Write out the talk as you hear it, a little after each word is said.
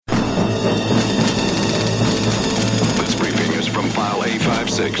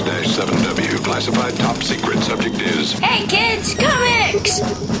S06-7W. Classified top secret. Subject is... Hey kids, comics!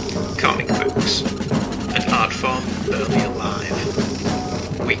 Comic books. An art form barely alive.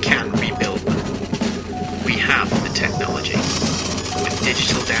 We can rebuild them. We have the technology. With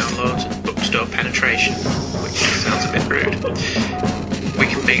digital downloads and bookstore penetration, which sounds a bit rude, we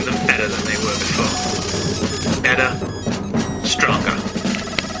can make them better than they were before. Better, stronger,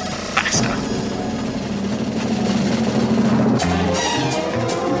 faster.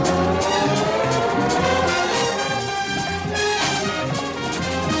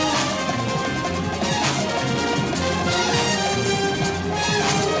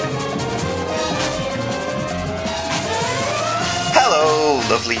 Hello,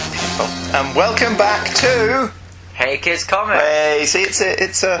 lovely people, and welcome back to... Hey Kids Comics! Hey, see,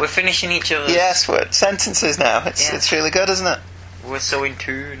 it's a... We're finishing each other's... Yes, we're sentences now. Yeah. It's really good, isn't it? We're so in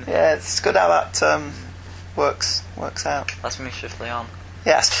tune. Yeah, it's good how that works out. Let's move swiftly on.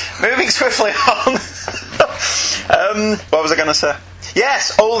 Yes, moving swiftly on. What was I going to say?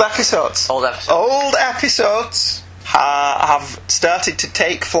 Yes, old episodes. Old episodes. Old episodes have started to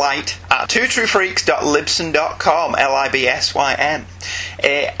take flight at twotruefreaks.libsyn.com, Libsyn.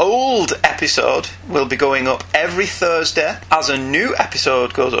 An old episode will be going up every Thursday, as a new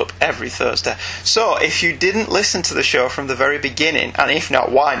episode goes up every Thursday. So if you didn't listen to the show from the very beginning, and if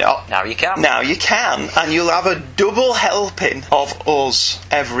not, why not? Now you can. Now you can, and you'll have a double helping of us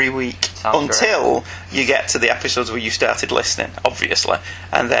every week. Sounds until you get to the episodes where you started listening, obviously,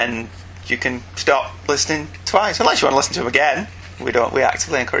 and then you can stop listening twice, unless you want to listen to them again. We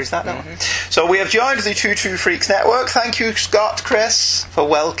actively encourage that, don't we? So we have joined the Two True Freaks Network. Thank you, Scott, Chris, for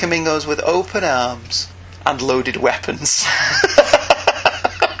welcoming us with open arms and loaded weapons.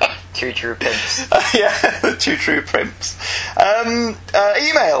 Two true pimps. Yeah, the Two True Pimps.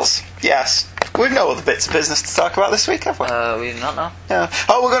 Emails, yes. We've no other bits of business to talk about this week, have we? We do not know. No.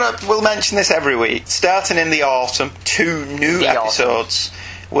 Oh, we'll mention this every week. Starting in the autumn, 2 new episodes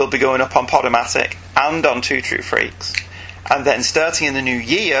will be going up on Podomatic and on Two True Freaks. And then starting in the new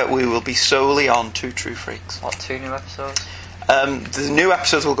year, we will be solely on Two True Freaks. What, 2 new episodes? The new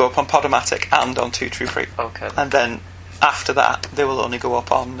episodes will go up on Podomatic and on Two True Freaks. Okay. And then after that, they will only go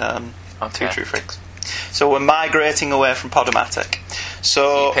up on Two True Freaks. So we're migrating away from Podomatic.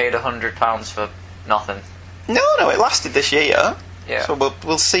 So you paid £100 for nothing. No, it lasted this year. Yeah. So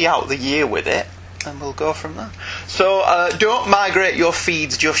we'll see out the year with it, and we'll go from there. So don't migrate your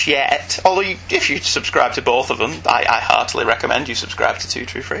feeds just yet. Although if you subscribe to both of them, I heartily recommend you subscribe to Two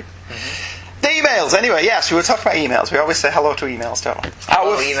True Freak. The emails, anyway, yes, we were talking about emails. We always say hello to emails, don't we?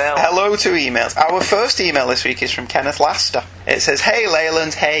 Hello to emails. Our first email this week is from Kenneth Laster. It says, "Hey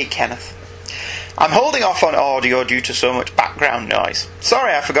Leyland, hey Kenneth. I'm holding off on audio due to so much background noise.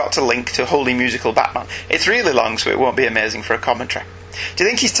 Sorry I forgot to link to Holy Musical Batman. It's really long, so it won't be amazing for a commentary." Do you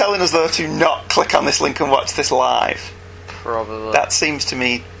think he's telling us, though, to not click on this link and watch this live? Probably. That seems to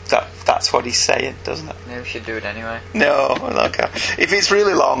me that's what he's saying, doesn't it? Maybe we should do it anyway. No, okay. If it's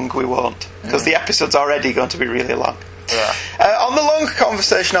really long, we won't, because the episode's already going to be really long. Yeah. On the long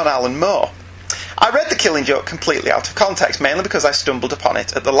conversation on Alan Moore, I read The Killing Joke completely out of context, mainly because I stumbled upon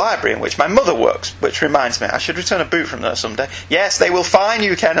it at the library in which my mother works, which reminds me, I should return a boot from there someday. Yes, they will fine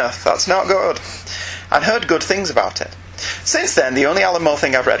you, Kenneth. That's not good. And heard good things about it. Since then, the only Alan Moore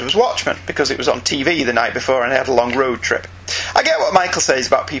thing I've read was Watchmen, because it was on TV the night before and I had a long road trip. I get what Michael says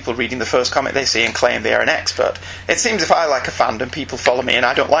about people reading the first comic they see and claim they are an expert. It seems if I like a fandom, people follow me, and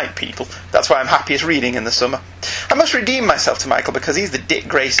I don't like people. That's why I'm happiest reading in the summer. I must redeem myself to Michael because he's the Dick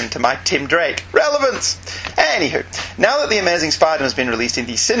Grayson to my Tim Drake. Relevance! Anywho, now that The Amazing Spider-Man has been released in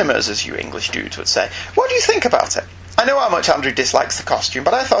these cinemas, as you English dudes would say, what do you think about it? I know how much Andrew dislikes the costume,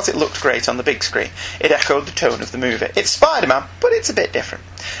 but I thought it looked great on the big screen. It echoed the tone of the movie. It's Spider-Man, but it's a bit different.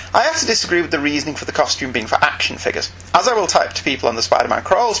 I have to disagree with the reasoning for the costume being for action figures. As I will type to people on the Spider-Man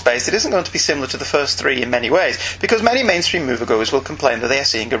crawl space, it isn't going to be similar to the first 3 in many ways, because many mainstream moviegoers will complain that they are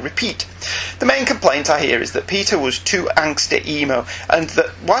seeing a repeat. The main complaint I hear is that Peter was too angsty emo, and that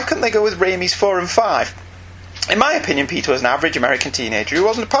why couldn't they go with Raimi's 4 and 5? In my opinion, Peter was an average American teenager who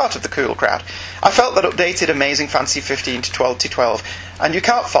wasn't a part of the cool crowd. I felt that updated Amazing Fantasy 15 to 12, and you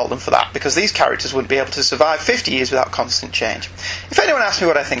can't fault them for that, because these characters wouldn't be able to survive 50 years without constant change. If anyone asks me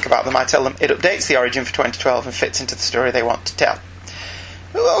what I think about them, I tell them it updates the origin for 2012 and fits into the story they want to tell.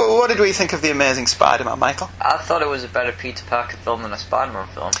 What did we think of The Amazing Spider-Man, Michael? I thought it was a better Peter Parker film than a Spider-Man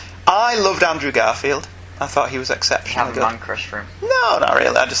film. I loved Andrew Garfield. I thought he was exceptionally good. You have a man crush for him? No, not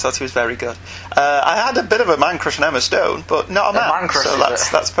really. I just thought he was very good. I had a bit of a man crush on Emma Stone, but not a man crush, so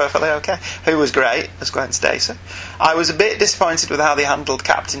that's perfectly okay. Who was great as Gwen Stacy. I was a bit disappointed with how they handled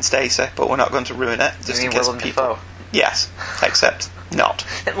Captain Stacy, but we're not going to ruin it. Just in case people. Yes, except not.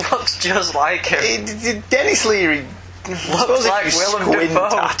 It looks just like him. Dennis Leary, I suppose like if you Willem squint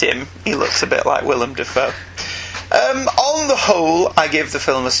Dafoe. at him, he looks a bit like Willem Dafoe. On the whole, I give the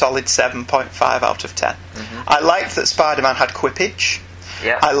film a solid 7.5 out of 10. I liked that Spider-Man had quippage.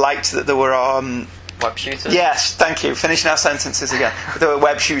 Yeah. I liked that there were... Web shooters. Yes, thank you. Finishing our sentences again. There were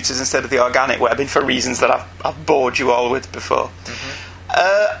web shooters instead of the organic webbing for reasons that I've bored you all with before.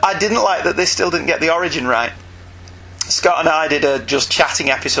 I didn't like that they still didn't get the origin right. Scott and I did a just chatting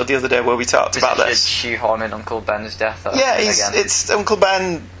episode the other day where we talked about this. Shoehorning Uncle Ben's death. Yeah, it's Uncle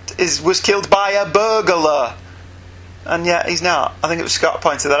Ben was killed by a burglar. And yet he's not. I think it was Scott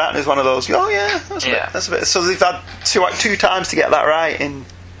pointed that out, and it was one of those. Oh yeah, that's a bit. So they've had two times to get that right in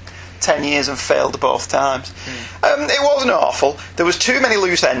 10 years and failed both times. It wasn't awful. There was too many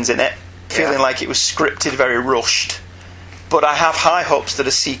loose ends in it, feeling like it was scripted very rushed. But I have high hopes that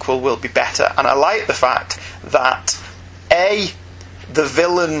a sequel will be better, and I like the fact that the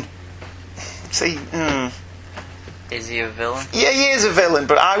villain. Is he a villain? Yeah, he is a villain,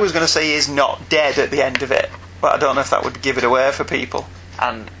 but I was going to say he is not dead at the end of it. But I don't know if that would give it away for people.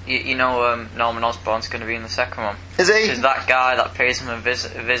 And you know Norman Osborn's going to be in the second one. Is he? Because that guy that pays him a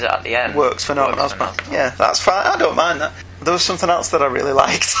visit at the end works for Norman Osborn. Yeah, that's fine. I don't mind that. There was something else that I really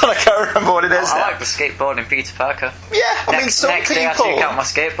liked, and I can't remember what it is. I like the skateboarding Peter Parker. Yeah, I mean, some next people... day I took out my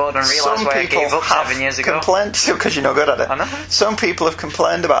skateboard and realised why I gave up 7 years ago. Because you're not good at it. I know. Some people have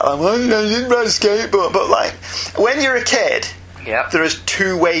complained about, like, well, I didn't ride a skateboard. But, like, when you're a kid, there is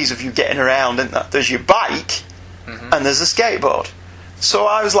two ways of you getting around, isn't there? There's your bike, and there's a skateboard. So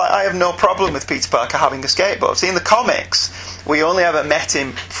I was like, I have no problem with Peter Parker having a skateboard. See, in the comics, we only ever met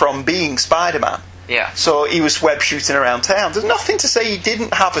him from being Spider-Man. Yeah. So he was web shooting around town. There's nothing to say he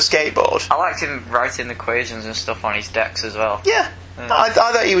didn't have a skateboard. I liked him writing equations and stuff on his decks as well. Yeah. I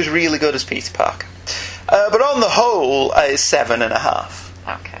thought he was really good as Peter Parker. But on the whole, it's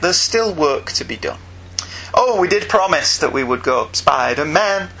 7.5. Okay. There's still work to be done. Oh, we did promise that we would go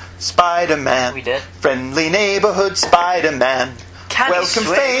Spider-Man, Spider-Man. We did. Friendly neighbourhood Spider-Man. Welcome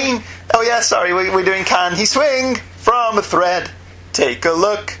fame. Oh yeah, sorry, we're doing Can He Swing from a Thread. Take a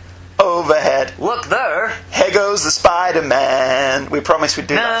look overhead. Look there. Here goes the Spider-Man. We promised we'd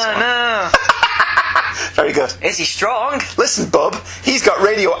do that. No. Very good. Is he strong? Listen, bub, he's got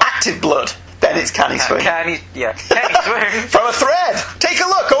radioactive blood. Then it's Can He Swing. Can he swing? From a Thread. Take a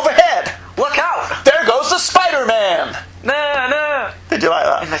look overhead. Look out. There goes the Spider-Man. No. Did you like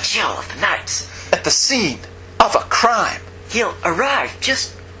that? In the chill of the night. At the scene of a crime. He'll arrive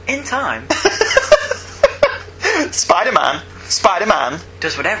just in time. Spider-Man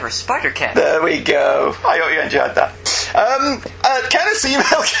does whatever a spider can. There we go. I hope you enjoyed that. Kenneth's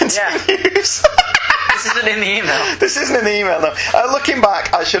email continues. This isn't in the email. This isn't in the email, no. Looking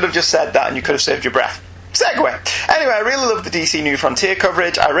back, I should have just said that and you could have saved your breath. Segue. Anyway, I really love the DC New Frontier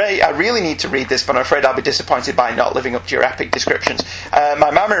coverage. I really need to read this, but I'm afraid I'll be disappointed by not living up to your epic descriptions.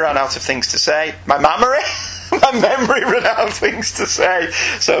 My memory ran out of things to say. My memory ran out of things to say.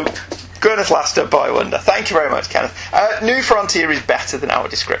 So, Gwyneth Laster, Boy Wonder. Thank you very much, Kenneth. New Frontier is better than our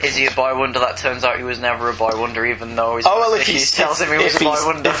description. Is he a boy wonder that turns out he was never a boy wonder, even though his tells him he was a boy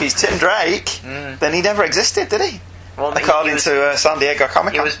wonder? If he's Tim Drake, then he never existed, did he? Well, according to San Diego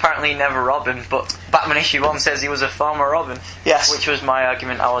Comic-Con. He was apparently never Robin, but Batman issue 1 says he was a former Robin. Yes. Which was my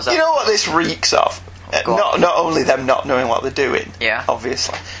argument I was at. You know what this reeks of? Not only them not knowing what they're doing,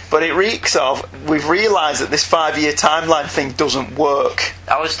 obviously, but it reeks of, we've realised that this 5-year timeline thing doesn't work.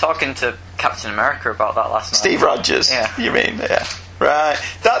 I was talking to Captain America about that last night. Steve Rogers, yeah. You mean, yeah. Right,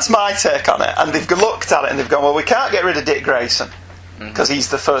 that's my take on it, and they've looked at it and they've gone, well, we can't get rid of Dick Grayson, because he's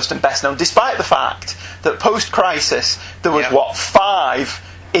the first and best known, despite the fact that post-Crisis, there was, 5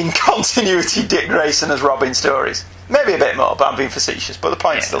 in-continuity Dick Grayson as Robin stories. Maybe a bit more, but I'm being facetious, but the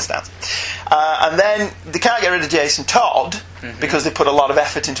point still stands. And then they can't get rid of Jason Todd because they put a lot of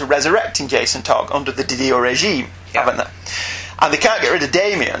effort into resurrecting Jason Todd under the Didio regime, haven't they? And they can't get rid of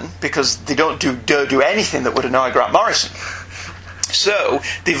Damien because they don't do anything that would annoy Grant Morrison. So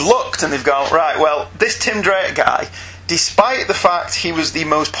they've looked and they've gone, right, well, this Tim Drake guy, despite the fact he was the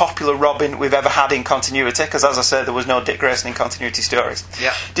most popular Robin we've ever had in continuity, because as I said, there was no Dick Grayson in continuity stories.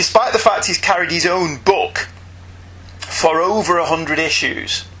 Yeah. Despite the fact he's carried his own book for over 100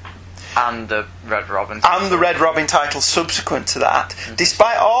 issues. And the Red Robin title. And the Red Robin title subsequent to that.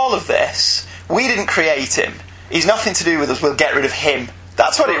 Despite all of this, we didn't create him. He's nothing to do with us, we'll get rid of him.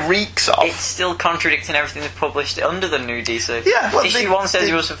 That's what it reeks of. It's still contradicting everything they've published under the new DC. Yeah, well, issue 1 says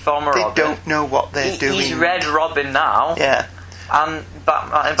he was a former Robin. They don't know what they're doing. He's Red Robin now. Yeah. And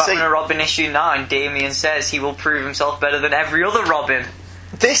Batman and Robin issue 9, Damian says he will prove himself better than every other Robin.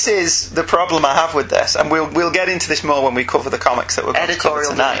 this is the problem I have with this, and we'll get into this more when we cover the comics that we're going to cover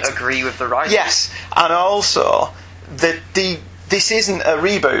Editorial tonight. doesn't agree with the writers. Yes, and also this isn't a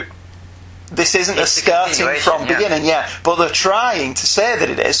reboot. This isn't a starting from beginning, but they're trying to say that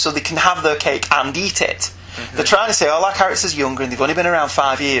it is so they can have their cake and eat it. They're trying to say, all our characters are younger and they've only been around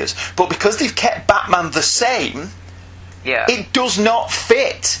 5 years. But because they've kept Batman the same, it does not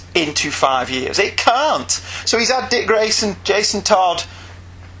fit into 5 years. It can't. So he's had Dick Grayson, Jason Todd,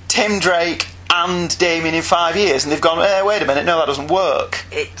 Tim Drake and Damien in 5 years, and they've gone, wait a minute, no, that doesn't work.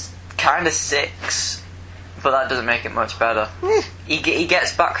 It's kind of 6. But that doesn't make it much better. He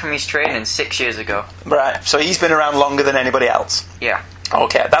gets back from his training 6 years ago. Right, so he's been around longer than anybody else. Yeah.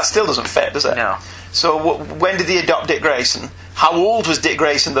 Okay, that still doesn't fit, does it? No. So when did he adopt Dick Grayson? How old was Dick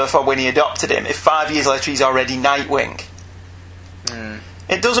Grayson, therefore, when he adopted him, if 5 years later he's already Nightwing?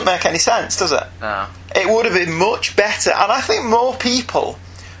 It doesn't make any sense, does it? No. It would have been much better, and I think more people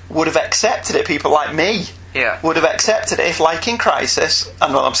would have accepted it, people like me. Would have accepted it if, like in Crisis,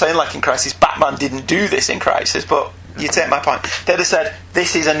 and what I'm saying, like in Crisis, Batman didn't do this in Crisis, but you take my point. They'd have said,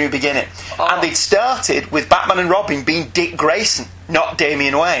 this is a new beginning. And they'd started with Batman and Robin being Dick Grayson, not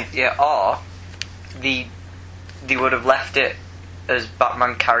Damian Wayne. Yeah, or they would have left it as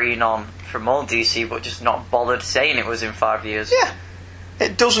Batman carrying on from old DC, but just not bothered saying it was in 5 years. Yeah.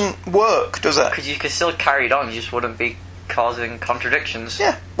 It doesn't work, does it? Because you could still carry it on, you just wouldn't be causing contradictions.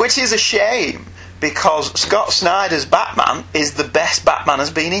 Yeah, which is a shame. Because Scott Snyder's Batman is the best Batman has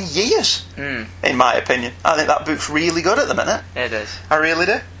been in years, in my opinion. I think that book's really good at the minute. It is. I really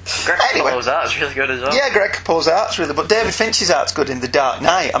do. Greg Capullo's art's really good as well. Yeah, Greg Capullo's art's really good. But David Finch's art's good in The Dark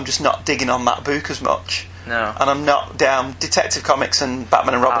Knight. I'm just not digging on that book as much. No. And I'm not down. Detective Comics and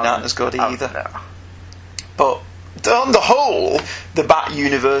Batman and Robin aren't as good either. No. But on the whole, the Bat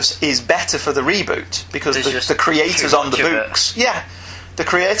universe is better for the reboot because the creators on the books. Yeah. The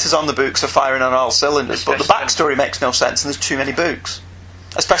creators on the books are firing on all cylinders, but the backstory makes no sense, and there's too many books.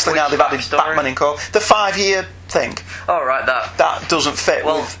 Especially now they've added Batman in Co. The 5-year thing. Oh, right, that doesn't fit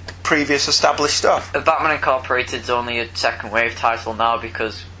with previous established stuff. Batman Incorporated's only a second wave title now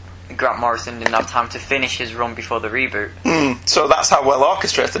because Grant Morrison didn't have time to finish his run before the reboot. So that's how well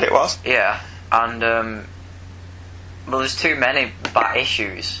orchestrated it was. Yeah, and there's too many Bat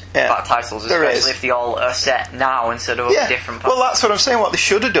issues, Bat titles, especially if they all are set now instead of different parts. Well, that's what I'm saying, what they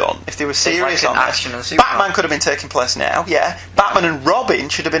should have done if they were serious on this. Batman could have been taking place now, Batman and Robin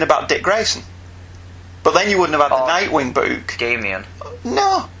should have been about Dick Grayson. But then you wouldn't have had the Nightwing book. Damian.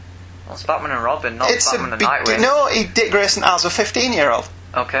 No. Well, it's Batman and Robin, not Batman and Nightwing. No, Dick Grayson as a 15-year-old.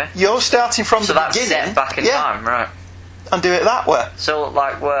 Okay. You're starting from the beginning. So that's set back in time, right. And do it that way. So,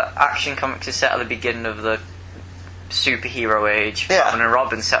 like, where Action Comics is set at the beginning of the superhero age, Batman and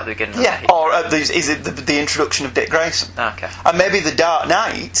Robin set at the beginning of the or is it the introduction of Dick Grayson? Okay. And maybe The Dark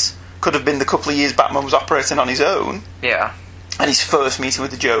Knight could have been the couple of years Batman was operating on his own. Yeah. And his first meeting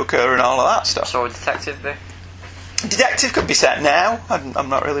with the Joker and all of that stuff. So would Detective be? Detective could be set now. I'm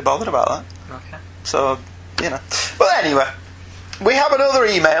not really bothered about that. Okay. So, Well, anyway, we have another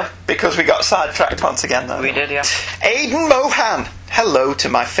email because we got sidetracked once again. Though. We did, yeah. Aidan Mohan. Hello to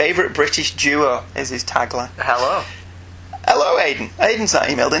my favourite British duo is his tagline. Hello. Hello, Aidan. Aidan's not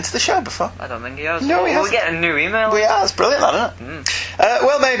emailed into the show before. I don't think he has. No, he hasn't. We get a new email. We are. It's brilliant, that, isn't it?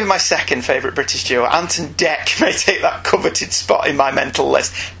 Well, maybe my second favourite British duo, Ant and Dec, may take that coveted spot in my mental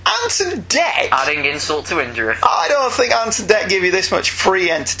list. Ant and Dec? Adding insult to injury. I don't think Ant and Dec give you this much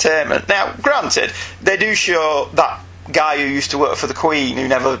free entertainment. Now, granted, they do show that guy who used to work for the Queen, who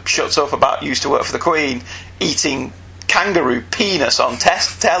never shuts up about used to work for the Queen, eating kangaroo penis on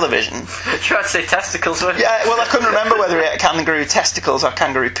television. You tried to say testicles, weren't you? Yeah, well, I couldn't remember whether he had kangaroo testicles or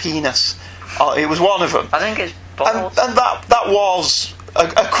kangaroo penis. It was one of them. I think it's balls. And that was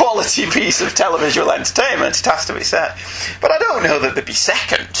a quality piece of televisual entertainment, it has to be said. But I don't know that they'd be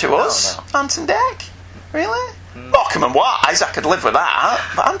second to us. No. Ant and Dec? Really? Morecambe and Wise, I could live with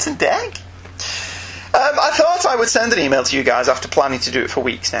that. But Ant and Dec? I thought I would send an email to you guys after planning to do it for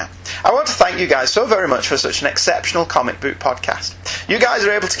weeks now. I want to thank you guys so very much for such an exceptional comic book podcast. You guys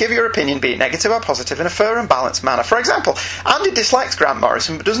are able to give your opinion, be it negative or positive, in a fair and balanced manner. For example, Andy dislikes Grant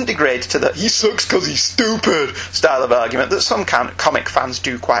Morrison but doesn't degrade to the "he sucks because he's stupid" style of argument that some comic fans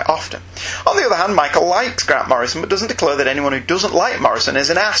do quite often. On the other hand, Michael likes Grant Morrison but doesn't declare that anyone who doesn't like Morrison is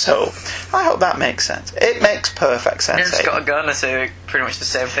an asshole. I hope that makes sense. It makes perfect sense. And Scott Garner say pretty much the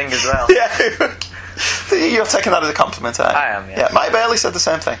same thing as well. Yeah. You're taking that as a compliment, eh? I am, yeah. Mike Bailey said the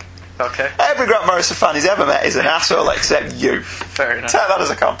same thing. Okay. Every Grant Morrison fan he's ever met is an asshole except you. Fair enough. Take that as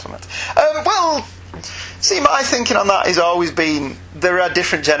a compliment. Well, see, my thinking on that has always been there are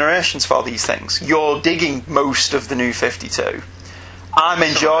different generations for these things. You're digging most of the New 52. I'm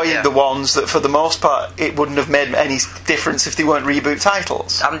enjoying yeah. the ones that, for the most part, it wouldn't have made any difference if they weren't reboot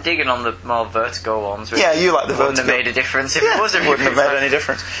titles. I'm digging on the more Vertigo ones. Which Yeah, you like the wouldn't Vertigo. have made a difference if it was a reboot. Wouldn't have made any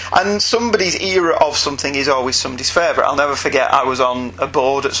difference. And somebody's era of something is always somebody's favourite. I'll never forget, I was on a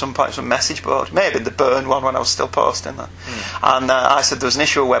board at some point, some message board, maybe the Burn one when I was still posting that. And I said there was an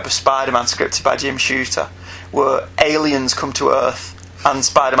issue of Web of Spider-Man scripted by Jim Shooter where aliens come to Earth and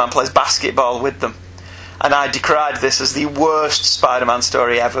Spider-Man plays basketball with them. And I decried this as the worst Spider-Man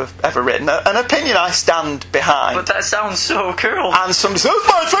story ever written. An opinion I stand behind. But that sounds so cool. And somebody said, "That's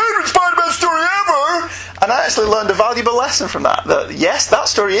my favourite Spider-Man story ever!" And I actually learned a valuable lesson from that. That yes, that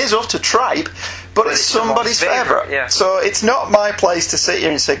story is utter tripe, but it's somebody's favourite. Yeah. So it's not my place to sit here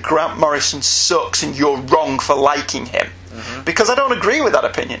and say Grant Morrison sucks and you're wrong for liking him. Because I don't agree with that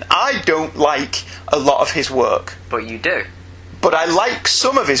opinion. I don't like a lot of his work. But you do. But I like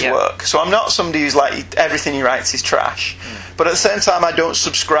some of his work, so I'm not somebody who's like everything he writes is trash. But at the same time, I don't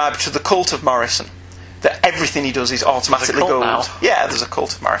subscribe to the cult of Morrison, that everything he does is automatically gold. Now. Yeah, there's a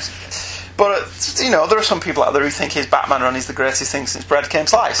cult of Morrison. But there are some people out there who think his Batman run is the greatest thing since bread came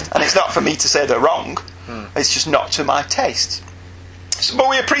sliced, and it's not for me to say they're wrong. It's just not to my taste. But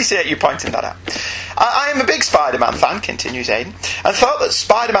we appreciate you pointing that out. I am a big Spider-Man fan, continues Aidan, and thought that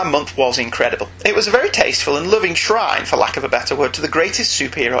Spider-Man Month was incredible. It was a very tasteful and loving shrine, for lack of a better word, to the greatest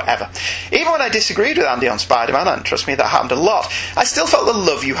superhero ever. Even when I disagreed with Andy on Spider-Man, and trust me, that happened a lot, I still felt the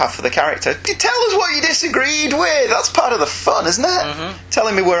love you have for the character. Tell us what you disagreed with. That's part of the fun, isn't it?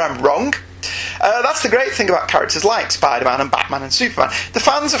 Telling me where I'm wrong. That's the great thing about characters like Spider-Man and Batman and Superman. The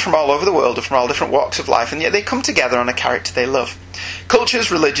fans are from all over the world and from all different walks of life, and yet they come together on a character they love.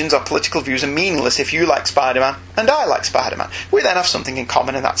 Cultures, religions, or political views are meaningless if you like Spider-Man and I like Spider-Man. We then have something in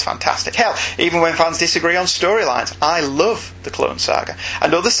common, and that's fantastic. Hell, even when fans disagree on storylines, I love the Clone Saga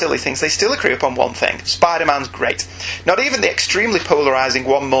and other silly things, they still agree upon one thing: Spider-Man's great. Not even the extremely polarising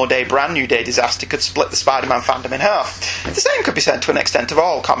One More Day, Brand New Day disaster could split the Spider-Man fandom in half. The same could be said to an extent of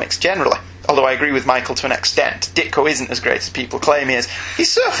all comics generally. Although I agree with Michael to an extent. Ditko isn't as great as people claim he is.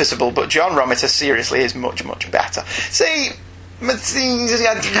 He's surfaceable, but John Romita seriously is much, much better. See,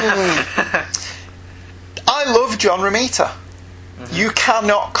 I love John Romita. You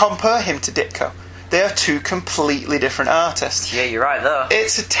cannot compare him to Ditko. They are two completely different artists. Yeah, you're right there.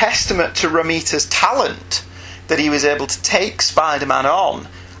 It's a testament to Romita's talent that he was able to take Spider-Man on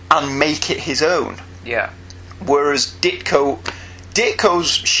and make it his own. Yeah. Whereas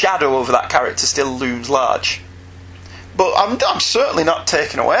Ditko's shadow over that character still looms large. But I'm certainly not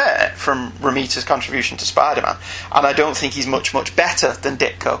taken away from Romita's contribution to Spider-Man, and I don't think he's much, much better than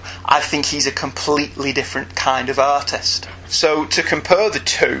Ditko. I think he's a completely different kind of artist. So to compare the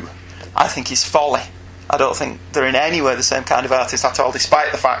two, I think is folly. I don't think they're in any way the same kind of artist at all,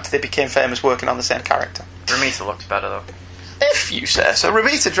 despite the fact they became famous working on the same character. Romita looks better, though. If you say so.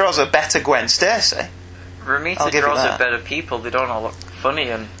 Romita draws a better Gwen Stacy. Romita draws a better people. They don't all look funny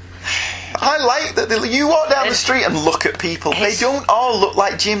and... I like that you walk down the street and look at people. They don't all look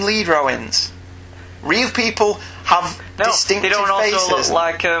like Jim Lee drawings. Real people have distinctive faces. They don't also look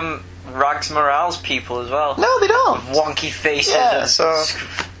like Rags Morales people as well. No, they don't. With wonky faces. Yeah, so...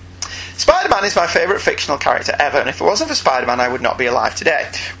 Spider-Man is my favourite fictional character ever, and if it wasn't for Spider-Man, I would not be alive today.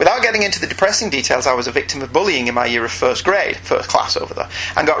 Without getting into the depressing details, I was a victim of bullying in my year of first class over there,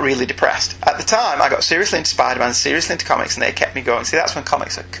 and got really depressed. At the time, I got seriously into Spider-Man, seriously into comics, and they kept me going. See, that's when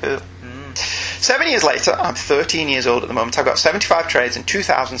comics are cool. 7 years later, I'm 13 years old at the moment, I've got 75 trades and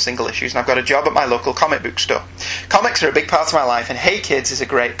 2,000 single issues, and I've got a job at my local comic book store. Comics are a big part of my life, and Hey Kids is a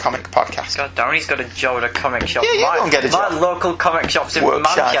great comic podcast. God damn, he's got a job at a comic shop. Yeah, you don't get a job. My local comic shop's in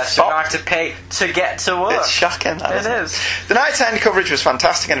Manchester, and I have to pay to get to work. It's shocking, that, It is. The Night End coverage was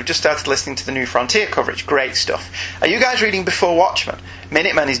fantastic, and I've just started listening to the New Frontier coverage. Great stuff. Are you guys reading Before Watchmen?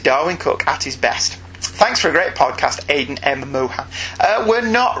 Minuteman is Darwin Cook at his best. Thanks for a great podcast, Aidan M. Mohan. We're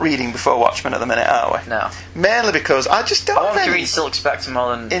not reading Before Watchmen at the minute, are we? No. Mainly because I just don't I want have to any read Silk Spectre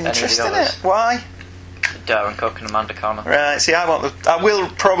more than interest any of in the others. it. Why? Darwin Cook and Amanda Connor. Right, see, I will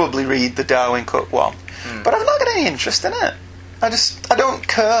probably read the Darwin Cook one, but I've not got any interest in it. I don't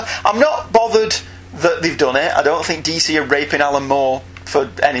care. I'm not bothered that they've done it. I don't think DC are raping Alan Moore for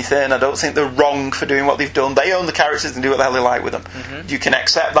anything. I don't think they're wrong for doing what they've done. They own the characters and do what the hell they like with them. You can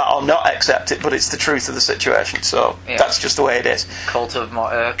accept that or not accept it, but it's the truth of the situation. So that's just the way it is. Cult of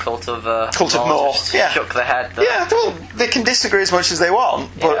Moore. Yeah, shook the head. Though. Yeah, well, they can disagree as much as they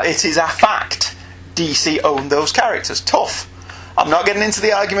want, but it is a fact. DC own those characters. Tough. I'm not getting into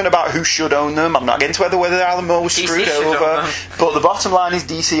the argument about who should own them. I'm not getting into whether Alan Moore was screwed over. But the bottom line is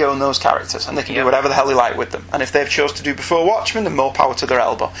DC own those characters, and they can do whatever the hell they like with them. And if they've chose to do Before Watchmen, then more power to their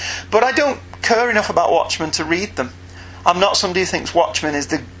elbow. But I don't care enough about Watchmen to read them. I'm not somebody who thinks Watchmen is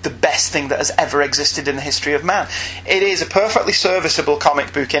the best thing that has ever existed in the history of man. It is a perfectly serviceable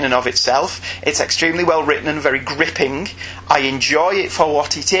comic book in and of itself. It's extremely well written and very gripping. I enjoy it for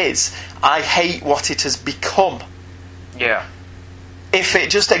what it is. I hate what it has become. Yeah. If it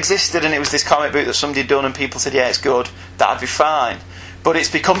just existed and it was this comic book that somebody had done and people said, yeah, it's good, that'd be fine. But it's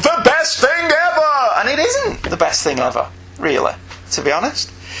become the best thing ever! And it isn't the best thing ever, really, to be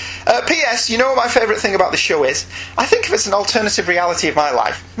honest. P.S. You know what my favourite thing about the show is? I think of it as an alternative reality of my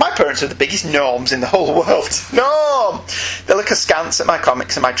life. My parents are the biggest norms in the whole world. Norm! They look askance at my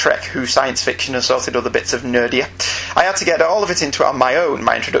comics and my Trek Who science fiction and sorted other bits of nerdier. I had to get all of it into it on my own.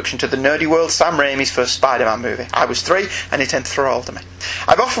 My introduction to the nerdy world, Sam Raimi's first Spider-Man movie. I was 3 and it enthralled me.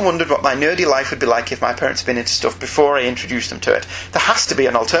 I've often wondered what my nerdy life would be like if my parents had been into stuff before I introduced them to it. There has to be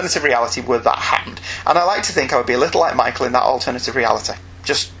an alternative reality where that happened. And I like to think I would be a little like Michael in that alternative reality.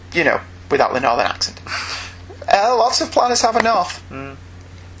 Just, you know, without the northern accent. Lots of planets have a north.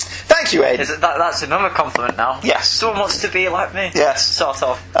 Thank you, Aidan. That's another compliment now. Yes. Someone wants to be like me. Yes. Sort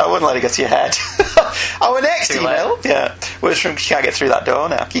of. I wouldn't let it get to your head. Our next Too email, late. was from, you can't get through that door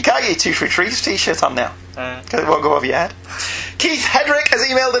now. You can't get your 233's t-shirt on now. Because it won't go over your head. Keith Hedrick has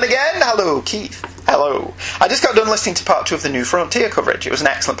emailed in again. Hello, Keith. Hello. I just got done listening to part 2 of the New Frontier coverage. It was an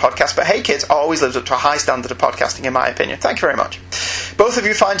excellent podcast, but Hey Kids always lives up to a high standard of podcasting, in my opinion. Thank you very much. Both of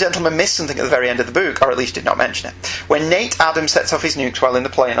you fine gentlemen missed something at the very end of the book, or at least did not mention it. When Nate Adams sets off his nukes while in the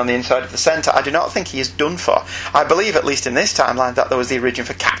plane on the inside of the centre, I do not think he is done for. I believe, at least in this timeline, that there was the origin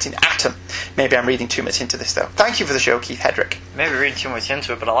for Captain Atom. Maybe I'm reading too much into this, though. Thank you for the show, Keith Hedrick. Maybe reading too much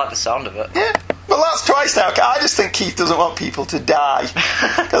into it, but I like the sound of it. Yeah. Well, that's twice now. I just think Keith doesn't want people to die.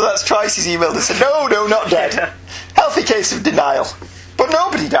 Because that's twice he's emailed and said, no, not dead. Healthy case of denial. But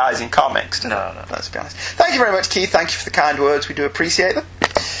nobody dies in comics, do they? No. Let's be honest. Thank you very much, Keith. Thank you for the kind words. We do appreciate them.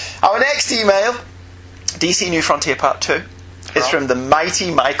 Our next email, DC New Frontier Part 2, is from the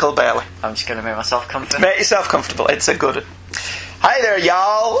mighty Michael Bailey. I'm just going to make myself comfortable. Make yourself comfortable. It's a good one. Hi there,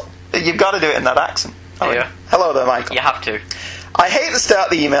 y'all. You've got to do it in that accent. Oh, Yeah. Hello there, Michael. You have to. I hate to start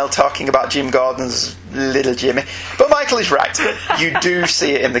the email talking about Jim Gordon's Little Jimmy, but Michael is right. You do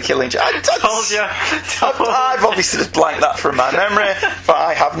see it in The Killing Joke. Told you. I've obviously just blanked that from my memory, but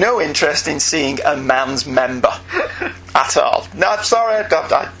I have no interest in seeing a man's member at all. No, I'm sorry,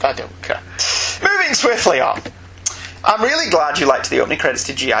 I don't care. Moving swiftly on. I'm really glad you liked the opening credits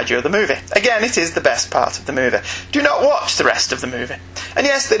to G.I. Joe the movie. Again, it is the best part of the movie. Do not watch the rest of the movie. And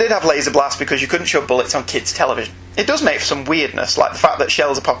yes, they did have laser blasts because you couldn't show bullets on kids' television. It does make for some weirdness, like the fact that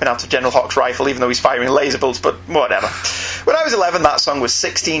shells are popping out of General Hawk's rifle even though he's firing laser bolts, but whatever. When I was 11, that song was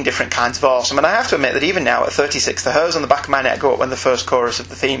 16 different kinds of awesome, and I have to admit that even now, at 36, the hairs on the back of my neck go up when the first chorus of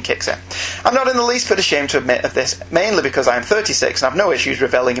the theme kicks in. I'm not in the least bit ashamed to admit of this, mainly because I am 36 and have no issues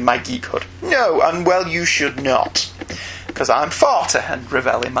revelling in my geekhood. No, and well, you should not. Because I'm 40 and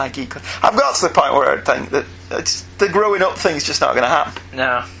revel in my geekhood. I've got to the point where I think that the growing up thing's just not going to happen.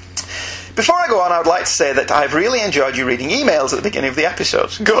 No. Before I go on, I would like to say that I've really enjoyed you reading emails at the beginning of the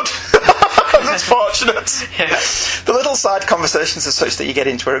episodes. Good. That's fortunate. Yeah. The little side conversations are such that you get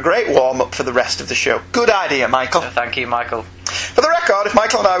into are a great warm-up for the rest of the show. Good idea, Michael. Thank you, Michael. For the record, if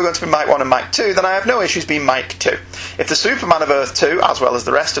Michael and I were going to be Mike 1 and Mike 2, then I have no issues being Mike 2. If the Superman of Earth 2, as well as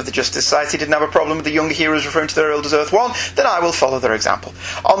the rest of the Justice Society, didn't have a problem with the younger heroes referring to their old as Earth 1, then I will follow their example.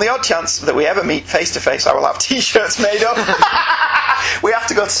 On the odd chance that we ever meet face-to-face, I will have t-shirts made up. We have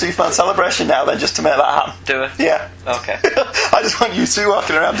to go to Superman Celebration now, then, just to make that happen. Do it? Yeah. Okay. I just want you two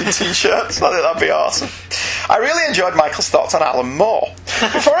walking around in t-shirts. I think that'd be awesome. I really enjoyed Michael's thoughts on Alan Moore.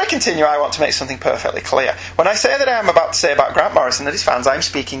 Before I continue, I want to make something perfectly clear. When I say that I am about to say about Grant Morrison and his fans, I am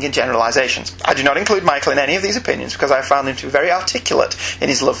speaking in generalisations. I do not include Michael in any of these opinions because I have found him to be very articulate in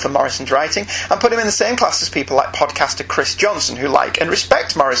his love for Morrison's writing and put him in the same class as people like podcaster Chris Johnson, who like and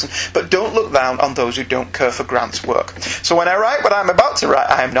respect Morrison but don't look down on those who don't care for Grant's work. So when I write what I'm about to write,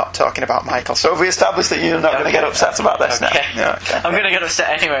 I am not talking about Michael. So have we established that you're not going to get upset about this now? Yeah, okay. I'm going to get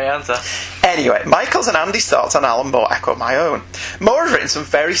upset anyway, aren't I? Anyway, Michael's and Andy's thoughts on Alan Moore echo my own. Moore has written some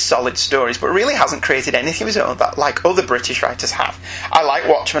very solid stories, but really hasn't created anything of his own that, like other British writers have. I like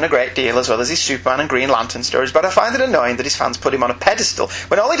Watchmen a great deal, as well as his Superman and Green Lantern stories, but I find it annoying that his fans put him on a pedestal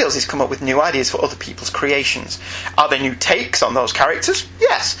when all he does is come up with new ideas for other people's creations. Are there new takes on those characters?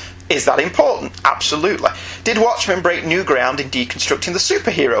 Yes. Is that important? Absolutely. Did Watchmen break new ground in deconstructing the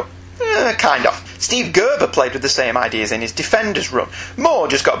superhero? Kind of. Steve Gerber played with the same ideas in his Defenders run. Moore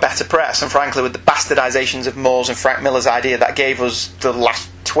just got better press, and frankly with the bastardisations of Moore's and Frank Miller's idea that gave us the last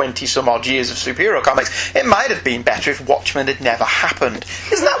 20-some-odd years of superhero comics, it might have been better if Watchmen had never happened.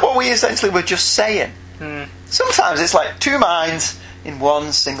 Isn't that what we essentially were just saying? Sometimes it's like two minds in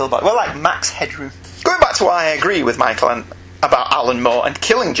one single body. Well, like Max Headroom. Good Going back to why I agree with Michael about Alan Moore and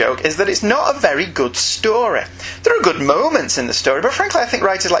Killing Joke is that it's not a very good story. There are good moments in the story, but frankly I think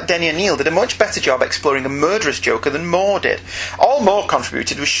writers like Denny O'Neil did a much better job exploring a murderous Joker than Moore did. All Moore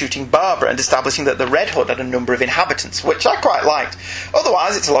contributed was shooting Barbara and establishing that the Red Hood had a number of inhabitants, which I quite liked.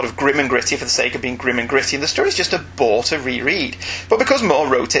 Otherwise it's a lot of grim and gritty for the sake of being grim and gritty, and the story's just a bore to reread. But because Moore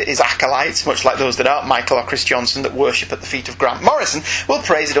wrote it, his acolytes, much like those that aren't Michael or Chris Johnson that worship at the feet of Grant Morrison, will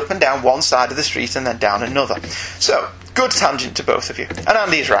praise it up and down one side of the street and then down another. So, good tangent to both of you. And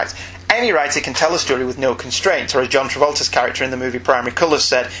Andy is right. Any writer can tell a story with no constraints, or as John Travolta's character in the movie Primary Colours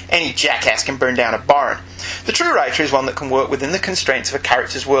said, any jackass can burn down a barn. The true writer is one that can work within the constraints of a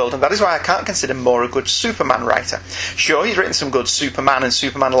character's world, and that is why I can't consider Moore a good Superman writer. Sure, he's written some good Superman and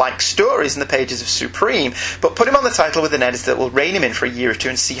Superman-like stories in the pages of Supreme, but put him on the title with an editor that will rein him in for a year or two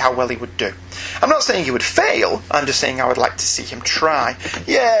and see how well he would do. I'm not saying he would fail, I'm just saying I would like to see him try.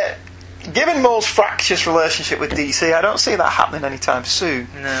 Yeah, given Moore's fractious relationship with DC, I don't see that happening anytime soon.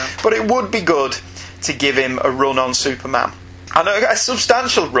 No. But it would be good to give him a run on Superman. And a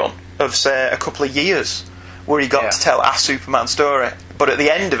substantial run of, say, a couple of years where he got to tell a Superman story. But at the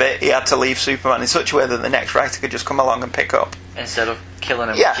end of it, he had to leave Superman in such a way that the next writer could just come along and pick up. Instead of killing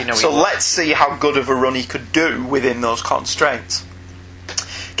him. Yeah, You know, so let's see how good of a run he could do within those constraints.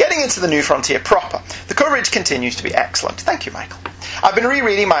 Getting into the New Frontier proper, the coverage continues to be excellent. Thank you, Michael. I've been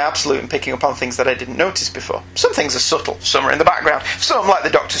rereading my Absolute and picking up on things that I didn't notice before. Some things are subtle, some are in the background. Some, like the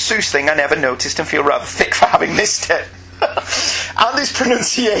Dr. Seuss thing, I never noticed and feel rather thick for having missed it. Andy's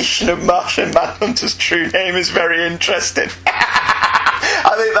pronunciation of Martian Manhunter's true name is very interesting.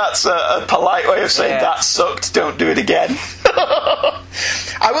 I think that's a polite way of saying that sucked, don't do it again.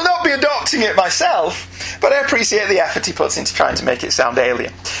 I will not be adopting it myself, but I appreciate the effort he puts into trying to make it sound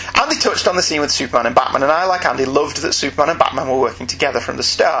alien. Andy touched on the scene with Superman and Batman, and I, like Andy, loved that Superman and Batman were working together from the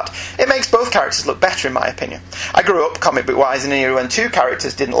start. It makes both characters look better, in my opinion. I grew up, comic book-wise, in an era when two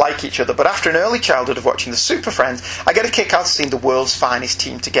characters didn't like each other, but after an early childhood of watching the Super Friends, I get a kick out of seeing the world's finest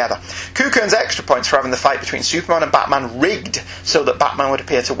team together. Cook earns extra points for having the fight between Superman and Batman rigged so that Batman would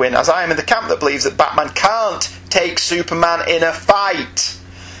appear to win, as I am in the camp that believes that Batman can't take Superman in a fight.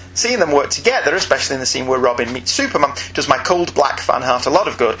 Seeing them work together, especially in the scene where Robin meets Superman, does my cold black fan heart a lot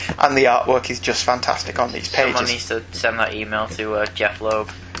of good, and the artwork is just fantastic on these pages. Someone needs to send that email to Jeff Loeb.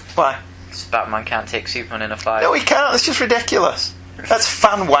 Why? Batman can't take Superman in a fight. No, he can't. That's just ridiculous. That's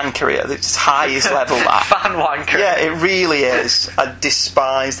fan wankery at its highest level, that. Fan wankery. Yeah, it really is. I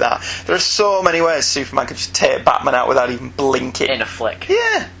despise that. There are so many ways Superman could just take Batman out without even blinking. In a flick.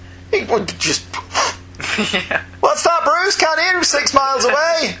 Yeah. He would just... Yeah. What's that, Bruce? Can't hear him 6 miles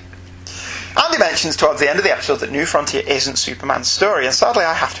away. Andy mentions towards the end of the episode that New Frontier isn't Superman's story, and sadly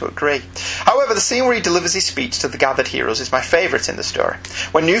I have to agree. However, the scene where he delivers his speech to the gathered heroes is my favourite in the story.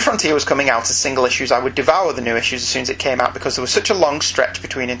 When New Frontier was coming out as single issues, I would devour the new issues as soon as it came out because there was such a long stretch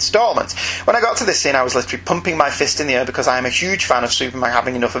between instalments. When I got to this scene, I was literally pumping my fist in the air because I am a huge fan of Superman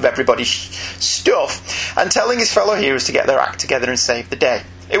having enough of everybody's stuff and telling his fellow heroes to get their act together and save the day.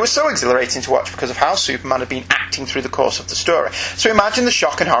 It was so exhilarating to watch because of how Superman had been acting through the course of the story. So imagine the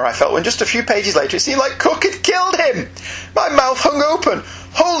shock and horror I felt when just a few pages later it seemed like Cook had killed him. My mouth hung open.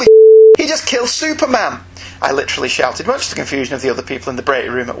 Holy he just killed Superman. I literally shouted, much to the confusion of the other people in the break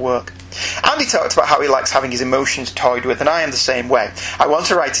room at work. Andy talked about how he likes having his emotions toyed with, and I am the same way. I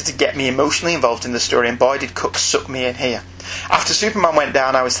want a writer to get me emotionally involved in the story, and boy did Cook suck me in here. After Superman went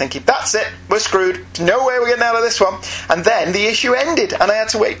down, I was thinking, that's it, we're screwed, there's no way we're getting out of this one. And then the issue ended, and I had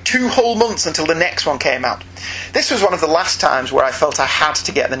to wait 2 whole months until the next one came out. This was one of the last times where I felt I had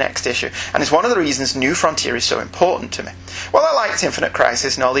to get the next issue, and it's one of the reasons New Frontier is so important to me. While I liked Infinite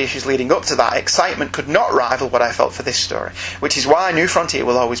Crisis and all the issues leading up to that, excitement could not rival what I felt for this story, which is why New Frontier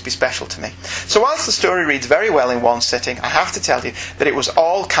will always be special to me. So whilst the story reads very well in one sitting, I have to tell you that it was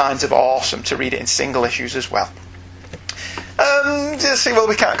all kinds of awesome to read it in single issues as well. Well,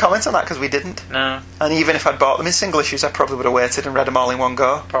 we can't comment on that because we didn't. No. And even if I'd bought them in single issues, I probably would have waited and read them all in one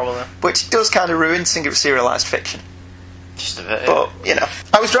go. Probably. Which does kind of ruin serialised fiction. Just a bit. But, you know.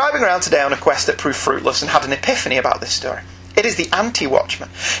 I was driving around today on a quest that proved fruitless and had an epiphany about this story. It is the anti-Watchmen.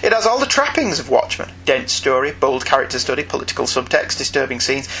 It has all the trappings of Watchmen. Dense story, bold character study, political subtext, disturbing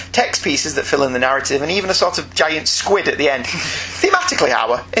scenes, text pieces that fill in the narrative, and even a sort of giant squid at the end. Thematically,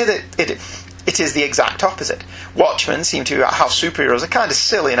 however, It is the exact opposite. Watchmen seem to be about how superheroes are kind of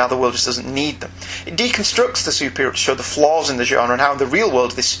silly and how the world just doesn't need them. It deconstructs the superheroes to show the flaws in the genre and how in the real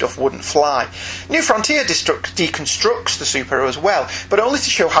world this stuff wouldn't fly. New Frontier deconstructs the superheroes well, but only to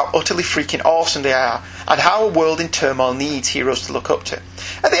show how utterly freaking awesome they are and how a world in turmoil needs heroes to look up to.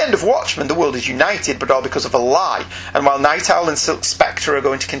 At the end of Watchmen, the world is united, but all because of a lie, and while Night Owl and Silk Spectre are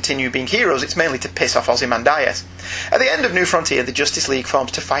going to continue being heroes, it's mainly to piss off Ozymandias. At the end of New Frontier, the Justice League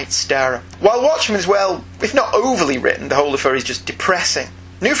forms to fight Stara. While Watchmen is, well, if not overly written, the whole affair is just depressing.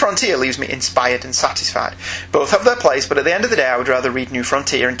 New Frontier leaves me inspired and satisfied. Both have their place, but at the end of the day I would rather read New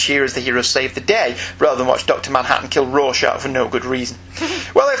Frontier and cheer as the heroes save the day, rather than watch Dr. Manhattan kill Rorschach for no good reason.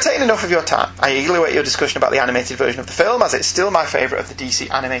 Well, I've taken enough of your time. I eagerly await your discussion about the animated version of the film, as it's still my favourite of the DC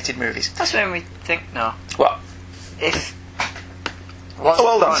animated movies. That's when we think, no. What?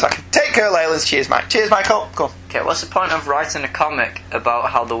 Hold on a second. Take care, Leyland's. Cheers, Mike. Cheers, Michael. Go on. Okay, what's the point of writing a comic about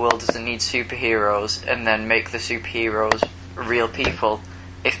how the world doesn't need superheroes and then make the superheroes real people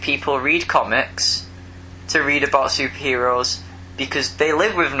if people read comics to read about superheroes because they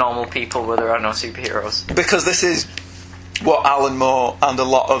live with normal people where there are no superheroes? Because this is what Alan Moore and a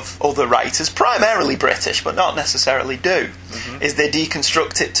lot of other writers, primarily British but not necessarily do, is they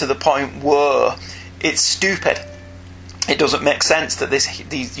deconstruct it to the point where it's stupid. It doesn't make sense that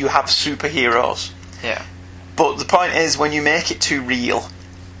you have superheroes. Yeah. But the point is, when you make it too real,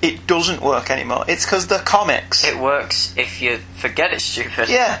 it doesn't work anymore. It's because they're comics. It works if you forget it's stupid.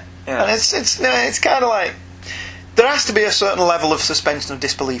 Yeah. And it's kind of like there has to be a certain level of suspension of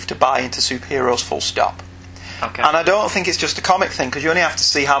disbelief to buy into superheroes. Full stop. Okay. And I don't think it's just a comic thing, because you only have to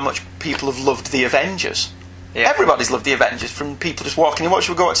see how much people have loved the Avengers. Yeah. Everybody's loved the Avengers, from people just walking in. What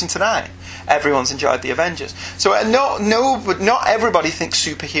should we go watching tonight? Everyone's enjoyed the Avengers. So but not everybody thinks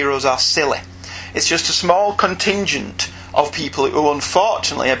superheroes are silly. It's just a small contingent of people who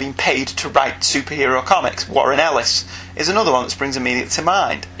unfortunately are being paid to write superhero comics. Warren Ellis is another one that springs immediately to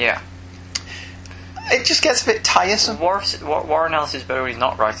mind. Yeah. It just gets a bit tiresome. Warren Ellis is better when he's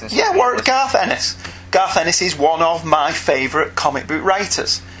not writing superheroes. Yeah, Garth Ennis. Garth Ennis is one of my favourite comic book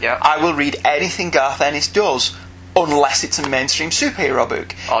writers. Yeah. I will read anything Garth Ennis does, unless it's a mainstream superhero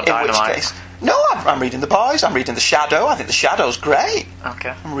book. Or Dynamite. In which case, no, I'm reading The Boys, I'm reading The Shadow. I think The Shadow's great.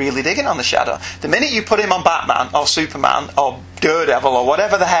 Okay. I'm really digging on The Shadow. The minute you put him on Batman, or Superman, or Daredevil, or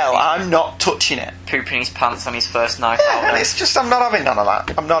whatever the hell, I'm not touching it. Pooping his pants on his first night out. And it's just, I'm not having none of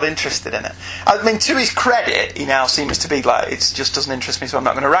that. I'm not interested in it. I mean, to his credit, he now seems to be like, it just doesn't interest me, so I'm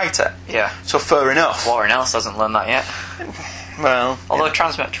not going to write it. Yeah. So fair enough. Warren Ellis hasn't learned that yet. Well, although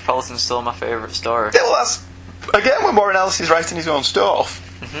Transmetropolitan's still my favourite story. Well, that's again when Warren Ellis is writing his own stuff.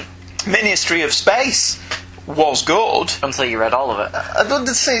 Ministry of Space was good until you read all of it.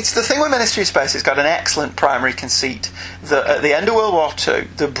 It's the thing with Ministry of Space. It's got an excellent primary conceit that at the end of World War II,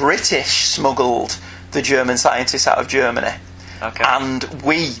 the British smuggled the German scientists out of Germany, and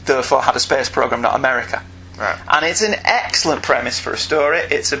we therefore had a space program, not America. Right. And it's an excellent premise for a story.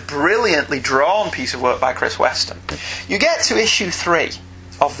 It's a brilliantly drawn piece of work by Chris Weston. You get to issue 3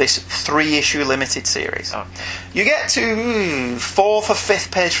 of this 3-issue limited series. Oh. You get to 4th or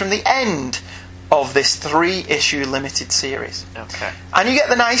 5th page from the end of this 3-issue limited series. Okay. And you get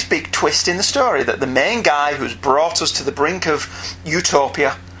the nice big twist in the story that the main guy who's brought us to the brink of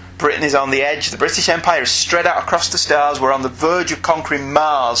utopia, Britain is on the edge, the British Empire is spread out across the stars, we're on the verge of conquering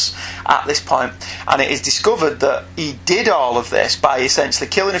Mars at this point, and it is discovered that he did all of this by essentially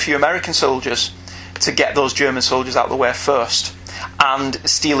killing a few American soldiers to get those German soldiers out of the way first, and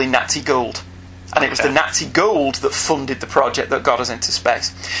stealing Nazi gold. And it was the Nazi gold that funded the project that got us into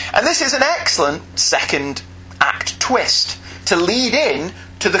space. And this is an excellent second act twist to lead in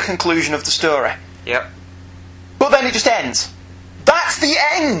to the conclusion of the story. Yep. But then it just ends. That's the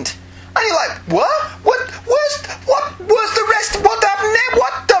end. And you're like, what? Where's the rest? What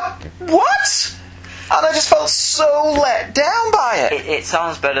happened? What? And I just felt so let down by it. It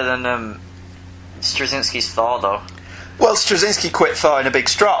sounds better than Straczynski's Thor, though. Well, Straczynski quit Thor in a big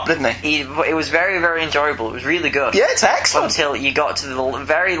strop, didn't he? It was very, very enjoyable. It was really good. Yeah, it's excellent. Until you got to the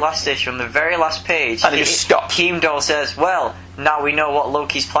very last issue, on the very last page. And it just stopped. Heimdall says, well, now we know what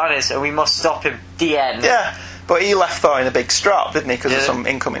Loki's plan is, and we must stop him. The end. Yeah. But he left Thor in a big strop, didn't he? Because of some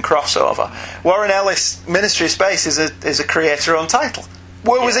incoming crossover. Warren Ellis' Ministry of Space is a creator-owned title.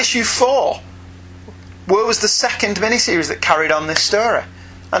 Where was issue 4? Where was the second miniseries that carried on this story?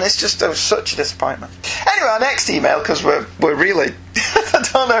 And it was such a disappointment. Anyway, our next email, because we're really... I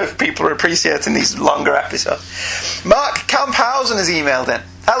don't know if people are appreciating these longer episodes. Mark Camphausen has emailed in.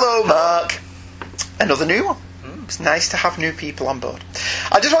 Hello, Mark. Another new one. It's nice to have new people on board.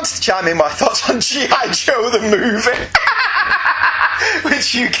 I just wanted to chime in my thoughts on G.I. Joe the movie.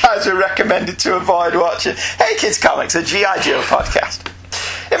 which you guys are recommended to avoid watching. Hey Kids Comics, a G.I. Joe podcast.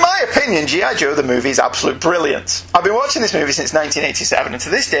 In my opinion, G.I. Joe the movie is absolute brilliance. I've been watching this movie since 1987, and to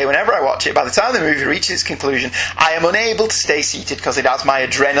this day, whenever I watch it, by the time the movie reaches its conclusion, I am unable to stay seated because it has my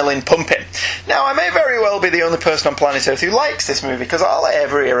adrenaline pumping. Now, I may very well be the only person on planet Earth who likes this movie, because all I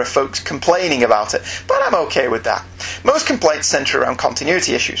ever hear are folks complaining about it, but I'm okay with that. Most complaints centre around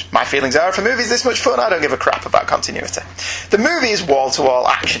continuity issues. My feelings are, if a movie is this much fun, I don't give a crap about continuity. The movie is wall-to-wall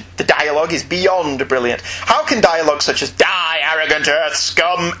action. The dialogue is beyond brilliant. How can dialogue such as "Die, arrogant Earth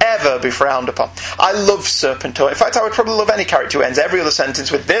scum," ever be frowned upon? I love Serpentor. In fact, I would probably love any character who ends every other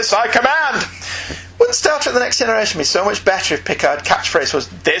sentence with "This I command." Wouldn't Star Trek The Next Generation be so much better if Picard's catchphrase was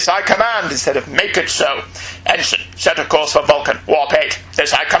 "This I command" instead of "Make it so"? Ensign, set a course for Vulcan. Warp 8.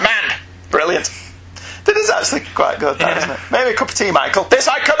 This I command. Brilliant. That is actually quite good, that, isn't it? Maybe a cup of tea, Michael. This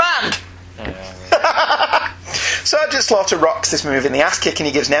I command! Sergeant Slaughter rocks this movie, and the ass-kicking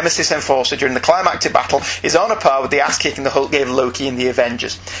he gives Nemesis Enforcer during the climactic battle is on a par with the ass-kicking the Hulk gave Loki in the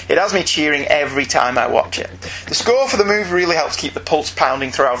Avengers. It has me cheering every time I watch it. The score for the movie really helps keep the pulse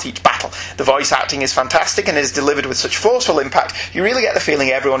pounding throughout each battle. The voice acting is fantastic and is delivered with such forceful impact, you really get the feeling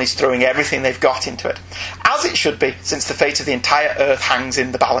everyone is throwing everything they've got into it. As it should be, since the fate of the entire Earth hangs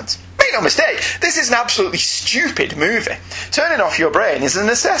in the balance. Make no mistake, this is an absolutely stupid movie. Turning off your brain is a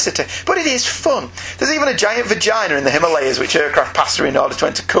necessity, but it is fun. There's even a giant vagina in the Himalayas which aircraft pass through in order to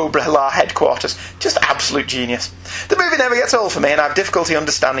enter Cobra Hilar headquarters. Just absolute genius. The movie never gets old for me, and I have difficulty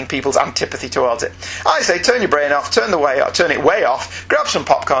understanding people's antipathy towards it. I say turn your brain off, turn it way off, grab some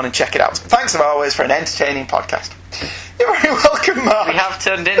popcorn and check it out. Thanks as always for an entertaining podcast. You're very welcome, Mark. We have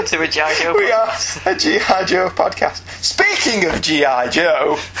turned into a G.I. Joe podcast. We are a G.I. Joe podcast. Speaking of G.I.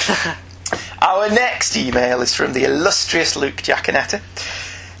 Joe, our next email is from the illustrious Luke Giaconetti.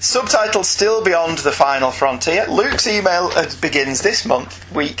 Subtitled Still Beyond the Final Frontier. Luke's email begins this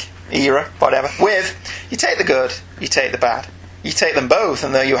month, week, era, whatever, with, you take the good, you take the bad. You take them both,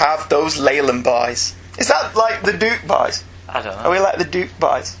 and there you have those Leyland boys. Is that like the Duke boys? I don't know. Are we like the Duke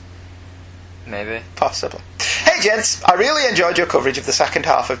boys? Maybe. Possibly. Hey gents, I really enjoyed your coverage of the second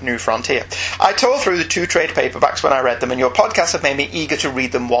half of New Frontier. I tore through the 2 trade paperbacks when I read them, and your podcasts have made me eager to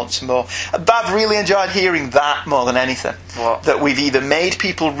read them once more. I've really enjoyed hearing that more than anything. What? That we've either made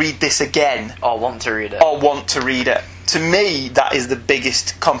people read this again, Or want to read it. To me, that is the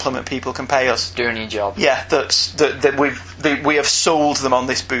biggest compliment people can pay us. Doing your job. Yeah, that we have sold them on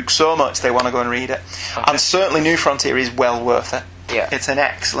this book so much they want to go and read it. Okay. And certainly New Frontier is well worth it. Yeah. It's an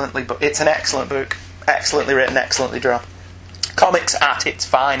excellent book. Excellently written, excellently drawn. Comics at its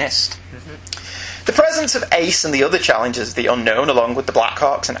finest. Mm-hmm. The presence of Ace and the other challengers, the Unknown, along with the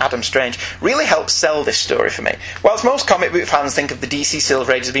Blackhawks and Adam Strange, really helps sell this story for me. Whilst most comic book fans think of the DC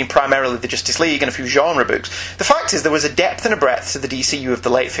Silver Age as being primarily the Justice League and a few genre books, the fact is there was a depth and a breadth to the DCU of the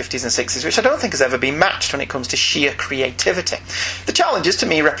late 50s and 60s which I don't think has ever been matched when it comes to sheer creativity. The challengers, to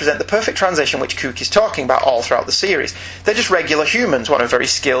me, represent the perfect transition which Cook is talking about all throughout the series. They're just regular humans, one are very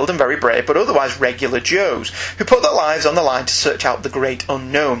skilled and very brave, but otherwise regular Joes, who put their lives on the line to search out the great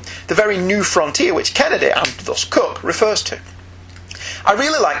unknown, the very new frontier which Kennedy, and thus Cook, refers to. I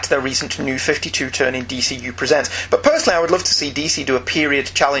really liked their recent Nu52 turn in DCU Presents, but personally I would love to see DC do a period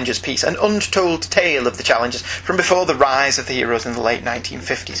Challengers piece, an untold tale of the Challengers from before the rise of the heroes in the late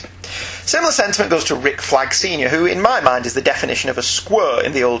 1950s. Similar sentiment goes to Rick Flag Sr., who in my mind is the definition of a squirrel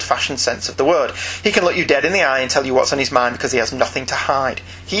in the old-fashioned sense of the word. He can look you dead in the eye and tell you what's on his mind because he has nothing to hide.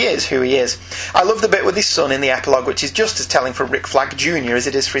 He is who he is. I love the bit with his son in the epilogue, which is just as telling for Rick Flag Jr. as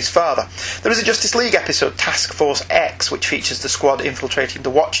it is for his father. There is a Justice League episode, Task Force X, which features the squad infiltrating the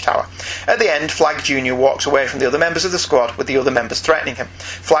Watchtower. At the end, Flag Jr. walks away from the other members of the squad, with the other members threatening him.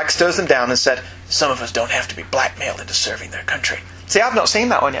 Flag stirs them down and said, "Some of us don't have to be blackmailed into serving their country." See, I've not seen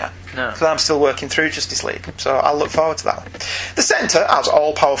that one yet. No. Because I'm still working through Justice League, so I'll look forward to that one. The centre, as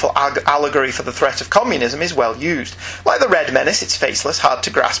all-powerful allegory for the threat of communism, is well used. Like the Red Menace, it's faceless, hard to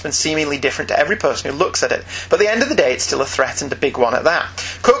grasp, and seemingly different to every person who looks at it. But at the end of the day, it's still a threat, and a big one at that.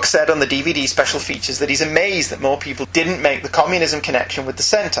 Cook said on the DVD special features that he's amazed that more people didn't make the communism connection with the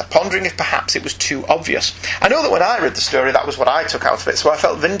centre, pondering if perhaps it was too obvious. I know that when I read the story, that was what I took out of it, so I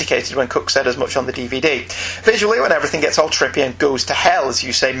felt vindicated when Cook said as much on the DVD. Visually, when everything gets all trippy and goes to hell, as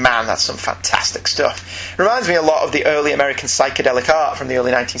you say, man, that's some fantastic stuff. It reminds me a lot of the early American psychedelic art from the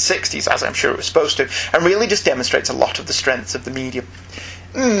early 1960s, as I'm sure it was supposed to, and really just demonstrates a lot of the strengths of the medium.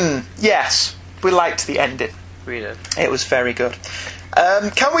 Yes, we liked the ending. We did. It was very good.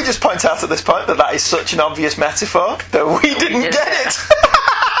 Can we just point out at this point that is such an obvious metaphor that we didn't get it?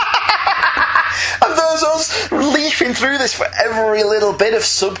 And those was us leafing through this for every little bit of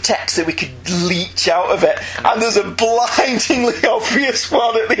subtext that we could leech out of it, and there's a blindingly obvious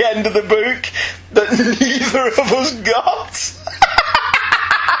one at the end of the book that neither of us got.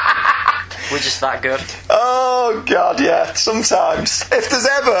 We're just that good. Oh God, yeah. Sometimes, if there's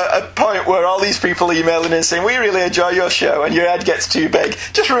ever a point where all these people emailing in saying we really enjoy your show and your head gets too big,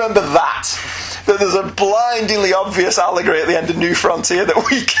 just remember that there's a blindingly obvious allegory at the end of New Frontier that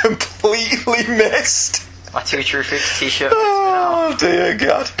we completely missed. My 2 True Freaks t-shirt. Oh dear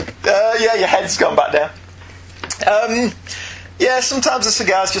God. Yeah, your head's gone back down. Yeah, sometimes a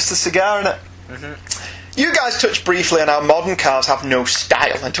cigar's just a cigar, innit? Mm-hmm. You guys touched briefly on how modern cars have no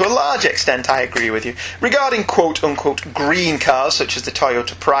style, and to a large extent I agree with you. Regarding quote-unquote green cars, such as the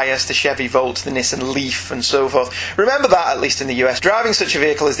Toyota Prius, the Chevy Volt, the Nissan Leaf, and so forth, remember that, at least in the US, driving such a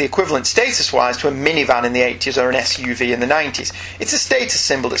vehicle is the equivalent status-wise to a minivan in the 80s or an SUV in the 90s. It's a status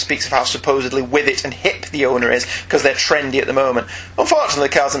symbol that speaks of how supposedly with it and hip the owner is, because they're trendy at the moment. Unfortunately,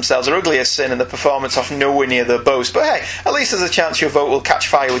 the cars themselves are ugly as sin and the performance off nowhere near their boast, but hey, at least there's a chance your vote will catch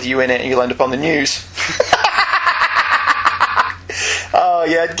fire with you in it and you'll end up on the news. Oh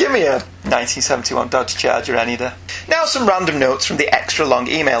yeah, give me a 1971 Dodge Charger any day. Now some random notes from the extra long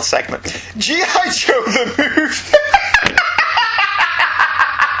email segment. G.I. Joe the movie.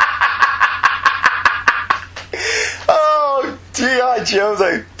 Oh, G.I. Joe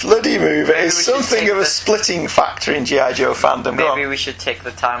the bloody movie is something of a splitting factor in G.I. Joe fandom. Maybe we should take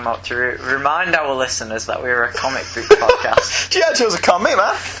the time out to remind our listeners that we're a comic book podcast. G.I. Joe's a comic,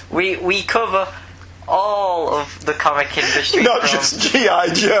 man. We cover all of the comic industry. Not just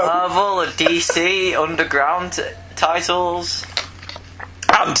G.I. Joe. Marvel, DC, underground titles.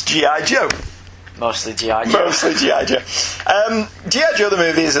 And G.I. Joe. Mostly G.I. Joe. Mostly G.I. Joe. G.I. Joe the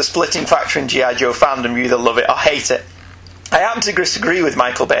movie is a splitting factor in G.I. Joe fandom. You either love it or hate it. I happen to disagree with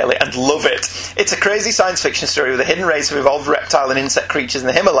Michael Bailey and love it. It's a crazy science fiction story with a hidden race of evolved reptile and insect creatures in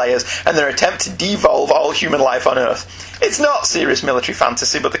the Himalayas and their attempt to devolve all human life on Earth. It's not serious military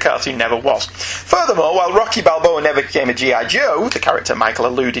fantasy, but the cartoon never was. Furthermore, while Rocky Balboa never became a G.I. Joe, the character Michael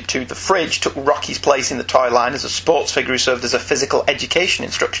alluded to, the Fridge, took Rocky's place in the toy line as a sports figure who served as a physical education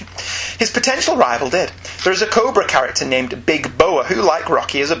instruction. His potential rival did. There is a Cobra character named Big Boa who, like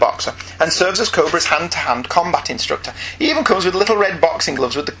Rocky, is a boxer and serves as Cobra's hand-to-hand combat instructor. He even comes with little red boxing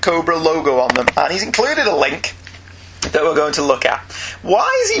gloves with the Cobra logo on them, and he's included a link that we're going to look at.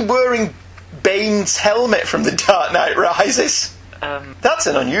 Why is he wearing Bane's helmet from The Dark Knight Rises? That's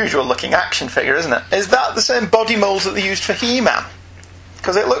an unusual looking action figure, isn't it? Is that the same body mould that they used for He-Man?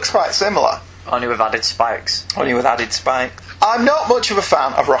 Because it looks quite similar. Only with added spikes. Only with added spikes. I'm not much of a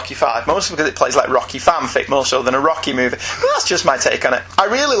fan of Rocky V, mostly because it plays like Rocky fanfic more so than a Rocky movie. But that's just my take on it. I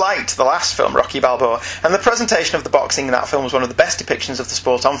really liked the last film, Rocky Balboa, and the presentation of the boxing in that film was one of the best depictions of the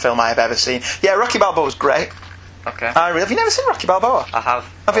sport on film I have ever seen. Yeah, Rocky Balboa was great. Okay. Have you never seen Rocky Balboa? I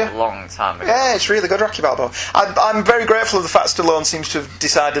have. Have you? A long time ago. Yeah, it's really good, Rocky Balboa. I'm very grateful of the fact Stallone seems to have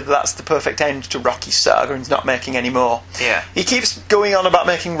decided that that's the perfect end to Rocky's saga and he's not making any more. Yeah. He keeps going on about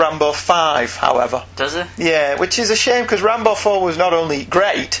making Rambo 5, however. Does he? Yeah, which is a shame because Rambo 4 was not only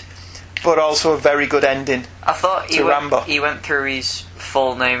great, but also a very good ending. I thought Rambo. He went through his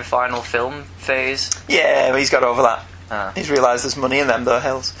full name final film phase. Yeah, but he's got over that. He's realised there's money in them, though,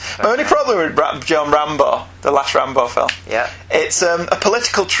 hills. My only problem with John Rambo, the last Rambo film, it's a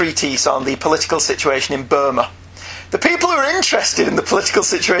political treatise on the political situation in Burma. The people who are interested in the political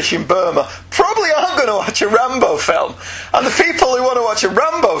situation in Burma probably aren't going to watch a Rambo film. And the people who want to watch a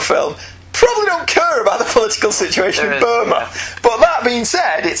Rambo film probably don't care about the political situation in Burma. Yeah. But that being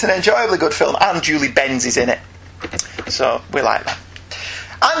said, it's an enjoyably good film, and Julie Benz is in it. So, we like that.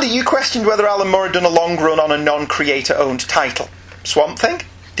 Andy, you questioned whether Alan Moore had done a long run on a non-creator-owned title. Swamp Thing?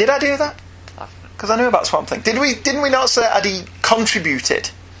 Did I do that? Because I knew about Swamp Thing. Didn't we not say had he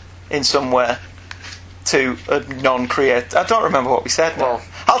contributed in some way to a non-creator? I don't remember what we said now. Well,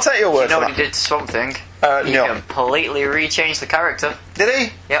 I'll take your word for that. You know what he did to Swamp Thing? He no. completely rechanged the character. Did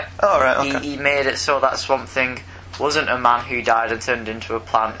he? Yep. Oh, right, okay. He made it so that Swamp Thing wasn't a man who died and turned into a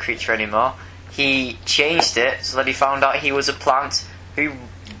plant creature anymore. He changed it so that he found out he was a plant who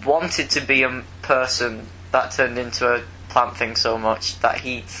wanted to be a person that turned into a plant thing so much that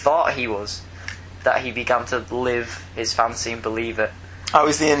he thought he was, that he began to live his fancy and believe it. I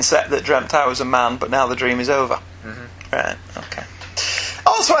was the insect that dreamt I was a man, but now the dream is over. Mm-hmm. Right, okay.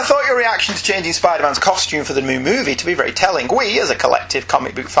 Also, I thought your reaction to changing Spider-Man's costume for the new movie to be very telling. We, as a collective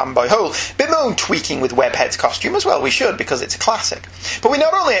comic book fanboy whole, bemoan tweaking with Webhead's costume as well we should, because it's a classic. But we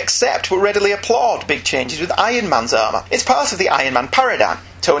not only accept, but readily applaud big changes with Iron Man's armour. It's part of the Iron Man paradigm.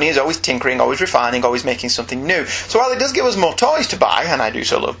 Tony is always tinkering, always refining, always making something new. So while it does give us more toys to buy, and I do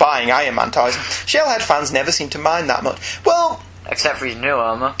so love buying Iron Man toys, Shellhead fans never seem to mind that much. Well... Except for his new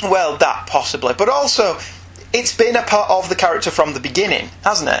armour. Well, that possibly. But also... It's been a part of the character from the beginning,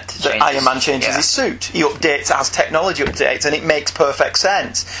 hasn't it? That Iron Man changes his suit. He updates as technology updates, and it makes perfect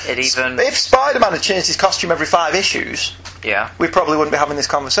sense. If Spider-Man had changed his costume every 5 issues, we probably wouldn't be having this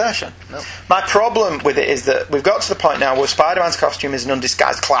conversation. Nope. My problem with it is that we've got to the point now where Spider-Man's costume is an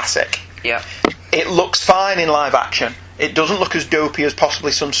undisguised classic. Yeah. It looks fine in live action. It doesn't look as dopey as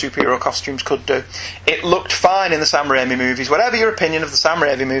possibly some superhero costumes could do. It looked fine in the Sam Raimi movies. Whatever your opinion of the Sam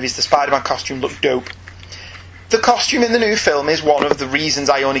Raimi movies, the Spider-Man costume looked dope. The costume in the new film is one of the reasons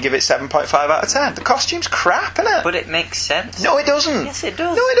I only give it 7.5 out of 10. The costume's crap, isn't it? But it makes sense. No, it doesn't. Yes, it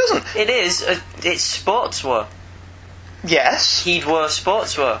does. No, it doesn't. It is. It's sportswear. Yes. He'd wear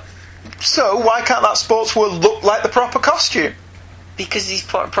sportswear. So, why can't that sportswear look like the proper costume? Because his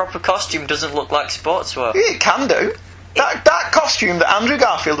proper costume doesn't look like sportswear. Yeah, it can do. That costume that Andrew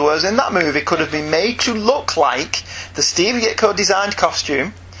Garfield wears in that movie could have been made to look like the Steve Ditko designed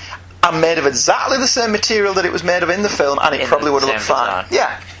costume, and made of exactly the same material that it was made of in the film, and it probably would have looked fine.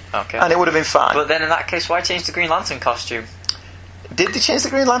 Yeah. Okay. And it would have been fine. But then in that case, why change the Green Lantern costume? Did they change the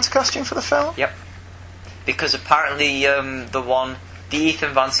Green Lantern costume for the film? Yep. Because apparently the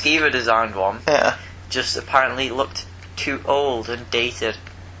Ethan Van Sciver designed one, just apparently looked too old and dated,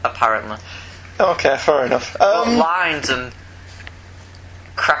 apparently. Okay, fair enough. But lines and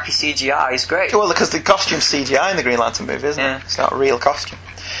crappy CGI is great. Well, because the costume's CGI in the Green Lantern movie, isn't it? It's not a real costume.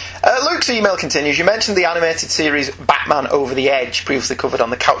 Luke's email continues. You mentioned the animated series Batman Over the Edge, previously covered on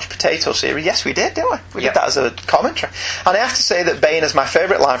the Couch Potato series. Yes, we did, didn't we? We did that as a commentary. And I have to say that Bane is my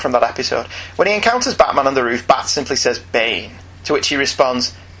favourite line from that episode. When he encounters Batman on the roof, Bat simply says, "Bane," to which he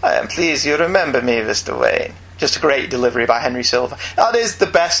responds, "I am pleased you remember me, Mr. Wayne." Just a great delivery by Henry Silver. That is the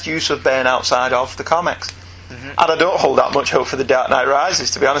best use of Bane outside of the comics. Mm-hmm. And I don't hold that much hope for The Dark Knight Rises,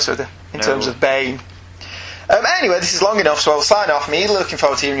 to be honest with you, in terms of Bane. Anyway, this is long enough, so I'll sign off. I'm eagerly looking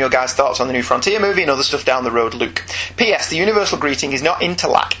forward to hearing your guys' thoughts on the New Frontier movie and other stuff down the road, Luke. P.S. The universal greeting is not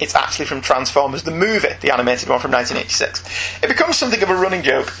interlac, it's actually from Transformers the movie, the animated one from 1986. It becomes something of a running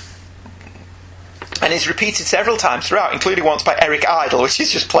joke, and is repeated several times throughout, including once by Eric Idle, which is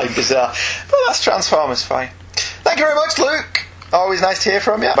just plain bizarre. But that's Transformers for you. Thank you very much, Luke. Always nice to hear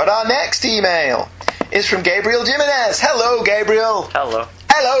from you. But our next email is from Gabriel Jimenez. Hello, Gabriel. Hello.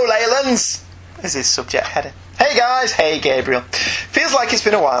 Hello, Leylands. Is his subject heading. Hey guys, hey Gabriel. Feels like it's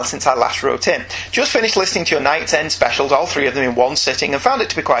been a while since I last wrote in. Just finished listening to your Night's End specials, all 3 of them in one sitting, and found it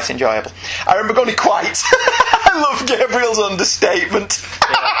to be quite enjoyable. I remember going quite. I love Gabriel's understatement.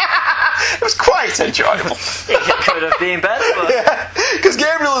 It was quite enjoyable. It could have been better. But... Yeah, because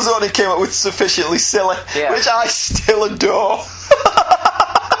Gabriel is the one who came up with sufficiently silly, which I still adore.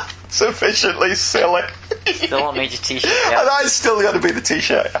 Sufficiently silly. Still want me to t-shirt, And I still got to be the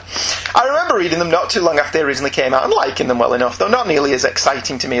t-shirt. I remember reading them not too long after they originally came out and liking them well enough, though not nearly as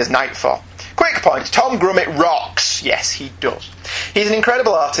exciting to me as Nightfall. Quick point, Tom Grummett rocks. Yes, he does. He's an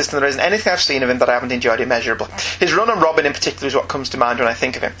incredible artist, and there isn't anything I've seen of him that I haven't enjoyed immeasurably. His run on Robin in particular is what comes to mind when I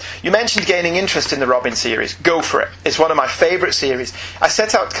think of him. You mentioned gaining interest in the Robin series. Go for it. It's one of my favourite series. I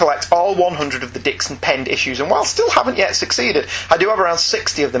set out to collect all 100 of the Dixon penned issues, and while still haven't yet succeeded, I do have around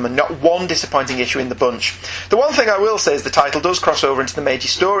 60 of them and not one disappointing issue in the bunch. The one thing I will say is the title does cross over into the major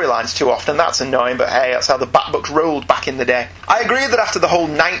storylines too often. That's annoying, but hey, that's how the Batbooks rolled back in the day. I agree that after the whole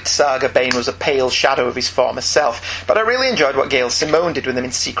Night saga, Bane was a pale shadow of his former self, but I really enjoyed what Gail Simone did with him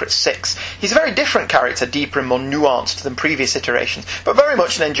in Secret Six. He's a very different character, deeper and more nuanced than previous iterations, but very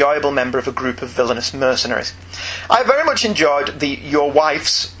much an enjoyable member of a group of villainous mercenaries. I very much enjoyed the Your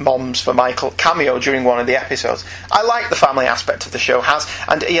Wife's Moms for Michael cameo during one of the episodes. I like the family aspect of the show has,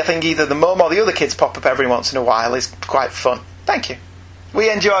 and I think either the mum or the other kids pop up every once in a while is quite fun. Thank you. We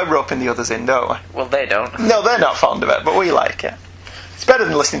enjoy roping the others in, don't we? Well, they don't. No, they're not fond of it, but we like it. It's better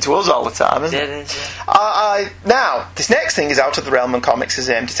than listening to us all the time, isn't it? It is, yeah. Now, this next thing is out of the realm and comics is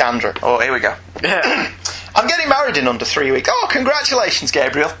aimed at Andrew. Oh, here we go. I'm getting married in under 3 weeks. Oh, congratulations,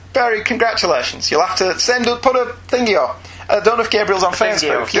 Gabriel. Very congratulations. You'll have to put a thingy on. I don't know if Gabriel's on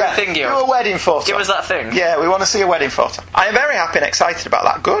Facebook. Do a thingio. Do a wedding photo. Give us that thing. Yeah, we want to see a wedding photo. I am very happy and excited about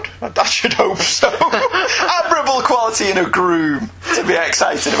that. Good. I should hope so. Admirable quality in a groom to be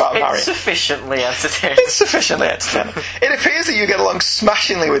excited about marrying. It's sufficiently entertaining. It's sufficiently entertaining. It appears that you get along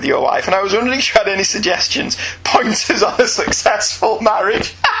smashingly with your wife, and I was wondering if you had any suggestions, pointers on a successful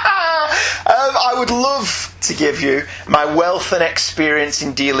marriage. I would love to give you my wealth and experience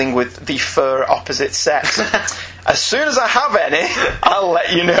in dealing with the fur opposite sex. As soon as I have any, I'll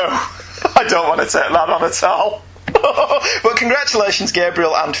let you know. I don't want to take that on at all. But congratulations,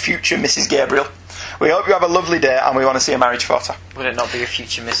 Gabriel and future Mrs. Gabriel. We hope you have a lovely day, and we want to see a marriage photo. Would it not be a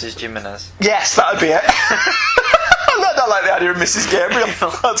future Mrs. Jimenez? Yes, that would be it. I don't like the idea of Mrs. Gabriel.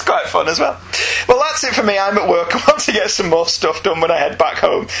 That's quite fun as well. Well, that's it for me. I'm at work. I want to get some more stuff done when I head back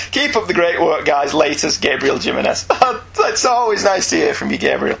home. Keep up the great work, guys. Latest, Gabriel Jimenez. It's always nice to hear from you,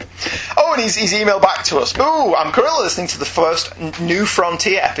 Gabriel. Oh, and he's emailed back to us. Ooh, I'm currently listening to the first New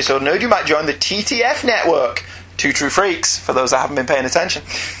Frontier episode. Know you might join the TTF network. Two True Freaks, for those that haven't been paying attention.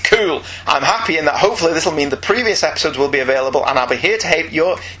 Cool. I'm happy in that hopefully this will mean the previous episodes will be available, and I'll be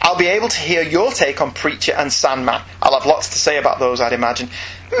able to hear your take on Preacher and Sandman. I'll have lots to say about those, I'd imagine.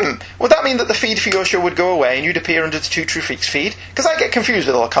 Would that mean that the feed for your show would go away and you'd appear under the Two True Freaks feed? Because I get confused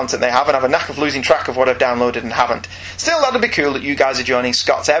with all the content they have and have a knack of losing track of what I've downloaded and haven't. Still, that'd be cool that you guys are joining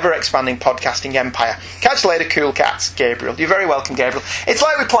Scott's ever-expanding podcasting empire. Catch you later, cool cats. Gabriel. You're very welcome, Gabriel. It's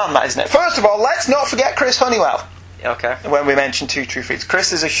like we planned that, isn't it? First of all, let's not forget Chris Honeywell. Okay. When we mention Two True Freaks.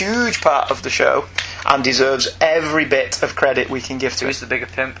 Chris is a huge part of the show and deserves every bit of credit we can give to Who's him. the bigger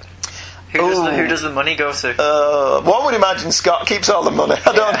pimp? Who does the money go to? One would imagine Scott keeps all the money.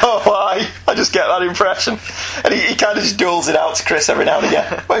 I don't know why. I just get that impression. And he kind of just doles it out to Chris every now and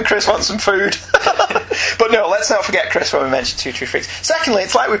again when Chris wants some food. But no, let's not forget Chris when we mention Two True Freaks. Secondly,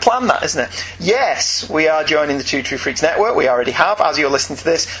 it's like we planned that, isn't it? Yes, we are joining the Two True Freaks network. We already have, as you're listening to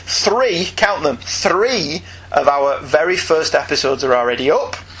this, 3, count them, 3 of our very first episodes are already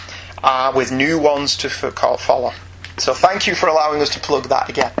up, with new ones to follow. So thank you for allowing us to plug that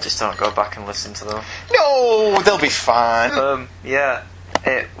again. Just don't go back and listen to them. No, they'll be fine. Yeah,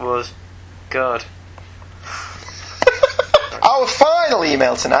 it was good. Our final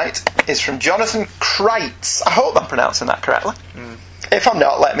email tonight is from Jonathan Kreitz. I hope I'm pronouncing that correctly. If I'm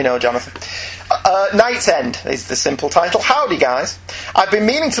not, let me know, Jonathan. Night's End is the simple title. Howdy, guys. I've been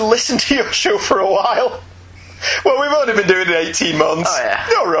meaning to listen to your show for a while. Well, we've only been doing it 18 months. Oh, yeah.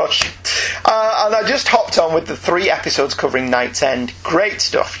 No rush. And I just hopped on with the 3 episodes covering Night's End. Great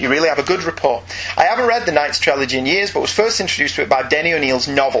stuff. You really have a good rapport. I haven't read the Knight's trilogy in years, but was first introduced to it by Denny O'Neill's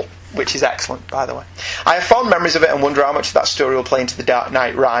novel, which is excellent, by the way. I have fond memories of it and wonder how much of that story will play into The Dark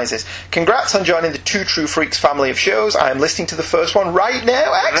Knight Rises. Congrats on joining the Two True Freaks family of shows. I am listening to the first one right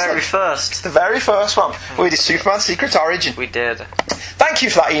now. Excellent. The very first. The very first one. We did Superman's Secret Origin. We did. Thank you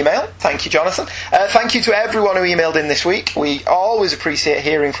for that email. Thank you, Jonathan. Thank you to everyone who emailed in this week. We always appreciate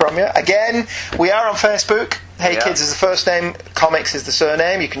hearing from you. Again, we are on Facebook. Hey Kids is the first name, Comics is the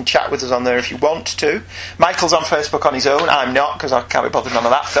surname. You can chat with us on there if you want to. Michael's on Facebook on his own. I'm not, because I can't be bothered none of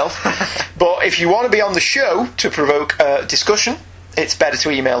that filth. But if you want to be on the show to provoke discussion, it's better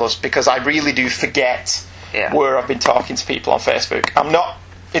to email us, because I really do forget where I've been talking to people on Facebook.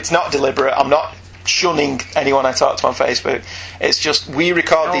 It's not deliberate. I'm not shunning anyone I talk to on Facebook. It's just we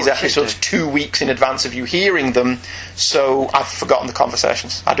record these episodes 2 weeks in advance of you hearing them, so I've forgotten the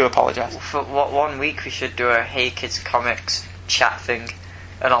conversations. I do apologise. For 1 week we should do a Hey Kids Comics chat thing,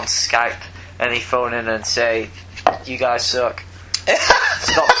 and on Skype, and they phone in and say, you guys suck.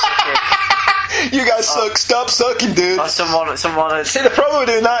 Stop sucking. You guys suck, stop sucking, dude. Or someone See, the problem with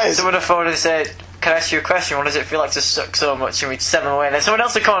doing that is someone would phone and say, can I ask you a question? What does it feel like to suck so much? And we'd send them away. And then someone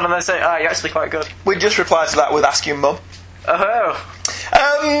else would come on and they say, you're actually quite good. we'd just reply to that with asking Mum. Oh.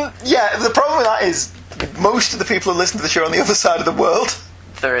 Yeah, the problem with that is most of the people who listen to the show are on the other side of the world.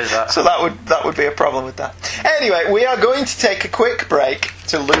 There is that. So that would be a problem with that. Anyway, we are going to take a quick break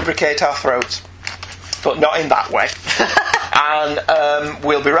to lubricate our throats. But not in that way. And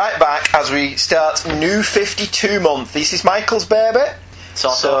we'll be right back as we start Nu52 month. This is Michael's baby.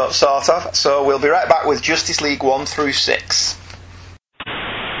 Sort of. So we'll be right back with Justice League 1 through 6.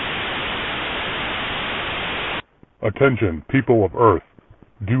 Attention, people of Earth.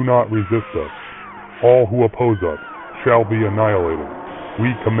 Do not resist us. All who oppose us shall be annihilated. We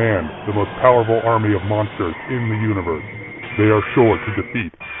command the most powerful army of monsters in the universe. They are sure to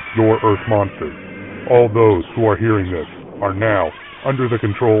defeat your Earth monsters. All those who are hearing this are now under the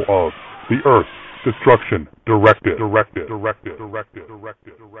control of the Earth Destruction Directive.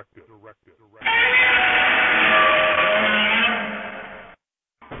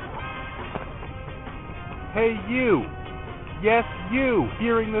 Hey you! Yes, you,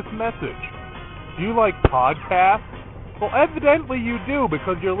 hearing this message. Do you like podcasts? Well, evidently you do,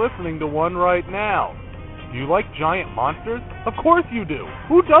 because you're listening to one right now. Do you like giant monsters? Of course you do.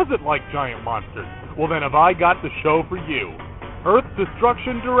 Who doesn't like giant monsters? Well, then have I got the show for you. Earth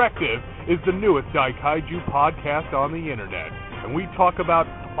Destruction Directive is the newest Daikaiju podcast on the internet, and we talk about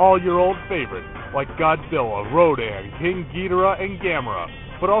all your old favorites, like Godzilla, Rodan, King Ghidorah, and Gamera,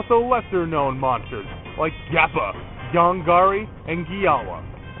 but also lesser-known monsters, like Yappa, Yongari, and Giawa.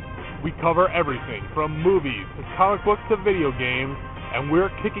 We cover everything from movies to comic books to video games, and we're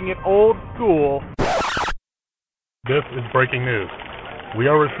kicking it old school. This is breaking news. We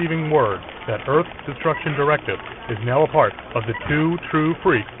are receiving word that Earth Destruction Directive is now a part of the Two True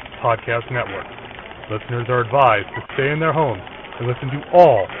Freaks podcast network. Listeners are advised to stay in their homes and listen to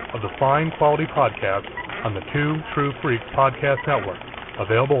all of the fine quality podcasts on the Two True Freaks podcast network,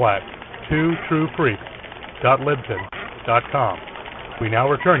 available at twotruefreaks.libsyn.com. We now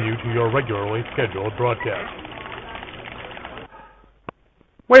return you to your regularly scheduled broadcast.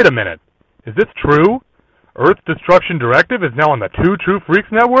 Wait a minute. Is this true? Earth Destruction Directive is now on the Two True Freaks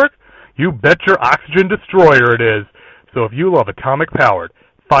network? You bet your oxygen destroyer it is. So if you love atomic-powered,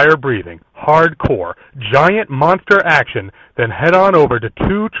 fire-breathing, hardcore, giant monster action, then head on over to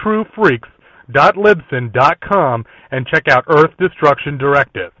twotruefreaks.libsyn.com and check out Earth Destruction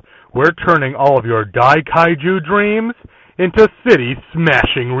Directive. We're turning all of your Daikaiju dreams into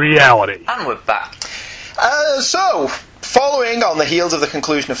city-smashing reality. And we're back. Following on the heels of the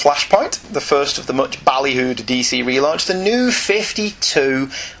conclusion of Flashpoint, the first of the much ballyhooed DC relaunch, the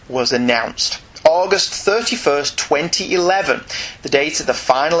Nu52 was announced. August 31st, 2011, the date of the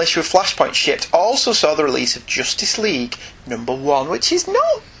final issue of Flashpoint shipped, also saw the release of Justice League #1, which is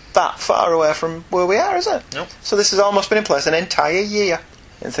not that far away from where we are, is it? Nope. So this has almost been in place an entire year.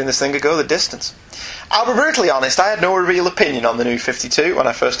 Didn't think this thing could go the distance. I'll be brutally honest, I had no real opinion on the Nu52 when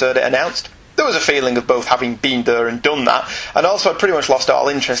I first heard it announced. There was a feeling of both having been there and done that, and also I'd pretty much lost all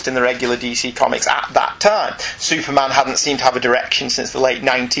interest in the regular DC comics at that time. Superman hadn't seemed to have a direction since the late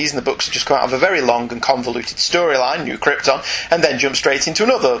 90s, and the books had just come out of a very long and convoluted storyline, New Krypton, and then jumped straight into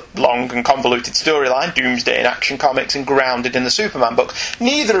another long and convoluted storyline, Doomsday in Action Comics, and grounded in the Superman book,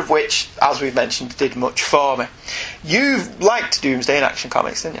 neither of which, as we've mentioned, did much for me. You liked Doomsday in Action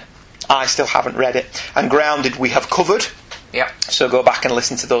Comics, didn't you? I still haven't read it, and Grounded we have covered. Yep. So go back and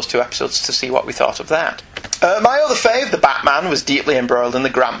listen to those two episodes to see what we thought of that. My other fave, The Batman, was deeply embroiled in the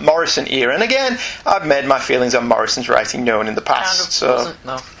Grant Morrison era, and again, I've made my feelings on Morrison's writing known in the past, so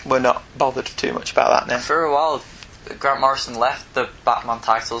we're not bothered too much about that now. For a while, Grant Morrison left the Batman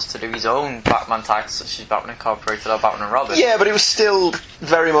titles to do his own Batman titles, such as Batman Incorporated or Batman and Robin. Yeah, but it was still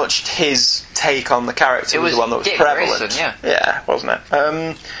very much his take on the character. It was the one that was prevalent. Grayson, yeah, wasn't it?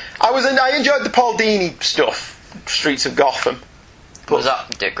 I enjoyed the Paul Dini stuff. Streets of Gotham. But, was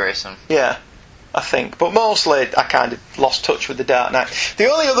that Dick Grayson? Yeah, I think. But mostly I kind of lost touch with the Dark Knight.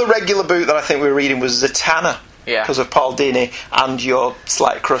 The only other regular book that I think we were reading was Zatanna. Yeah. Because of Paul Dini and your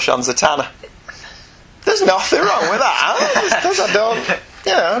slight crush on Zatanna. There's nothing wrong with that.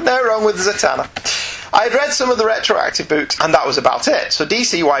 No wrong with Zatanna. I had read some of the retroactive books, and that was about it. So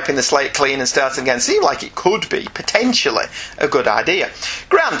DC wiping the slate clean and starting again seemed like it could be, potentially, a good idea.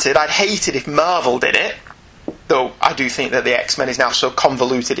 Granted, I'd hate it if Marvel did it, though I do think that the X-Men is now so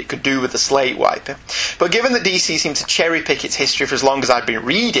convoluted it could do with the slate wiping. But given that DC seemed to cherry-pick its history for as long as I'd been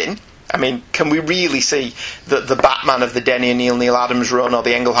reading, I mean, can we really see that the Batman of the Denny O'Neil, Neil Adams run or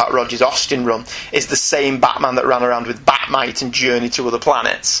the Englehart Rogers Austin run is the same Batman that ran around with Batmite and journeyed to other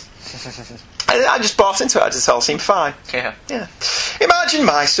planets? I just bought into it. I just all seemed fine. Yeah. Imagine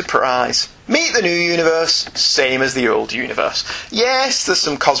my surprise. Meet the new universe, same as the old universe. Yes, there's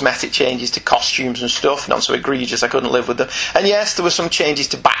some cosmetic changes to costumes and stuff, not so egregious I couldn't live with them. And yes, there were some changes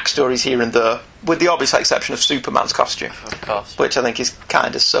to backstories here and there, with the obvious exception of Superman's costume. Of course. Which I think is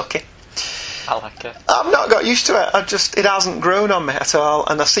kind of sucky. I like it. I've not got used to it. It hasn't grown on me at all.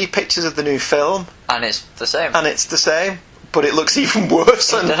 And I see pictures of the new film. And it's the same. But it looks even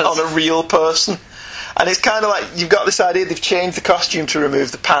worse on a real person. And it's kind of like, you've got this idea they've changed the costume to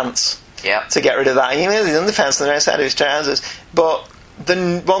remove the pants. Yeah. To get rid of that. You know, the underpants on the outside of his trousers. But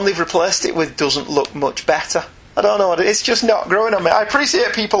the one they've replaced it with doesn't look much better. I don't know, it's just not growing on me. I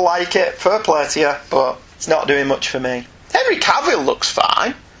appreciate people like it, fair play to you, but it's not doing much for me. Henry Cavill looks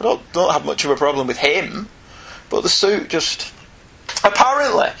fine. I don't have much of a problem with him. But the suit just...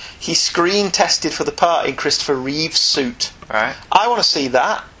 Apparently, he screen tested for the part in Christopher Reeve's suit. Right. I want to see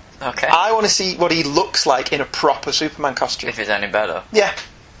that. Okay. I want to see what he looks like in a proper Superman costume. If it's any better. Yeah,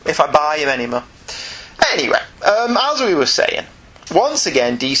 if I buy him anymore. Anyway, as we were saying, Once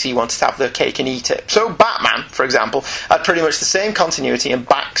again, DC wanted to have their cake and eat it. So Batman, for example, had pretty much the same continuity and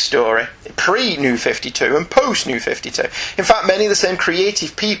backstory pre-Nu 52 and post-Nu 52. In fact, many of the same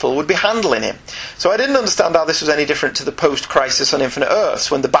creative people would be handling him. So I didn't understand how this was any different to the post-Crisis on Infinite Earths,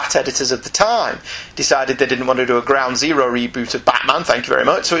 when the Bat editors of the time decided they didn't want to do a Ground Zero reboot of Batman, thank you very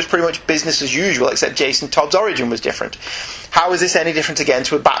much, so it's pretty much business as usual, except Jason Todd's origin was different. How is this any different again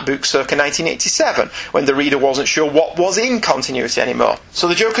to a Bat book circa 1987, when the reader wasn't sure what was in continuity anymore? So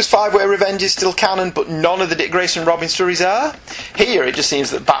the Joker's five-way revenge is still canon, but none of the Dick Grayson Robin stories are? Here, it just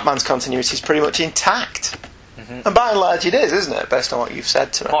seems that Batman's continuity is pretty much intact. And by and large it is, isn't it, based on what you've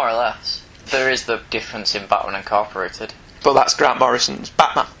said to me? More or less. There is the difference in Batman Incorporated. But that's Grant Morrison's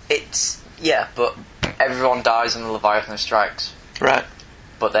Batman. Yeah, but everyone dies and the Leviathan strikes. Right.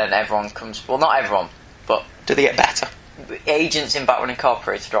 But then everyone comes... Well, not everyone, but... Do they get better? Agents in Batman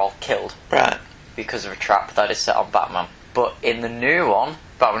Incorporated are all killed. Right. Because of a trap that is set on Batman. But in the new one,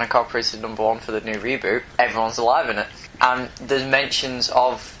 Batman Incorporated #1 for the new reboot, everyone's alive in it. And there's mentions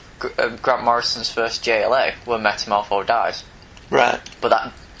of Grant Morrison's first JLA, where Metamorpho dies. Right. But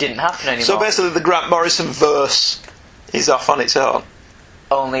that didn't happen anymore. So basically the Grant Morrison verse is off on its own.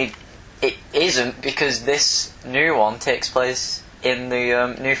 Only it isn't, because this new one takes place in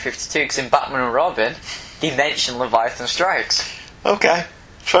the Nu 52, because in Batman and Robin, they mention Leviathan Strikes. Okay,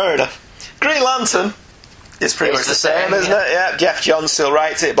 fair enough. Green Lantern is pretty much the same, isn't it? Yeah, Jeff Johns still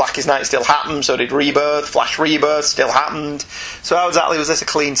writes it, Blackest Night still happened, so did Rebirth, Flash Rebirth still happened. So how exactly was this a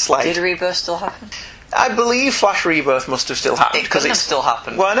clean slate? Did Rebirth still happen? I believe Flash Rebirth must have still happened. It couldn't have still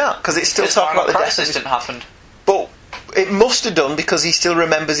happened. Why not? Because it's still talking about the death Crisis didn't happen. But it must have done, because he still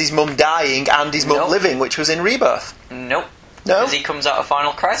remembers his mum dying and his mum living, which was in Rebirth. Nope. No? Because he comes out of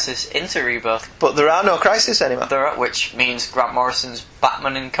Final Crisis into Rebirth. But there are no Crisis anymore. There are, which means Grant Morrison's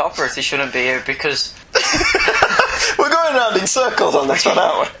Batman Incorporated shouldn't be here, because... We're going around in circles on this one,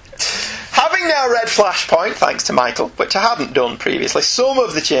 aren't we? Having now read Flashpoint, thanks to Michael, which I hadn't done previously, some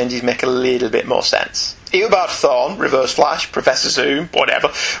of the changes make a little bit more sense. Eobard Thawne, Reverse Flash, Professor Zoom,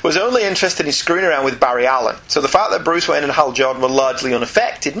 whatever, was only interested in screwing around with Barry Allen, so the fact that Bruce Wayne and Hal Jordan were largely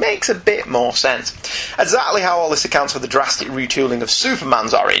unaffected makes a bit more sense. Exactly how all this accounts for the drastic retooling of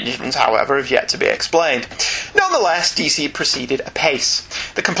Superman's origins, however, have yet to be explained. Nonetheless, DC proceeded apace.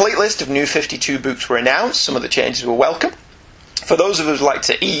 The complete list of Nu 52 books were announced, some of the changes were welcome. For those of us who like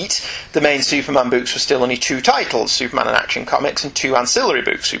to eat, the main Superman books were still only 2 titles, Superman and Action Comics, and 2 ancillary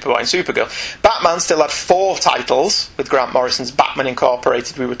books, Superboy and Supergirl. Batman still had 4 titles, with Grant Morrison's Batman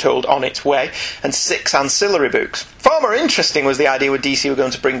Incorporated, we were told, on its way, and 6 ancillary books. Far more interesting was the idea where DC were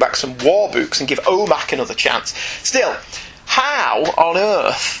going to bring back some war books and give OMAC another chance. Still, how on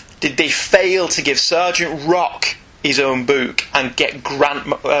earth did they fail to give Sergeant Rock his own book and get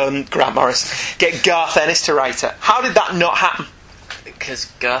Garth Ennis to write it? How did that not happen? Because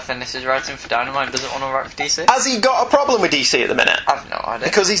Garth Ennis is writing for Dynamite and doesn't want to write for DC? Has he got a problem with DC at the minute? I've no idea.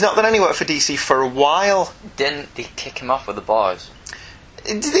 Because he's not done any work for DC for a while. Didn't they kick him off with the boys?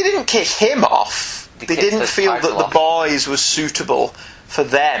 They didn't kick him off. They didn't feel that the boys was suitable for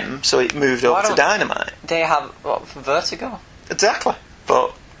them, so it moved over to Dynamite. They have, what, for Vertigo? Exactly.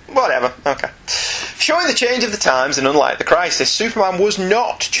 But whatever, okay. Showing the change of the times, and unlike the Crisis, Superman was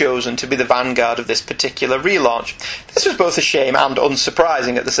not chosen to be the vanguard of this particular relaunch. This was both a shame and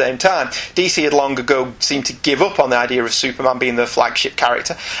unsurprising at the same time. DC had long ago seemed to give up on the idea of Superman being their flagship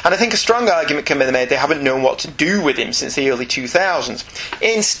character, and I think a strong argument can be made they haven't known what to do with him since the early 2000s.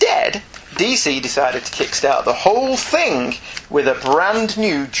 Instead, DC decided to kickstart the whole thing with a brand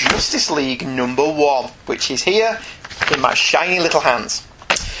new Justice League #1, which is here in my shiny little hands.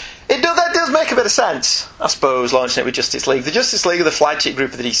 That does make a bit of sense, I suppose, launching it with Justice League. The Justice League are the flagship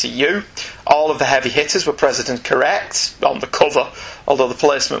group of the DCU. All of the heavy hitters were President correct on the cover, although the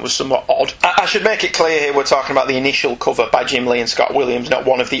placement was somewhat odd. I should make it clear here we're talking about the initial cover by Jim Lee and Scott Williams, not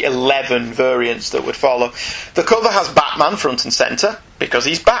one of the 11 variants that would follow. The cover has Batman front and centre, because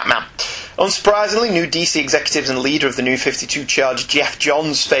he's Batman. Unsurprisingly, new DC executives and leader of the Nu 52 charge, Jeff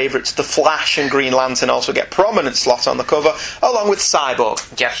Johns' favourites, The Flash and Green Lantern, also get prominent slot on the cover, along with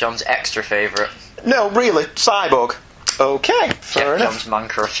Cyborg. Jeff Johns' extra favourite. No, really, Cyborg. Okay, fair enough. Jeff Johns' man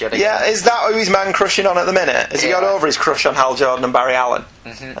crush yet again. Yeah, is that who he's man crushing on at the minute? Has he got over his crush on Hal Jordan and Barry Allen?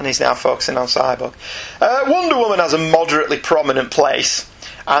 Mm-hmm. And he's now focusing on Cyborg. Wonder Woman has a moderately prominent place,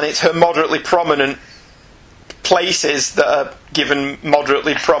 and it's her moderately prominent places that are given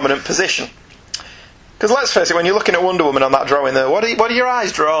moderately prominent position. Because let's face it, when you're looking at Wonder Woman on that drawing there, what are your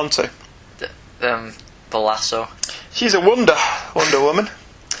eyes drawn to? The lasso. She's a Wonder Woman.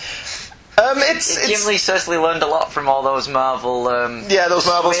 Jim Lee certainly learned a lot from all those Marvel. Those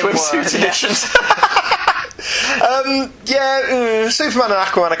Marvel swimsuit editions. Superman and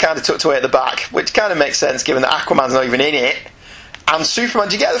Aquaman are kind of tucked away at the back, which kind of makes sense given that Aquaman's not even in it. And Superman,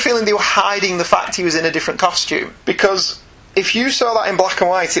 do you get the feeling they were hiding the fact he was in a different costume? Because if you saw that in black and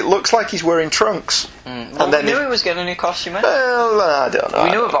white, it looks like he's wearing trunks. Well, we knew he was getting a new costume, eh? Well, I don't know.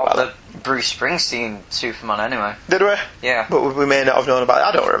 We knew about the Bruce Springsteen Superman anyway. Did we? Yeah. But we may not have known about it.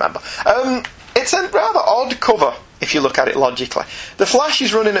 I don't remember. It's a rather odd cover, if you look at it logically. The Flash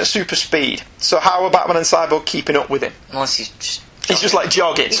is running at super speed, so how are Batman and Cyborg keeping up with him? Unless he's just... He's just like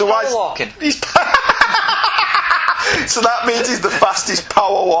jogging. He's so power walking. So that means he's the fastest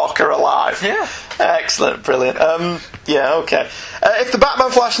power walker alive. Yeah. Excellent, brilliant. Okay. If the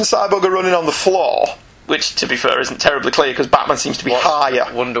Batman, Flash and Cyborg are running on the floor, which, to be fair, isn't terribly clear because Batman seems to be higher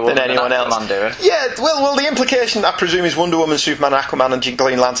Wonder Woman than anyone else. Aquaman doing? Yeah, well, the implication, I presume, is Wonder Woman, Superman, Aquaman and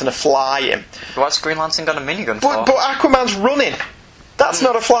Green Lantern are flying. What's Green Lantern got a minigun But for? Aquaman's running. That's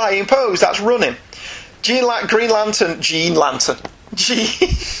not a flying pose, that's running. Gene Lantern.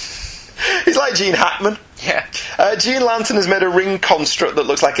 He's like Gene Hackman. Yeah. Gene Lantern has made a ring construct that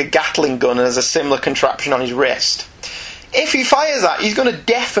looks like a Gatling gun and has a similar contraption on his wrist. If he fires that, he's going to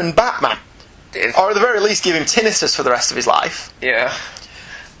deafen Batman. Or at the very least give him tinnitus for the rest of his life. Yeah.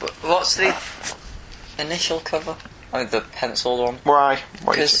 But what's the initial cover? The penciled one. Why?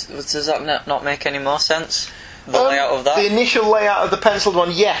 Because does that not make any more sense? The layout of that? The initial layout of the penciled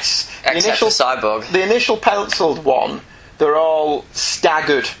one, yes. Except for Cyborg. The initial penciled one, they're all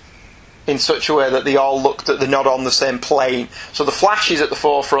staggered in such a way that they all look that they're not on the same plane. So the Flash is at the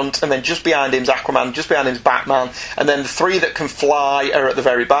forefront, and then just behind him's Aquaman, just behind him's Batman, and then the three that can fly are at the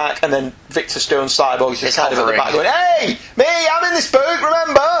very back, and then Victor Stone's Cyborg is just kind of at the back going, "Hey, me, I'm in this boat,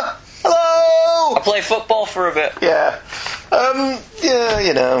 remember? Hello!" I play football for a bit. Yeah.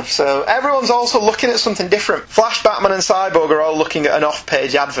 So everyone's also looking at something different. Flash, Batman and Cyborg are all looking at an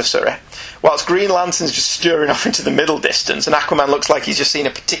off-page adversary, whilst Green Lantern's just staring off into the middle distance, and Aquaman looks like he's just seen a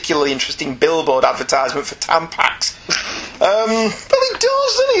particularly interesting billboard advertisement for Tampax. But he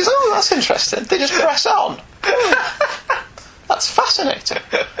does, doesn't he? Oh, that's interesting. They just press on. That's fascinating.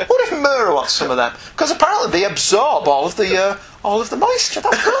 What if Mura wants some of them? Because apparently they absorb all of the moisture.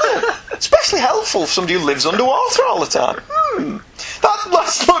 That's brilliant. Especially helpful for somebody who lives underwater all the time.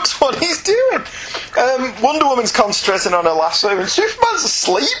 That's what he's doing. Wonder Woman's concentrating on her lasso, and Superman's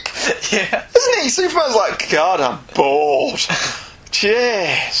asleep. Yeah. Isn't he? Superman's like, God, I'm bored.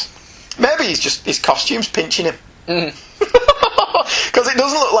 Jeez. Maybe his costume's pinching him. Because it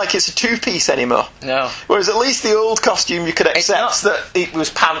doesn't look like it's a two-piece anymore. No. Whereas at least the old costume you could accept that it was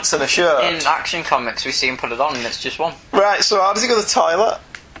pants and a shirt. In Action Comics we see him put it on and it's just one. Right, so how does he go to the toilet?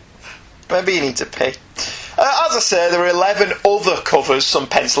 Maybe he needs to pee. As I say, there are 11 other covers, some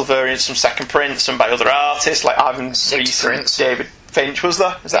pencil variants, some second prints, some by other artists like Ivan Reis and David Finch, was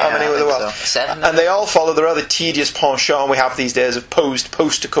there? Is that how many there were? So. 7. And they all follow the rather tedious penchant we have these days of posed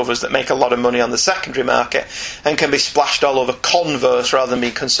poster covers that make a lot of money on the secondary market and can be splashed all over Converse rather than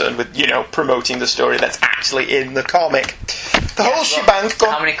being concerned with, promoting the story that's actually in the comic. The whole shebang...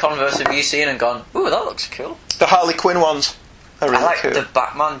 How many Converse have you seen and gone, ooh, that looks cool? The Harley Quinn ones. Really I like cool. the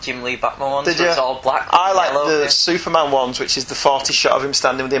Batman, Jim Lee Batman ones. Did you? It's all black. I like yellow, the Superman ones, which is the 40 shot of him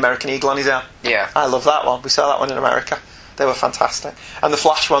standing with the American eagle on his arm. Yeah. I love that one. We saw that one in America. They were fantastic. And the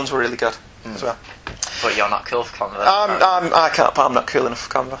Flash ones were really good as well. But you're not cool for Converse. I'm not cool enough for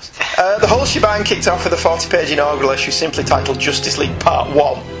Converse. The whole shebang kicked off with a 40-page inaugural issue simply titled Justice League Part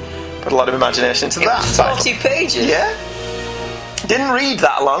 1. Put a lot of imagination into that title. 40 pages? Yeah. Didn't read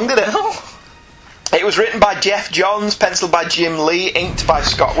that long, did it? No. It was written by Jeff Johns, penciled by Jim Lee, inked by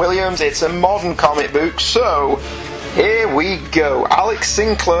Scott Williams. It's a modern comic book, so here we go. Alex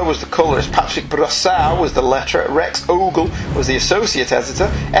Sinclair was the colourist, Patrick Brassard was the letterer, Rex Ogle was the associate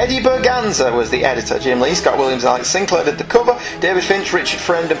editor, Eddie Berganza was the editor, Jim Lee, Scott Williams and Alex Sinclair did the cover, David Finch, Richard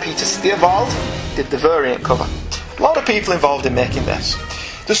Friend and Peter Stierwald did the variant cover. A lot of people involved in making this.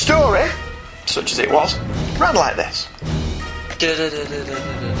 The story, such as it was, ran like this.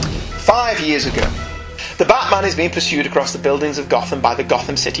 5 years ago, the Batman is being pursued across the buildings of Gotham by the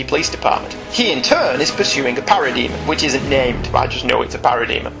Gotham City Police Department. He, in turn, is pursuing a parademon, which isn't named, I just know it's a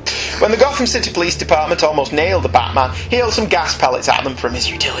parademon. When the Gotham City Police Department almost nailed the Batman, he hurls some gas pellets at them from his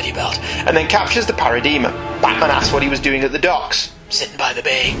utility belt, and then captures the parademon. Batman asks what he was doing at the docks. "Sitting by the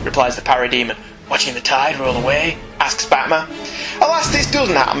bay," replies the parademon. "Watching the tide roll away?" asks Batman. Alas, this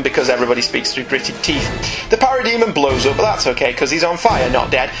doesn't happen because everybody speaks through gritted teeth. The parademon blows up, but that's okay because he's on fire, not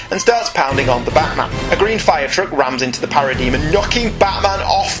dead, and starts pounding on the Batman. A green fire truck rams into the parademon, knocking Batman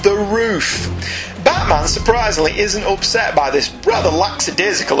off the roof. Batman Batman, surprisingly, isn't upset by this rather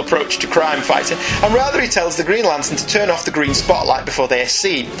lackadaisical approach to crime fighting, and rather he tells the Green Lantern to turn off the green spotlight before they are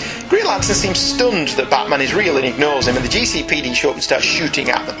seen. Green Lantern seems stunned that Batman is real and ignores him, and the GCPD show up and start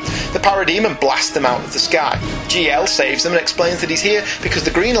shooting at them. The Parademon blasts them out of the sky. GL saves them and explains that he's here because the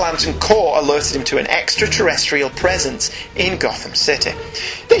Green Lantern Corps alerted him to an extraterrestrial presence in Gotham City.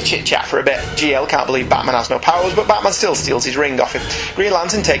 They chit-chat for a bit. GL can't believe Batman has no powers, but Batman still steals his ring off him. Green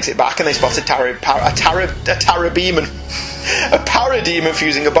Lantern takes it back and they spot a parademon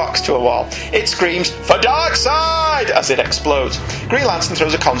fusing a box to a wall. It screams, "For Darkseid!" as it explodes. Green Lantern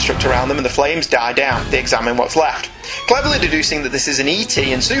throws a construct around them and the flames die down. They examine what's left. Cleverly deducing that this is an ET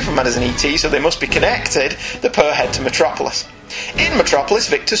and Superman is an ET, so they must be connected, the pair head to Metropolis. In Metropolis,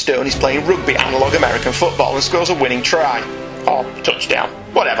 Victor Stone is playing rugby analog American football and scores a winning try. Or touchdown.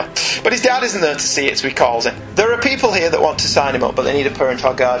 Whatever. But his dad isn't there to see it, so he calls him. There are people here that want to sign him up, but they need a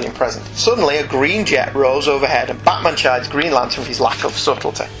parental guardian present. Suddenly, a green jet roars overhead, and Batman chides Green Lantern for his lack of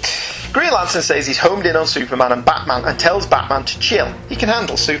subtlety. Green Lantern says he's homed in on Superman and Batman and tells Batman to chill. He can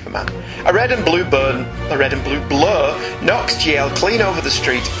handle Superman. A red and blue blur knocks GL clean over the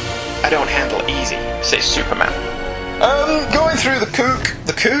street. "I don't handle easy," says Superman. Going through the Cook.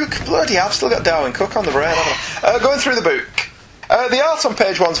 The Cook? Bloody hell, I've still got Darwin Cook on the brain, haven't I? Going through the book. The art on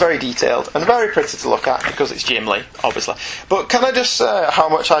page 1's very detailed and very pretty to look at because it's Jim Lee, obviously. But can I just say how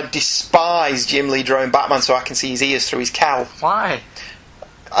much I despise Jim Lee drawing Batman so I can see his ears through his cowl? Why?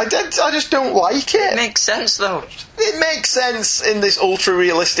 I just don't like it. It makes sense, though. It makes sense in this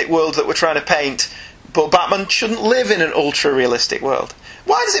ultra-realistic world that we're trying to paint, but Batman shouldn't live in an ultra-realistic world.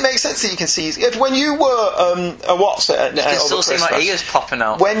 Why does it make sense that you can see if when you were you can still see my ears popping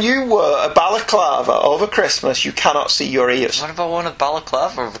out. When you were a balaclava over Christmas, you cannot see your ears. What if I want a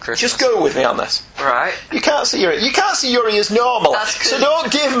balaclava over Christmas? Just go with me on this. Right. You can't see your ears normally. So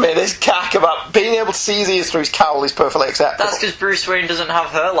don't give me this cack about being able to see his ears through his cowl is perfectly acceptable. That's because Bruce Wayne doesn't have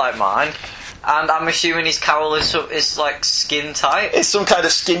hair like mine. And I'm assuming his cowl is like skin tight. It's some kind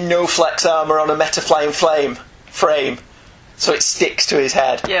of skin no flex armour on a Metaflame frame. So it sticks to his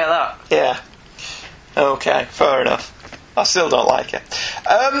head. Yeah, that. Yeah. Okay, fair enough. I still don't like it.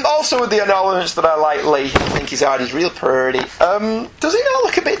 Also with the acknowledgements that I like Lee, I think his art is real pretty. Does it not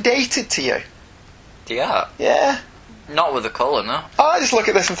look a bit dated to you? The art? Yeah. Not with the colour, no. I just look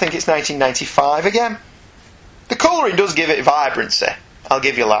at this and think it's 1995 again. The colouring does give it vibrancy. I'll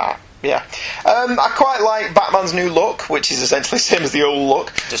give you that. Yeah. I quite like Batman's new look, which is essentially the same as the old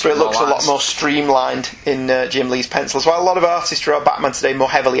look, just but it looks a lot more streamlined in Jim Lee's pencils. While a lot of artists draw Batman today more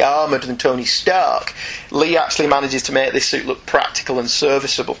heavily armoured than Tony Stark, Lee actually manages to make this suit look practical and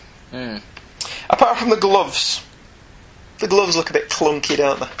serviceable. Apart from the gloves. The gloves look a bit clunky,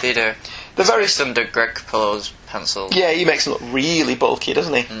 don't they? They do. They're very under Greg Capullo's pencil. Yeah, he makes them look really bulky,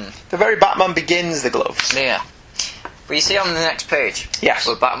 doesn't he? The very Batman Begins, the gloves. Yeah. But you see on the next page, yes,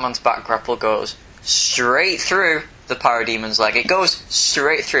 where Batman's back grapple goes straight through the Parademon's leg. It goes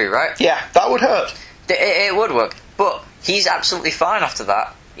straight through, right? Yeah, that would hurt. It would work, but he's absolutely fine after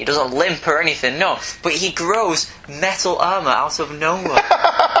that. He doesn't limp or anything, no. But he grows metal armour out of nowhere.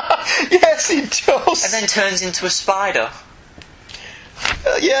 Yes, he does. And then turns into a spider.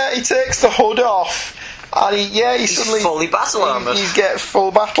 Yeah, he takes the hood off, and he's suddenly fully battle armoured. He gets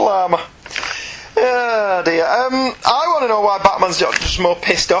full battle armour. Oh dear. I want to know why Batman's just more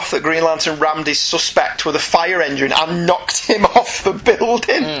pissed off that Green Lantern rammed his suspect with a fire engine and knocked him off the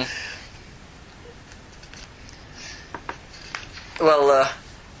building. Well,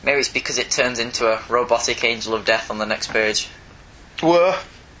 maybe it's because it turns into a robotic angel of death on the next page. Were?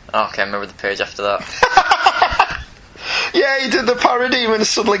 Okay, I remember the page after that. Yeah, he did the Parademon and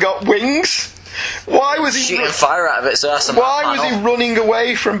suddenly got wings. Why was he shooting fire out of it? So that's a why was he running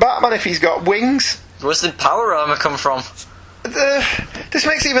away from Batman if he's got wings? Where's the power armor come from? This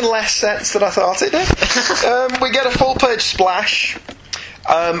makes even less sense than I thought it did. We get a full page splash,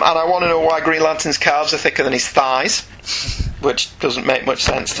 and I want to know why Green Lantern's calves are thicker than his thighs, which doesn't make much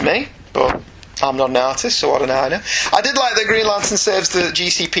sense to me, but I'm not an artist, so what do I know? I did like that Green Lantern saves the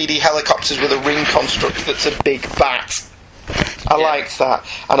GCPD helicopters with a ring construct that's a big bat. I liked that,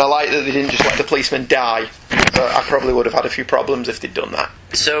 and I like that they didn't just let the policeman die. I probably would have had a few problems if they'd done that.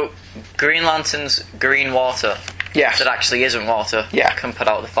 So, Green Lantern's green water, that actually isn't water, can put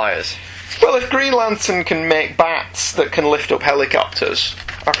out the fires. Well, if Green Lantern can make bats that can lift up helicopters,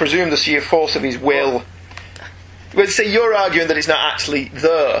 I presume the sheer force of his will... Well, say you're arguing that it's not actually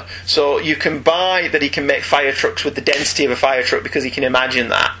there, so you can buy that he can make fire trucks with the density of a fire truck because he can imagine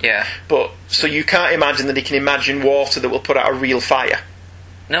that. Yeah. But so you can't imagine that he can imagine water that will put out a real fire.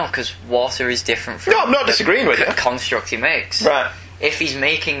 No, because water is different from I'm not disagreeing with you. construct he makes. Right. if he's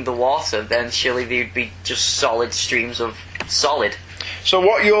making the water, then surely there'd be just solid streams of solid. So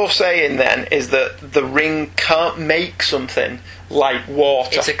what you're saying then is that the ring can't make something like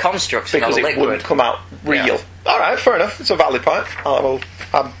water. It's a construct, because not a it liquid. wouldn't come out real. Yeah. Alright, fair enough. It's a valid point.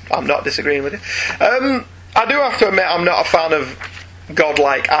 I'm not disagreeing with you. I do have to admit I'm not a fan of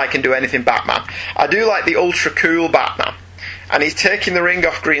godlike, I can do anything Batman. I do like the ultra cool Batman. And he's taking the ring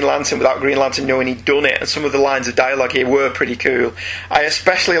off Green Lantern without Green Lantern knowing he'd done it, and some of the lines of dialogue here were pretty cool. I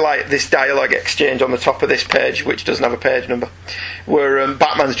especially like this dialogue exchange on the top of this page, which doesn't have a page number, where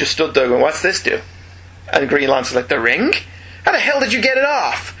Batman's just stood there going, "What's this do?" And Green Lantern's like, "The ring? How the hell did you get it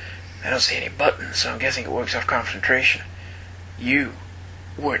off?" "I don't see any buttons, so I'm guessing it works off concentration." "You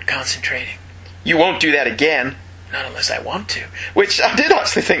weren't concentrating." "You won't do that again." "Not unless I want to." Which I did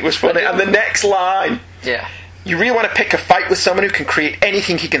actually think was funny. And the next line, Yeah. "You really want to pick a fight with someone who can create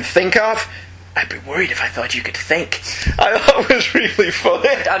anything he can think of? I'd be worried if I thought you could think." I thought it was really funny.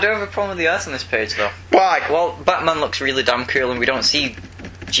 I do have a problem with the art on this page, though. Why? Well, Batman looks really damn cool, and we don't see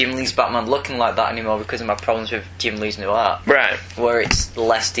Jim Lee's Batman looking like that anymore because of my problems with Jim Lee's new art. Right. Where it's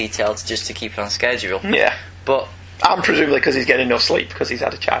less detailed just to keep it on schedule. Yeah. But And presumably because he's getting no sleep because he's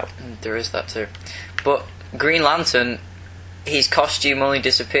had a child. there is that too. But Green Lantern, his costume only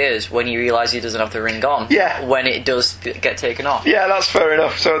disappears when he realises he doesn't have the ring on. Yeah. When it does get taken off. Yeah, that's fair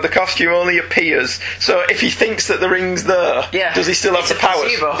enough. So the costume only appears. So if he thinks that the ring's there, Yeah. does he still have It's the a powers?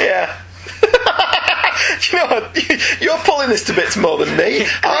 placebo. Yeah. You know what? You're pulling this to bits more than me.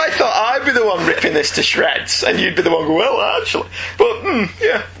 I thought I'd be the one ripping this to shreds, and you'd be the one going, "Well, actually." But,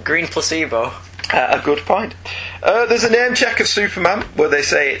 yeah. Green placebo. A good point. There's a name check of Superman where they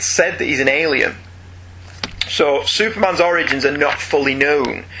say it's said that he's an alien. So Superman's origins are not fully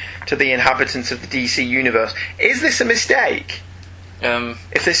known to the inhabitants of the DC universe. Is this a mistake?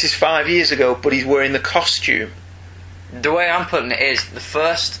 If this is 5 years ago, but he's wearing the costume. The way I'm putting it is, the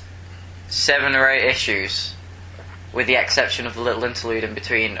first 7 or 8 issues, with the exception of the little interlude in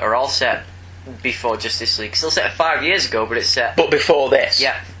between, are all set before Justice League. Still set 5 years ago, but it's set... But before this.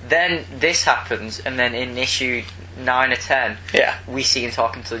 Yeah. Then this happens, and then in issue 9 or 10, Yeah. we see him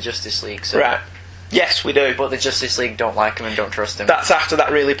talking to the Justice League. So, Right. Yes, we do. But the Justice League don't like him and don't trust him. That's after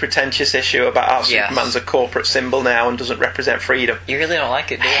that really pretentious issue about how Yes. Superman's a corporate symbol now and doesn't represent freedom. You really don't like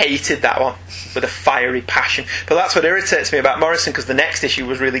it, do you? Hated that one with a fiery passion. But that's what irritates me about Morrison, because the next issue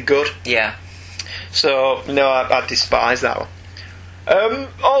was really good. Yeah. So, no, I despise that one.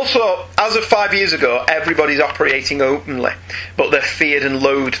 Also, as of 5 years ago, everybody's operating openly, but they're feared and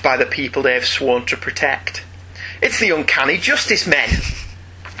loathed by the people they have sworn to protect. It's the uncanny justice men.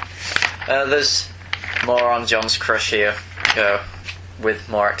 There's more on John's crush here, with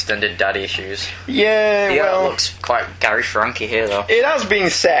more extended daddy issues. Yeah, The art well, looks quite Gary Frankie here, though. it has been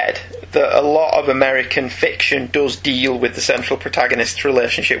said that a lot of American fiction does deal with the central protagonist's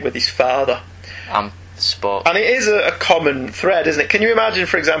relationship with his father. Sport. And it is a common thread, isn't it? Can you imagine,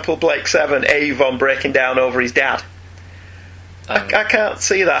 for example, Blake Seven, Avon breaking down over his dad? I can't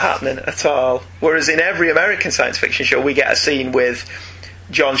see that happening at all. Whereas in every American science fiction show, we get a scene with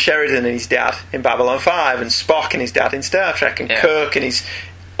John Sheridan and his dad in Babylon 5, and Spock and his dad in Star Trek, and Kirk and his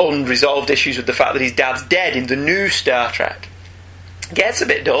unresolved issues with the fact that his dad's dead in the new Star Trek. Gets a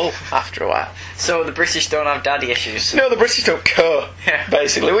bit dull after a while. So the British don't have daddy issues? No, the British don't care,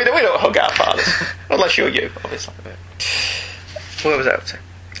 basically. We don't hug our fathers. Unless you're you, obviously. What was I up to?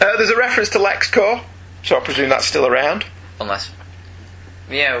 There's a reference to LexCorp, so I presume that's still around. Unless...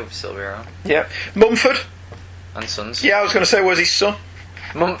 Yeah, we'll still be around. Yeah. Mumford. And Sons. Yeah, I was going to say, where's his son?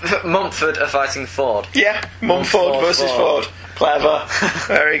 Mumford are fighting Ford. Yeah, Mumford versus Ford. Clever.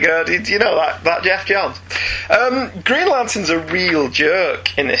 Very good. You know that Jeff Johns. Green Lantern's a real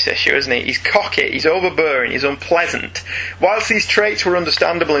jerk in this issue, isn't he? He's cocky, he's overbearing, he's unpleasant. Whilst these traits were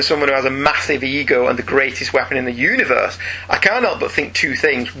understandable in someone who has a massive ego and the greatest weapon in the universe, I can't help but think two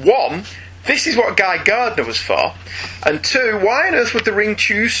things. One, this is what Guy Gardner was for. And two, why on earth would the Ring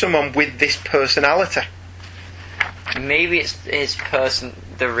choose someone with this personality? Maybe it's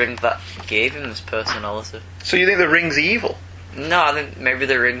the Ring that gave him this personality. So you think the Ring's evil? No, I think maybe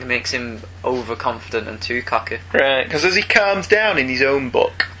the Ring makes him overconfident and too cocky. Right, because as he calms down in his own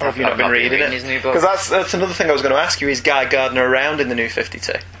book, or have you not been reading it? His new book. Because that's another thing I was going to ask you, is Guy Gardner around in the New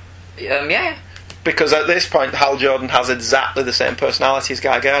 52? Yeah. Because at this point, Hal Jordan has exactly the same personality as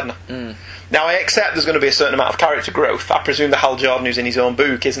Guy Gardner. Now, I accept there's going to be a certain amount of character growth. I presume the Hal Jordan who's in his own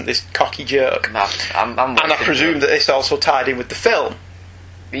book isn't this cocky jerk. No, I'm and I presume that this also tied in with the film.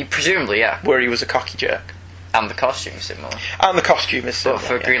 Presumably, yeah. Where he was a cocky jerk. And the costume is similar. And the costume is similar. But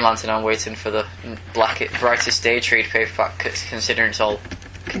for Green Lantern, I'm waiting for the brightest stage read paperback, considering it's all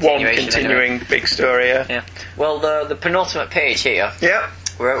One continuing big story, yeah. Yeah. Well, the penultimate page here, Yeah.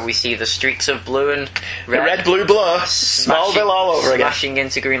 where we see the streaks of blue and red, The red, blue, blur. Smallville all over again. smashing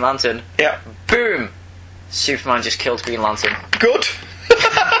into Green Lantern. Yeah. Boom! Superman just killed Green Lantern. Good.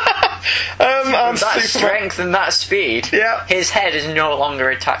 And That Superman. strength and that speed, Yeah. his head is no longer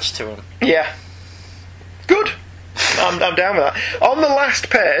attached to him. Yeah. Good. I'm down with that. On the last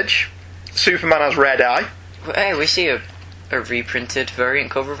page, Superman has red eye. Hey, we see a reprinted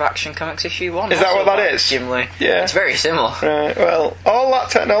variant cover of Action Comics issue 1. Is that also what that by is? Jim Lee. Yeah. It's very similar. Right, well, all that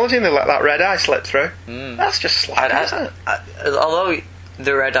technology and they let that red eye slip through. That's just slack, isn't it? Although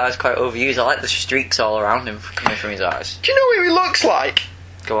the red eye's quite overused, I like the streaks all around him coming from his eyes. Do you know who he looks like?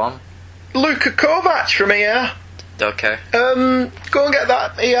 Go on. Luka Kovac from ER. Okay. Go and get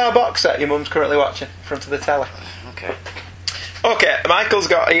that ER box set your mum's currently watching in front of the telly. Okay. Okay, Michael's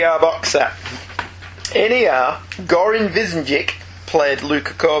got ER box set. In ER, Goran Visenjic played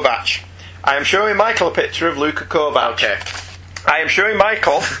Luka Kovac. I am showing Michael a picture of Luka Kovac. Okay. I am showing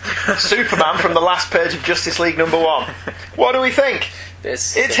Michael Superman from the last page of Justice League #1. What do we think?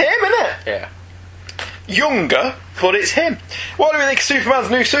 It's him, isn't it? Yeah. Younger, but it's him. What do we think of Superman's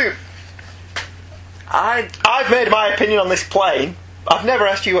new suit? I've made my opinion on this plain. I've never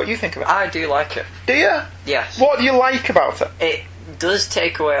asked you what you think of it. I do like it. Do you? Yes. What do you like about it? It does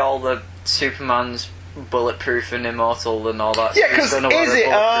take away all the Superman's bulletproof and immortal and all that. Yeah, He's 'cause gonna wear is a it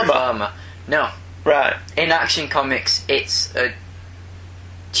bulletproof armour? No. Right. In Action Comics, it's a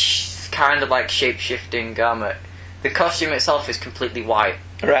kind of like shape-shifting armour. The costume itself is completely white,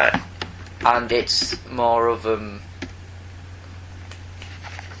 Right. and it's more of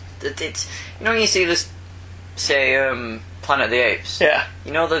it's you know when you see this, say, Planet of the Apes. Yeah.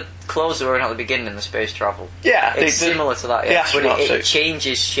 You know the clothes they were in at the beginning in the space travel. Yeah. It's similar to that, the yeah. But astronaut it suit.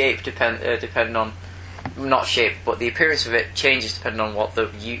 changes shape depending on, not shape, but the appearance of it changes depending on what the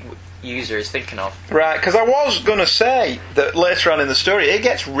user is thinking of. Right, because I was going to say that later on in the story it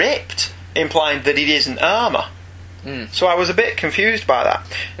gets ripped, implying that it isn't armour. So I was a bit confused by that.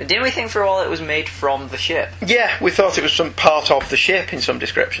 Didn't we think for a while it was made from the ship? Yeah, we thought it was some part of the ship in some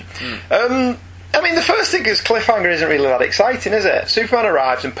description. I mean, the first thing is cliffhanger isn't really that exciting, is it? Superman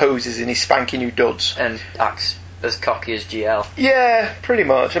arrives and poses in his spanky new duds. And acts as cocky as GL. Yeah, pretty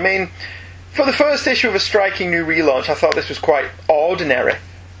much. I mean, for the first issue of a striking new relaunch, I thought this was quite ordinary.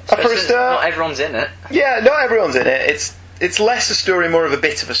 For a start, Not everyone's in it. yeah, not everyone's in it. It's less a story, more of a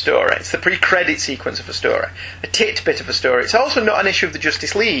bit of a story. It's the pre-credit sequence of a story. A tit-bit of a story. It's also not an issue of the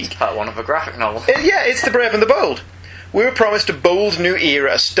Justice League. Part one of a graphic novel. Yeah, it's the brave and the bold. We were promised a bold new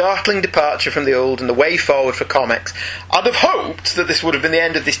era, a startling departure from the old and the way forward for comics. I'd have hoped that this would have been the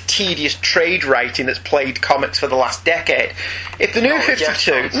end of this tedious trade writing that's plagued comics for the last decade. If the New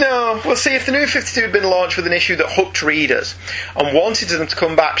 52... No, we'll see, if the New 52 had been launched with an issue that hooked readers and wanted them to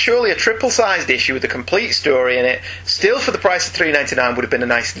come back, surely a triple-sized issue with a complete story in it, still for the price of $3.99, would have been a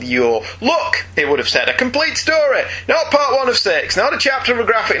nice lure. Look, it would have said, a complete story, not part 1 of 6, not a chapter of a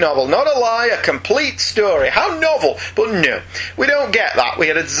graphic novel, not a lie, a complete story. How novel! But no, we don't get that. We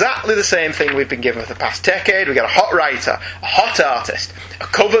get exactly the same thing we've been given for the past decade. We get a hot writer, a hot artist, a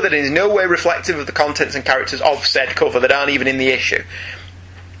cover that is in no way reflective of the contents and characters of said cover that aren't even in the issue.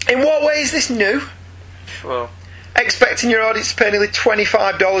 In what way is this new? Well, Expecting your audience to pay nearly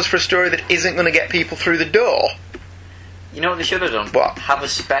 $25 for a story that isn't going to get people through the door? you know what they should have done? What? Have a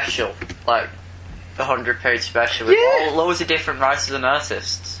special, like a 100-page special with loads of different writers and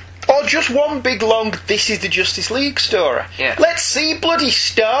artists. Or just one big long "This is the Justice League" story. Yeah. Let's see bloody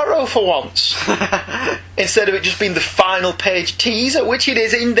Starro for once. Instead of it just being the final page teaser, which it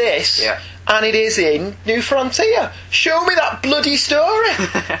is in this, Yeah. and it is in New Frontier. Show me that bloody story.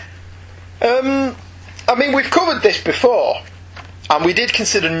 I mean, we've covered this before, and we did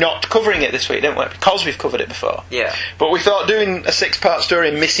consider not covering it this week, didn't we? Because we've covered it before. Yeah. But we thought doing a 6-part story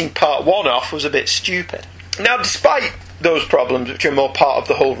and missing part 1 off was a bit stupid. Now, despite those problems, which are more part of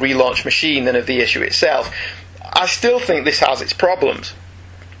the whole relaunch machine than of the issue itself, I still think this has its problems.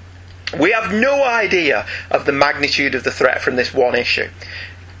 We have no idea of the magnitude of the threat from this one issue.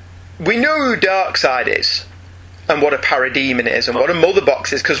 We know who Darkseid is, and what a parademon is, and what a mother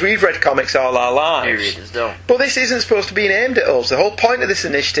box is, because we've read comics all our lives. New readers don't. But this isn't supposed to be aimed at us. The whole point of this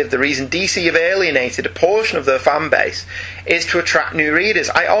initiative, the reason DC have alienated a portion of their fan base, is to attract new readers.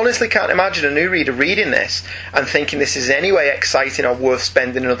 I honestly can't imagine a new reader reading this and thinking this is in any way exciting or worth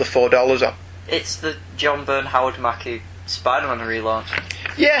spending another $4 on. It's the John Byrne, Howard Mackie Spider-Man relaunch.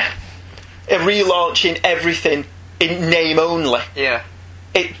 Yeah, a relaunch in everything in name only. Yeah.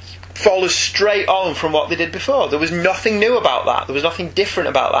 follows straight on from what they did before. There was nothing new about that. There was nothing different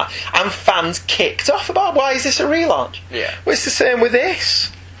about that. And fans kicked off about, why is this a relaunch? Yeah. Well, it's the same with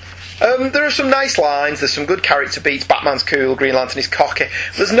this. There are some nice lines, there's some good character beats, Batman's cool, Green Lantern is cocky.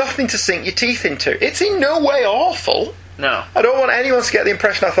 There's nothing to sink your teeth into. It's in no way awful. No. I don't want anyone to get the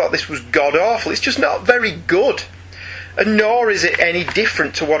impression I thought this was god-awful. It's just not very good. And nor is it any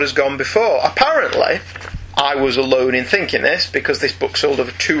different to what has gone before. Apparently, I was alone in thinking this, because this book sold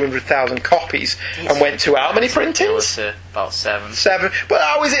over 200,000 copies and went to how many printings? About 7. 7. But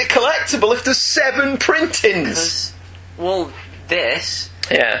how is it collectible if there's 7 printings? Well, this...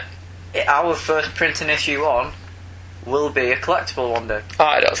 Yeah. Our first printing issue on will be a collectible one day.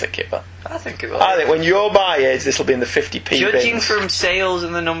 I don't think it will. I think it will. I think when you're my age, this will be in the 50p Judging bins. from sales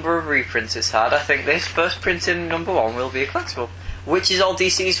and the number of reprints it's had, I think this first printing number 1 will be a collectible. Which is all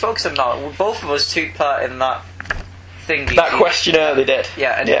DC's focus on now. Both of us took part in that thing. That questionnaire they did.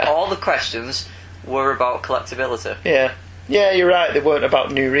 Yeah, and all the questions were about collectability. Yeah. Yeah, you're right, they weren't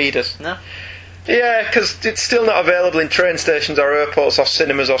about new readers. No. Yeah, because it's still not available in train stations or airports or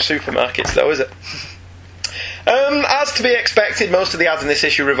cinemas or supermarkets, though, is it? As to be expected, most of the ads in this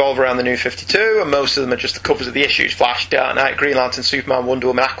issue revolve around the Nu52, and most of them are just the covers of the issues. Flash, Dark Knight, Green Lantern, Superman, Wonder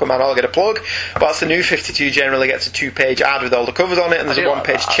Woman, Aquaman all get a plug, whilst the Nu52 generally gets a 2-page ad with all the covers on it, and there's a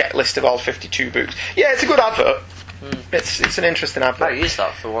 1-page checklist of all 52 books. Yeah, it's a good advert. It's an interesting advert. I used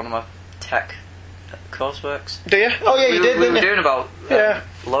that for one of my tech courseworks. Do you? Oh yeah, you did, We didn't were you? doing about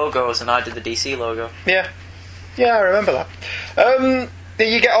logos, and I did the DC logo. Yeah. Yeah, I remember that.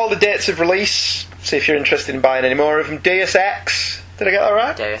 You get all the dates of release, see if you're interested in buying any more of them. Deus Ex, did I get that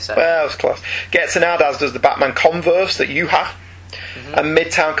right? Deus Ex. Well, that was close. Gets an ad, as does the Batman Converse that you have. And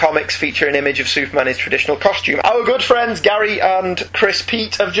Midtown Comics feature an image of Superman in his traditional costume. Our good friends Gary and Chris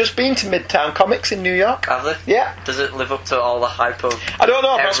Pete have just been to Midtown Comics in New York. Have they? Yeah. Does it live up to all the hype of I don't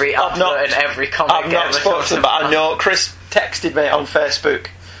know. every advert and every comic? I've not spoken to them, but I know Chris texted me on Facebook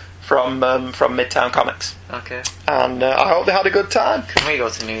from Midtown Comics. Okay. And I hope they had a good time. Can we go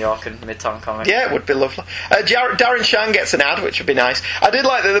to New York and Midtown Comics? Yeah, it would be lovely. Darren Shan gets an ad, which would be nice. I did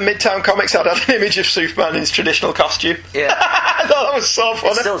like that the Midtown Comics ad had an image of Superman in his traditional costume. Yeah. I thought that was so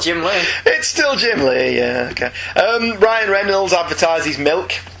funny. It's still Jim Lee. It's still Jim Lee, yeah, okay. Ryan Reynolds advertises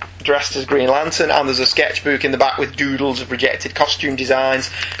Milk, dressed as Green Lantern, and there's a sketchbook in the back with doodles of rejected costume designs,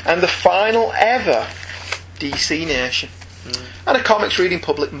 and the final ever DC Nation. And a comics reading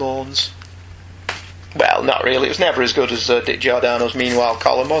public mourns. Well, not really. It was never as good as Dick Giordano's Meanwhile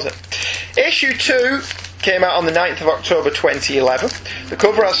column, was it? Issue 2 came out on the 9th of October 2011. The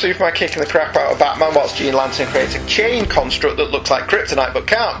cover has Superman kicking the crap out of Batman whilst Green Lantern creates a chain construct that looks like kryptonite but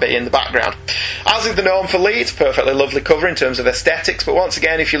can't be in the background. As is the norm for Lee, it's a perfectly lovely cover in terms of aesthetics, but once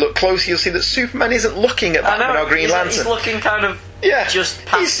again, if you look closer, you'll see that Superman isn't looking at Batman or Green Lantern. He's looking kind of just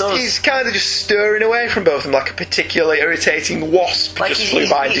past us. He's kind of just stirring away from both of them like a particularly irritating wasp just flew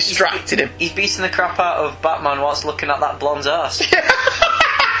by and distracted him. He's beating the crap out of Batman whilst looking at that blonde's ass.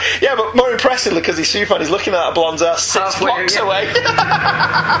 Yeah, but more impressively, because he's Superman, he's looking at that blonde's ass 6 blocks away.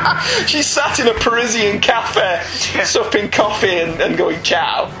 She's sat in a Parisian cafe, supping coffee and going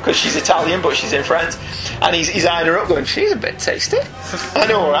ciao, because she's Italian, but she's in France. And he's eyeing her up, going, she's a bit tasty. I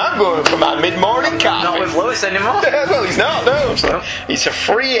know where I'm going for my mid-morning coffee. Not with Lewis anymore. Well, he's not, no. So he's a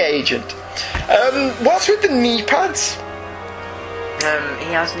free agent. What's with the knee pads?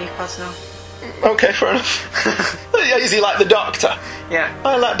 He has knee pads now. Okay, fair enough. Is he like the Doctor? Yeah.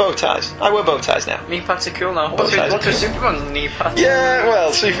 I like bow ties. I wear bow ties now. Knee pads are cool now. What's with Superman's knee pads? Yeah,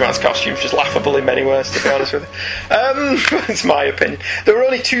 well, Superman's costume's just laughable in many ways, to be honest with you. It's my opinion. There were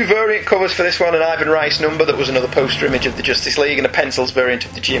only 2 variant covers for this one, an Ivan Rice number that was another poster image of the Justice League, and a pencils variant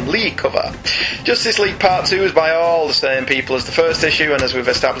of the Jim Lee cover. Justice League Part 2 is by all the same people as the first issue, and as we've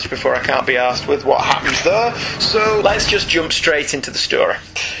established before, I can't be asked with what happens there, so let's just jump straight into the story.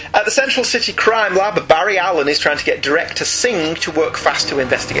 At the Central City Crime Lab, Barry Allen is trying to get director Singh to work fast to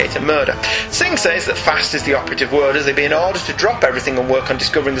investigate a murder. Singh says that fast is the operative word, as they've been ordered to drop everything and work on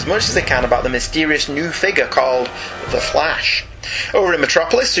discovering as much as they can about the mysterious new figure called The Flash. Over in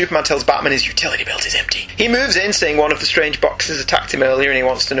Metropolis, Superman tells Batman his utility belt is empty. He moves in, saying one of the strange boxes attacked him earlier and he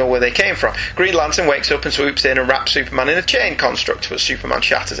wants to know where they came from. Green Lantern wakes up and swoops in and wraps Superman in a chain construct, but Superman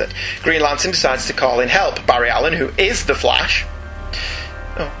shatters it. Green Lantern decides to call in help. Barry Allen, who is the Flash,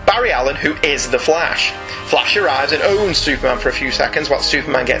 Flash arrives and owns Superman for a few seconds while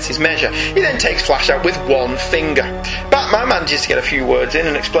Superman gets his measure. He then takes Flash out with one finger. Batman manages to get a few words in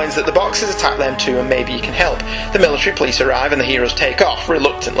and explains that the boxes attack them too and maybe he can help. The military police arrive and the heroes take off,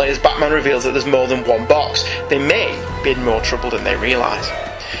 reluctantly, as Batman reveals that there's more than one box. They may be in more trouble than they realise.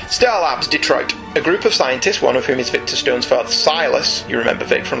 Star Labs, Detroit. A group of scientists, one of whom is Victor Stone's father Silas, you remember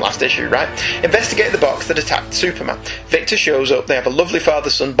Vic from last issue, right? Investigate the box that attacked Superman. Victor shows up, they have a lovely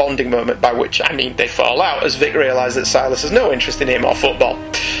father-son bonding moment, by which I mean they fall out as Vic realises that Silas has no interest in him or football.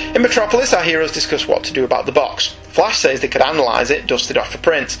 In Metropolis, our heroes discuss what to do about the box. Flash says they could analyse it, dust it off for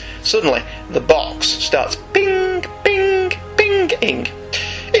prints. Suddenly, the box starts ping, ping, ping-ing.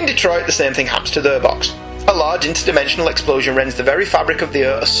 In Detroit, the same thing happens to their box. A large interdimensional explosion rends the very fabric of the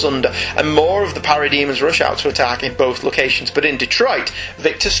Earth asunder, and more of the parademons rush out to attack in both locations. But in Detroit,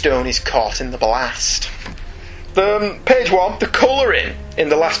 Victor Stone is caught in the blast. Page 1, the colouring in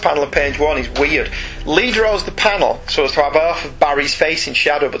the last panel of page 1 is weird. Lee draws the panel so as to have half of Barry's face in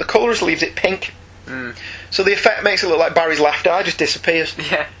shadow, but the colourist leaves it pink. So the effect makes it look like Barry's left eye just disappears.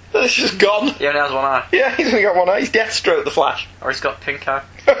 Yeah. It's just gone. He only has one eye. Yeah, he's only got one eye. He's Deathstroke the Flash. Or he's got pink eye.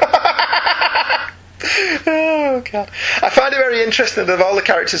 Oh god. I find it very interesting that of all the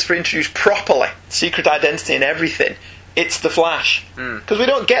characters for introduced properly, secret identity and everything, it's the Flash. Because we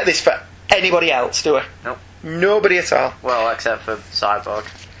don't get this for anybody else, do we? Nope. Nobody at all. Well, except for Cyborg.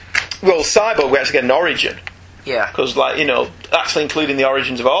 Well, Cyborg we actually get an origin. Yeah. Because, like, you know, actually including the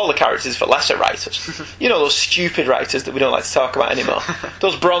origins of all the characters for lesser writers. You know, those stupid writers that we don't like to talk about anymore.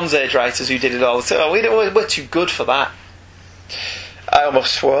 Those Bronze Age writers who did it all the time. Oh, we're too good for that. I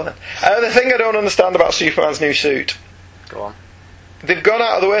almost swore then. The thing I don't understand about Superman's new suit. Go on. They've gone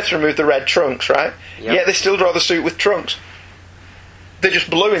out of the way to remove the red trunks, right? Yep. Yet they still draw the suit with trunks. They're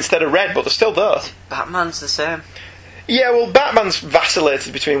just blue instead of red, but they're still there. Batman's the same. Yeah, well, Batman's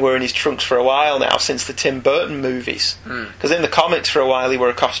vacillated between wearing his trunks for a while now, since the Tim Burton movies. Because in the comics for a while he wore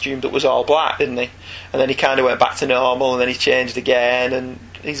a costume that was all black, didn't he? And then he kind of went back to normal, and then he changed again, and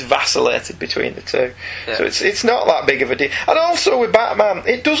he's vacillated between the two. Yeah. So it's not that big of a deal. And also with Batman,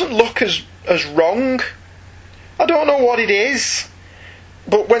 it doesn't look as wrong. I don't know what it is,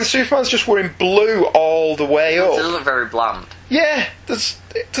 but when Superman's just wearing blue all the way up... It doesn't look very bland. Yeah, there's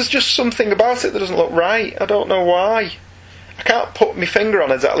just something about it that doesn't look right. I don't know why. I can't put my finger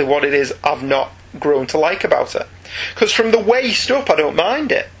on exactly what it is I've not grown to like about it. Because from the waist up, I don't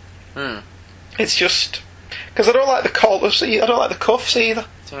mind it. It's just... Because I don't like the collars, I don't like the cuffs either.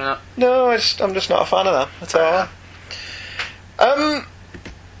 Do you not? No, I'm just not a fan of them at all.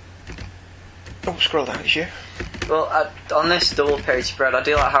 Oh, scroll down, it's you. Well, on this double page spread, I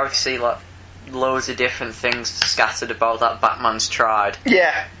do like how you see like loads of different things scattered about that Batman's tried.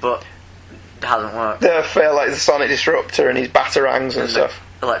 Yeah. But it hasn't worked. They fail, like the Sonic Disruptor and his batarangs and stuff.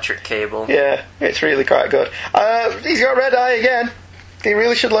 Electric cable. Yeah, it's really quite good. He's got a red eye again. He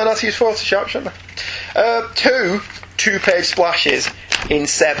really should learn how to use Photoshop, shouldn't he? Two-page splashes in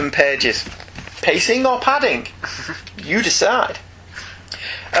 7 pages. Pacing or padding? You decide.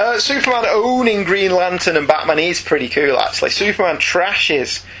 Superman owning Green Lantern and Batman is pretty cool, actually. Superman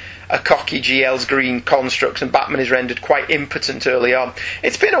trashes a cocky GL's green construct, and Batman is rendered quite impotent early on.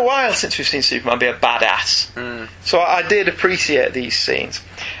 It's been a while since we've seen Superman be a badass, so I did appreciate these scenes.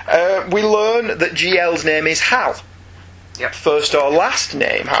 We learn that GL's name is Hal. Yep. First or last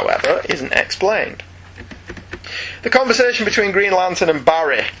name, however, isn't explained. The conversation between Green Lantern and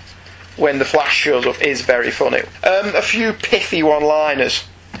Barry when the Flash shows up is very funny. A few pithy one-liners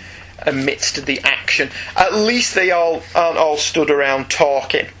amidst the action. At least they aren't all stood around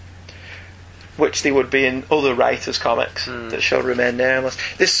talking, which they would be in other writers' comics that shall remain nameless.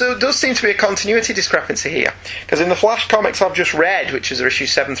 There does seem to be a continuity discrepancy here, because in the Flash comics I've just read, which is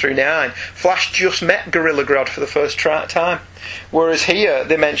issues 7 through 9, Flash just met Gorilla Grodd for the first time, whereas here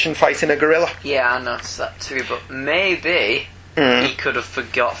they mention fighting a gorilla. Yeah, I noticed that too, but maybe he could have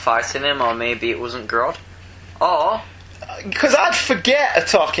forgot fighting him, or maybe it wasn't Grodd. Or... Because I'd forget a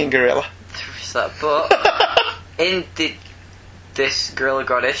talking gorilla. There's that, but in this Gorilla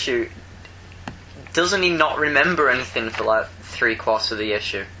Grodd issue, doesn't he not remember anything for like 3/4 of the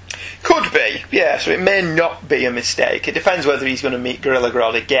issue? Could be, yeah, so it may not be a mistake. It depends whether he's going to meet Gorilla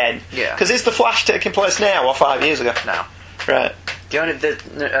Grodd again. Yeah. Because is the Flash taking place now or 5 years ago? Now. Right. The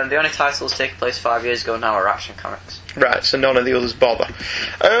only titles taking place 5 years ago now are Action Comics. Right, so none of the others bother.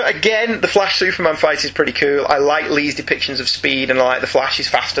 Again, the Flash-Superman fight is pretty cool. I like Lee's depictions of speed, and I like the Flash is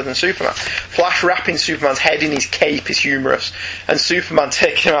faster than Superman. Flash wrapping Superman's head in his cape is humorous, and Superman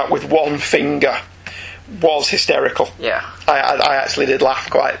taking him out with one finger was hysterical. Yeah. I actually did laugh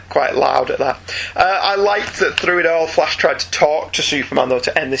quite loud at that. I liked that through it all, Flash tried to talk to Superman, though,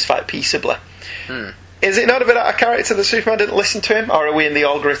 to end this fight peaceably. Is it not a bit out of character that Superman didn't listen to him, or are we in the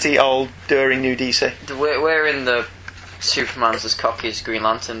all gritty, all daring new DC? We're in the Superman's as cocky as Green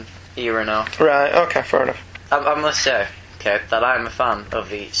Lantern era now. Right, okay, fair enough. I must say, okay, that I'm a fan of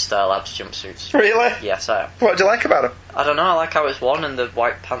the Star Labs jumpsuits. Really? Yes, I am. What do you like about them? I don't know, I like how it's worn and the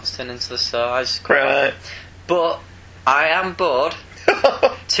white pants turn into the stars. Right. But I am bored.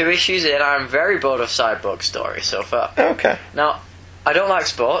 2 issues in, I'm very bored of Cyborg story so far. Okay. Now, I don't like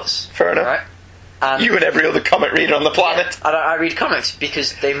sports. Fair enough. Right? And You and every other comic reader on the planet. yeah, I read comics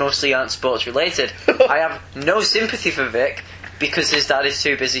because they mostly aren't sports related. I have no sympathy for Vic because his dad is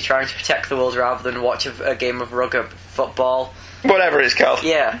too busy trying to protect the world rather than watch a game of rugby, football. Whatever it's called.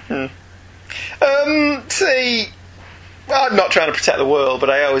 Yeah. See, I'm not trying to protect the world, but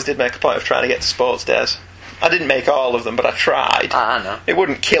I always did make a point of trying to get to sports days. I didn't make all of them, but I tried. I know. It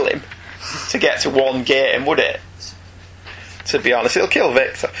wouldn't kill him to get to one game, would it? To be honest, it'll kill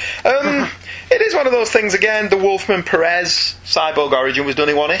Victor. It is one of those things, again, the Wolfman Perez Cyborg origin was done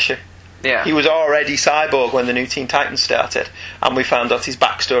in 1 issue. Yeah. He was already Cyborg when the new Teen Titans started, and we found out his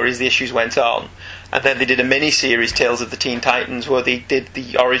backstory as the issues went on. And then they did a mini-series, Tales of the Teen Titans, where they did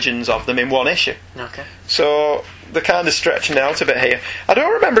the origins of them in 1 issue. Okay. So they're kind of stretching out a bit here. I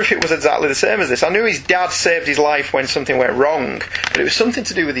don't remember if it was exactly the same as this. I knew his dad saved his life when something went wrong, but it was something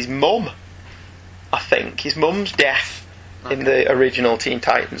to do with his mum, I think. His mum's death in the original Teen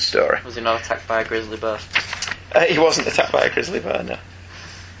Titans story. Was he not attacked by a grizzly bear? He wasn't attacked by a grizzly bear, no.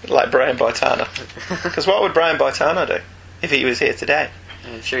 Like Brian Boitano. Because what would Brian Boitano do if he was here today?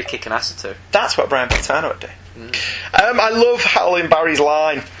 I'm sure he'd kick an ass or two. That's what Brian Boitano would do. I love Hal and Barry's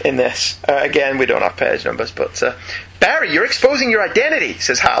line in this. Again, we don't have page numbers, but Barry, you're exposing your identity,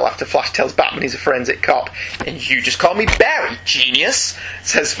 says Hal after Flash tells Batman he's a forensic cop. And you just call me Barry, genius,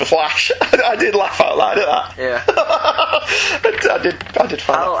 says Flash. I did laugh out loud at that. Yeah. I did find that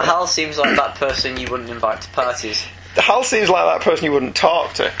funny. Hal seems like that person you wouldn't invite to parties. Hal seems like that person you wouldn't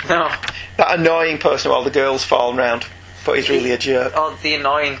talk to. No. That annoying person while the girls fall round. But he's really a jerk. Oh, the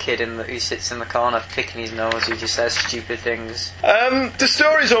annoying kid who sits in the corner picking his nose, who just says stupid things. The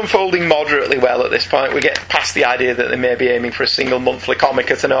story's unfolding moderately well at this point. We get past the idea that they may be aiming for a single monthly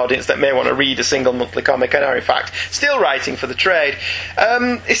comic at an audience that may want to read a single monthly comic and are in fact still writing for the trade.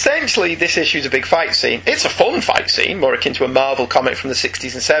 Essentially, this issue's a big fight scene. It's a fun fight scene, more akin to a Marvel comic from the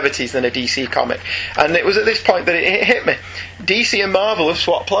 60s and 70s than a DC comic. And it was at this point that it hit me. DC and Marvel have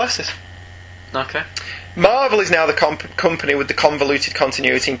swapped places. Okay. Marvel is now the company with the convoluted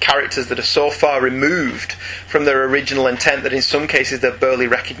continuity and characters that are so far removed from their original intent that in some cases they're barely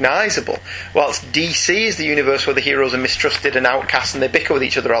recognisable, whilst DC is the universe where the heroes are mistrusted and outcast and they bicker with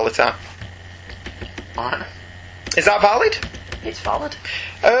each other all the time. Alright. Is that valid? It's valid.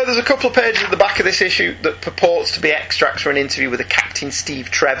 There's a couple of pages at the back of this issue that purports to be extracts from an interview with a Captain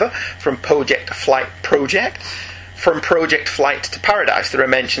Steve Trevor from Project Flight to Paradise. There are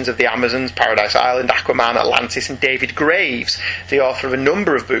mentions of the Amazons, Paradise Island, Aquaman, Atlantis, and David Graves, the author of a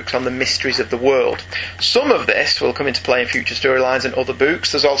number of books on the mysteries of the world. Some of this will come into play in future storylines and other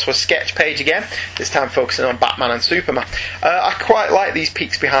books. There's also a sketch page again, this time focusing on Batman and Superman. I quite like these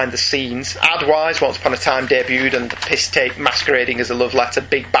peeks behind the scenes. Ad-wise, Once Upon a Time debuted, and the piss take masquerading as a love letter,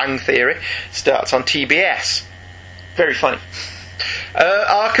 Big Bang Theory, starts on TBS. Very funny.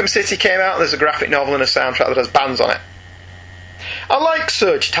 Arkham City came out, and there's a graphic novel and a soundtrack that has bands on it. I like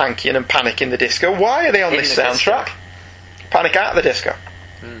Surge Tankian and Panic in the Disco. Why are they on this soundtrack? Disco. Panic at the Disco.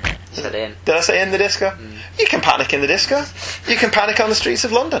 Said in. Did I say in the disco? You can panic in the disco. You can panic on the streets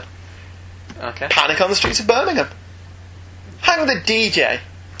of London. Okay. Panic on the streets of Birmingham. Hang the DJ.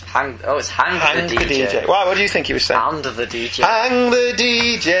 It's hang the DJ. Why? What do you think he was saying? Hand the DJ. Hang the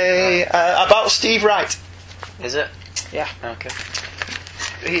DJ. About Steve Wright. Is it? Yeah. Okay.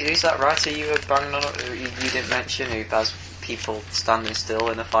 Who's that writer you were banging on? You didn't mention who has people standing still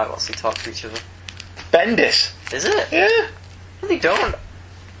in a fight whilst they talk to each other? Bendis. Is it? Yeah. No, they don't.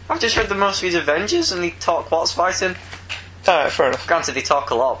 I've just read the most of his Avengers and they talk whilst fighting. Alright, fair enough. Granted, they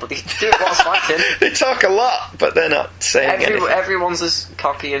talk a lot, but they do it whilst fighting. They talk a lot, but they're not saying anything. Everyone's as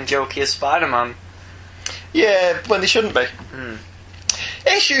cocky and jokey as Spider-Man. Yeah, when they shouldn't be.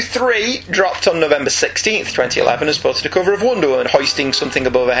 Issue 3 dropped on November 16th, 2011, and sported a cover of Wonder Woman hoisting something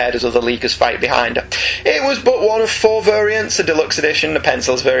above her head as other leaguers fight behind her. It was but one of 4 variants, a deluxe edition, a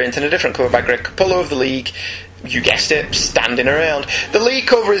pencils variant, and a different cover by Greg Capullo of the League. You guessed it, standing around. The League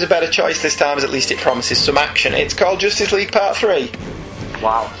cover is a better choice this time, as at least it promises some action. It's called Justice League Part 3.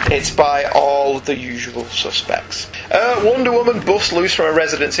 Wow. It's by all the usual suspects. Wonder Woman busts loose from a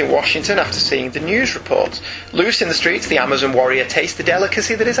residence in Washington after seeing the news reports. Loose in the streets, the Amazon warrior tastes the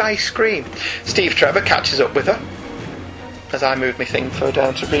delicacy that is ice cream. Steve Trevor catches up with her. As I move my thing further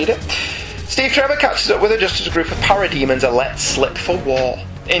down to read it. Steve Trevor catches up with her just as a group of parademons are let slip for war.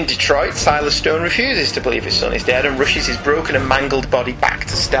 In Detroit, Silas Stone refuses to believe his son is dead and rushes his broken and mangled body back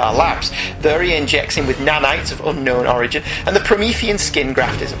to Star Labs. There he injects him with nanites of unknown origin, and the Promethean skin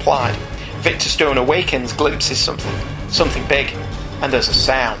graft is applied. Victor Stone awakens, glimpses something big, and there's a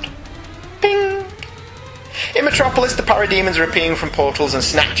sound. Ping! In Metropolis, the parademons are appearing from portals and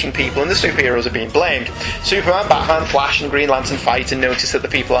snatching people, and the superheroes are being blamed. Superman, Batman, Flash, and Green Lantern fight and notice that the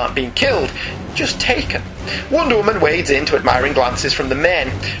people aren't being killed, just taken. Wonder Woman wades in to admiring glances from the men.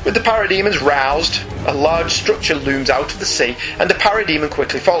 With the parademons roused, a large structure looms out of the sea, and the parademon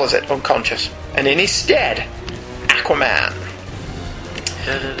quickly follows it, unconscious. And in his stead, Aquaman.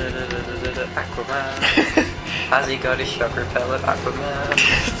 Aquaman. Has he got his shock repellent,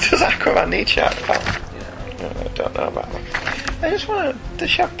 Aquaman? Does Aquaman need shock repellent? I don't know about that. I just want to... Does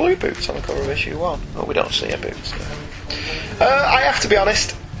she have blue boots on the cover of issue 1? Oh, we don't see her boots. I have to be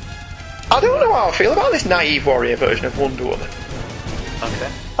honest, I don't know how I feel about this naive warrior version of Wonder Woman.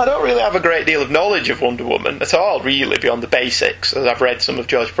 Okay. I don't really have a great deal of knowledge of Wonder Woman at all, really, beyond the basics, as I've read some of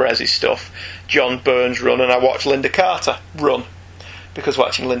George Perez's stuff, John Byrne's run, and I watched Linda Carter run, because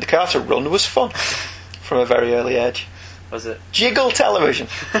watching Linda Carter run was fun, from a very early age. Was it? Jiggle television,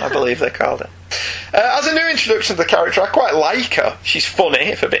 I believe they called it. As a new introduction to the character, I quite like her. She's funny,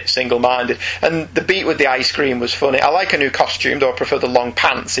 if a bit single-minded, and the beat with the ice cream was funny. I like her new costume, though I prefer the long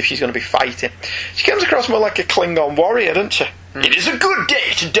pants if she's going to be fighting. She comes across more like a Klingon warrior, doesn't she? It is a good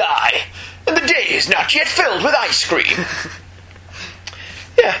day to die, and the day is not yet filled with ice cream.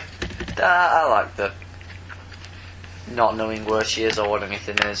 Yeah. I like the not knowing where she is or what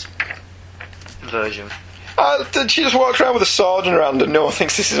anything is version. She just walks around with a sword in her hand and no one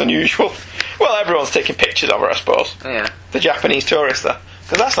thinks this is unusual. Well, everyone's taking pictures of her, I suppose. Yeah. The Japanese tourists, though.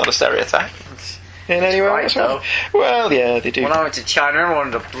 Because that's not a stereotype. In any way. Right, though. Well, yeah, they do. When I went to China,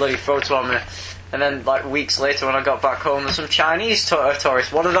 everyone wanted a bloody photo of me. And then, like, weeks later when I got back home, there's some Chinese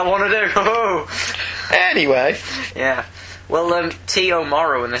tourists. What did I want to do? Oh! Anyway. Yeah. Well, T.O.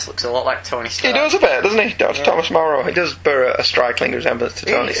 Morrow in this looks a lot like Tony Stark. He does a bit, doesn't he? Dr. Thomas Morrow. He does bear a striking resemblance to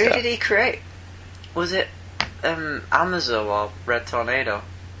Tony Stark. Who did he create? Was it Amazon or Red Tornado?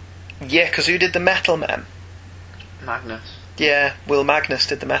 Yeah, because who did the Metal Men? Magnus. Yeah, Will Magnus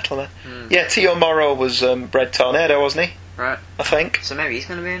did the Metal Men. Yeah, T.O. Morrow was Red Tornado, wasn't he? Right. I think. So maybe he's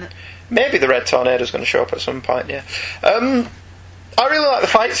going to be in it? Maybe the Red Tornado's going to show up at some point, yeah. I really like the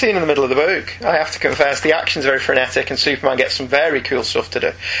fight scene in the middle of the book. I have to confess, the action's very frenetic and Superman gets some very cool stuff to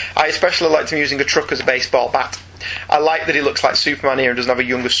do. I especially liked him using a truck as a baseball bat. I like that he looks like Superman here and doesn't have a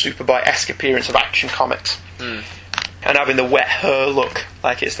younger Superboy-esque appearance of Action Comics. And having the wet hair look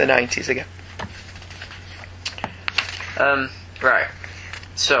like it's the 90s again. Right.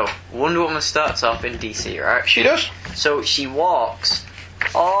 So, Wonder Woman starts off in DC, right? She does. So she walks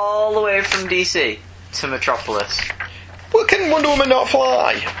all the way from DC to Metropolis. Well, can Wonder Woman not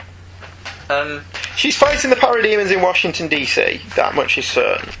fly? She's fighting the parademons in Washington DC, that much is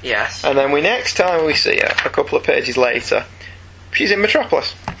certain. Yes. And then next time we see her, a couple of pages later, she's in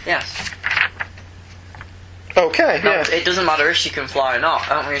Metropolis. Yes. Okay, Now, yeah. it doesn't matter if she can fly or not.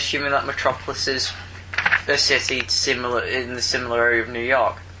 Aren't we assuming that Metropolis is a city similar in the similar area of New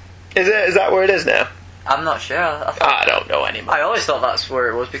York? Is that where it is now? I'm not sure. I don't know anymore. I always thought that's where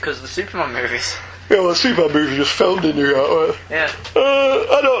it was because of the Superman movies. Yeah, well, the Superman movie just filmed in New York. Yeah.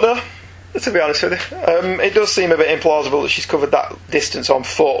 I don't know, to be honest with you. It does seem a bit implausible that she's covered that distance on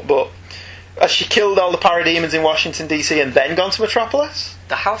foot, but has she killed all the parademons in Washington DC and then gone to Metropolis?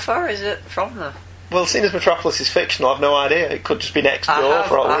 How far is it from there? Well, seeing as Metropolis is fictional, I've no idea. It could just be next door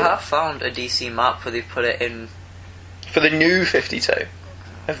for all we know. I have found a DC map where they put it in. For the new 52?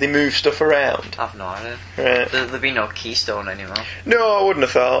 Have they moved stuff around? I've no idea. Right. There'll be no Keystone anymore. No, I wouldn't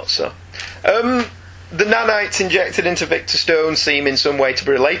have thought so. The nanites injected into Victor Stone seem in some way to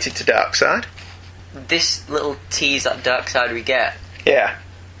be related to Darkseid. This little tease at Darkseid we get. Yeah.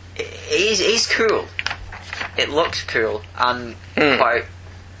 Is cool. It looks cool and quite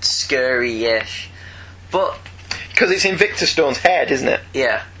scary-ish. But... Because it's in Victor Stone's head, isn't it?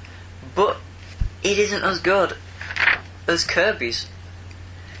 Yeah. But it isn't as good as Kirby's.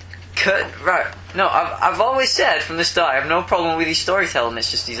 Right. No, I've always said from the start I have no problem with his storytelling,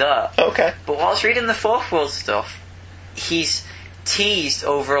 it's just his art. Okay. But whilst reading the Fourth World stuff, he's teased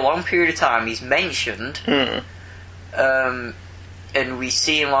over a long period of time, he's mentioned, and we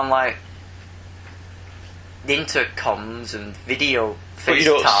see him on, like, intercoms and video FaceTime. But you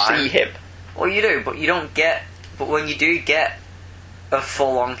don't see him. Well, you do, but you don't get... But when you do get a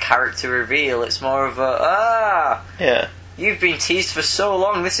full-on character reveal, it's more of a, Yeah. You've been teased for so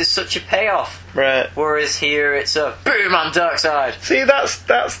long, this is such a payoff. Right. Whereas here, it's a boom on Darkseid. See, that's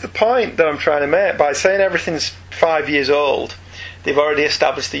the point that I'm trying to make. By saying everything's 5 years old, They've already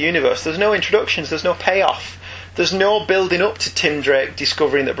established the universe. There's no introductions, there's no payoff. There's no building up to Tim Drake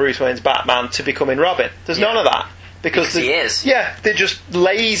discovering that Bruce Wayne's Batman to becoming Robin. There's none of that. Because he is. Yeah, they're just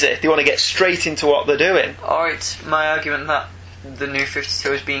lazy. They want to get straight into what they're doing. Or it's my argument that the New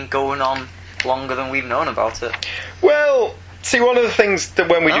 52 has been going on longer than we've known about it. Well, see, one of the things that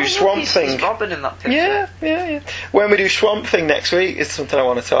when we do Swamp Thing... He's Robin in that picture. Yeah. When we do Swamp Thing next week, is something I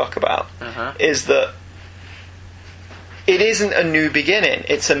want to talk about, is that it isn't a new beginning.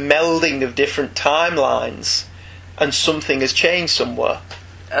 It's a melding of different timelines, and something has changed somewhere.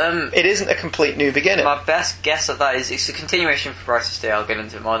 It isn't a complete new beginning. My best guess at that is it's a continuation for Brightest Day. I'll get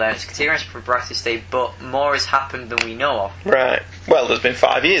into it more then. It's a continuation for Brightest Day, but more has happened than we know of. Right. Well, there's been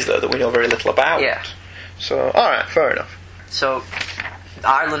 5 years, though, that we know very little about. Yeah. So, alright, fair enough. So,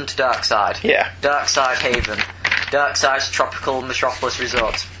 Island Darkside. Yeah. Darkside Haven. Darkside's tropical metropolis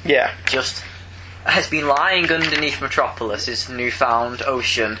resort. Yeah. Just has been lying underneath Metropolis, its newfound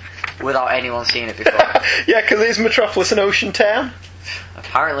ocean, without anyone seeing it before. Yeah, because is Metropolis an ocean town?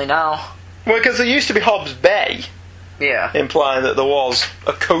 Apparently now. Well, because there used to be Hobbs Bay. Yeah. Implying that there was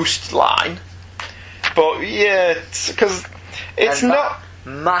a coastline. But, yeah, because it's not...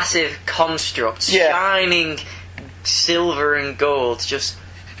 Massive construct, shining silver and gold, just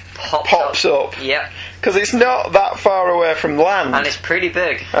pops up. Yep. Because it's not that far away from land. And it's pretty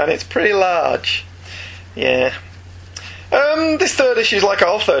big. And it's pretty large. Yeah. This third issue is like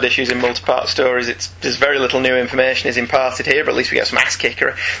all third issues in multi-part stories. There's very little new information is imparted here, but at least we get some ass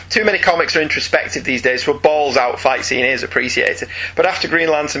kickery. Too many comics are introspective these days, so a balls-out fight scene is appreciated. But after Green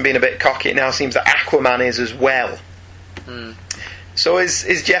Lantern being a bit cocky, it now seems that Aquaman is as well. So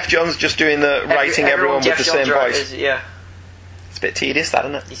is Jeff Johns just doing the writing everyone with the same voice? Yeah. It's a bit tedious, that,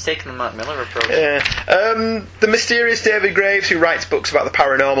 isn't it? He's taking the Mark Miller approach. Yeah. The mysterious David Graves, who writes books about the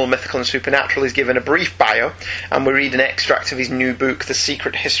paranormal, mythical and supernatural, is given a brief bio, and we read an extract of his new book, The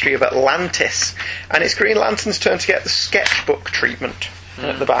Secret History of Atlantis, and it's Green Lantern's turn to get the sketchbook treatment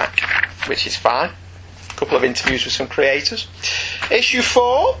at the back, which is fine. Couple of interviews with some creators. Issue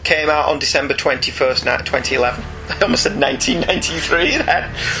 4 came out on December 21st, 2011. I almost said 1993 then.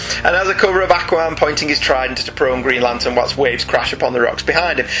 And has a cover of Aquaman pointing his trident at a prone Green Lantern whilst waves crash upon the rocks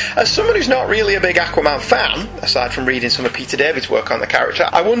behind him. As someone who's not really a big Aquaman fan, aside from reading some of Peter David's work on the character,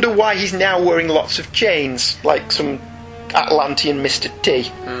 I wonder why he's now wearing lots of chains, like some Atlantean Mr.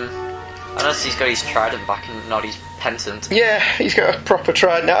 T. Unless he's got his trident back and not his pendant. Yeah, he's got a proper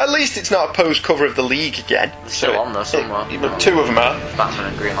trident now. At least it's not a posed cover of the League again. It's still on though somewhere. Two of them are. Batman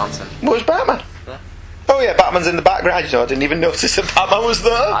and Green Lantern. Where's Batman? Yeah. Oh yeah, Batman's in the background. You know, I didn't even notice that Batman was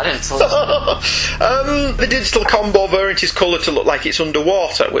there. I didn't tell The digital combo variant is coloured to look like it's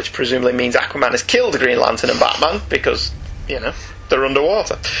underwater, which presumably means Aquaman has killed the Green Lantern and Batman, because, you know, they're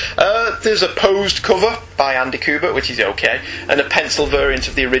underwater. There's a posed cover by Andy Kubert, which is okay, and a pencil variant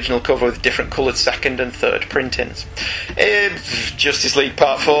of the original cover with different coloured second and third printings. Justice League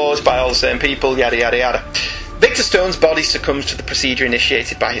Part 4 is by all the same people, yada yada yada. Victor Stone's body succumbs to the procedure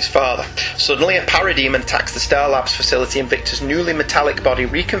initiated by his father. Suddenly, a parademon attacks the Star Labs facility and Victor's newly metallic body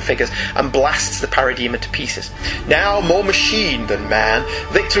reconfigures and blasts the parademon to pieces. Now more machine than man,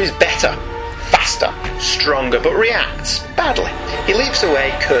 Victor is better, faster, stronger, but reacts badly. He leaps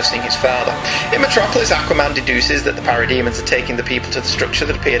away, cursing his father. In Metropolis, Aquaman deduces that the parademons are taking the people to the structure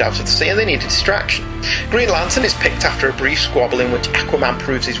that appeared out of the sea and they need a distraction. Green Lantern is picked after a brief squabble in which Aquaman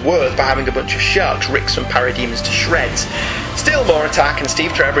proves his worth by having a bunch of sharks rick some parademons to shreds. Still more attack, and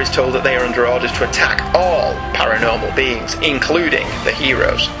Steve Trevor is told that they are under orders to attack all paranormal beings, including the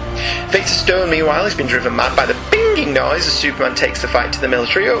heroes. Victor Stone, meanwhile, has been driven mad by the binging noise as Superman takes the fight to the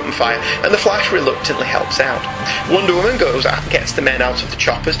military open fire, and the Flash reluctantly helps out. Wonder Woman goes out and gets the men out of the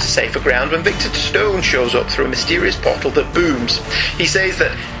choppers to safer ground when Victor Stone shows up through a mysterious portal that booms. He says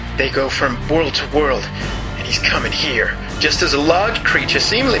that they go from world to world, and he's coming here, just as a large creature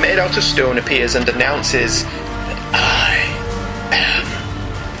seemingly made out of stone appears and announces that I am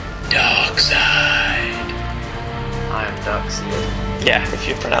Darkseid. I am Darkseid. Yeah, if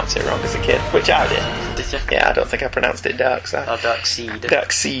you pronounce it wrong as a kid, which I did. Did you? Yeah, I don't think I pronounced it Darkseid. Oh, Darkseid.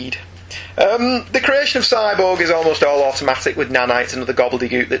 Darkseid. The creation of Cyborg is almost all automatic, with nanites and other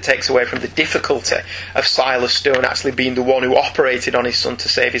gobbledygook that takes away from the difficulty of Silas Stone actually being the one who operated on his son to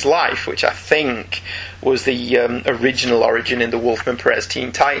save his life, which I think was the original origin in the Wolfman Perez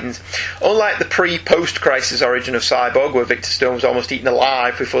Teen Titans. Unlike the pre-post-crisis origin of Cyborg, where Victor Stone was almost eaten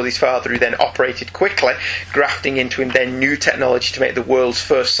alive before his father, who then operated quickly, grafting into him then new technology to make the world's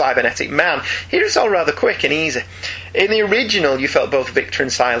first cybernetic man, here it's all rather quick and easy. In the original, you felt both Victor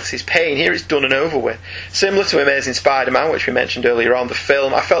and Silas's pain. Here it's done and over with. Similar to Amazing Spider-Man, which we mentioned earlier on, the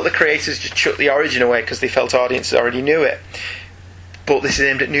film, I felt the creators just chucked the origin away because they felt audiences already knew it. but this is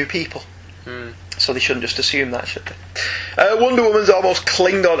aimed at new people. So they shouldn't just assume that, should they? Wonder Woman's almost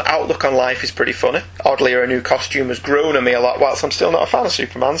clinged-on outlook on life is pretty funny. Oddly, her new costume has grown on me a lot, whilst I'm still not a fan of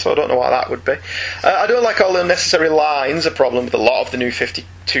Superman, so I don't know why that would be. I don't like all the unnecessary lines, a problem with a lot of the new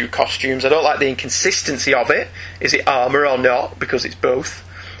 52 costumes. I don't like the inconsistency of it. Is it armour or not? Because it's both.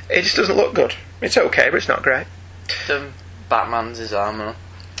 It just doesn't look good. It's okay, but it's not great. Batman's is armour.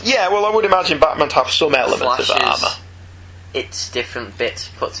 Yeah, well, I would imagine Batman to have some elements of armour. It's different bits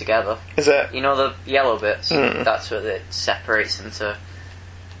put together. Is it? You know the yellow bits? That's what it separates into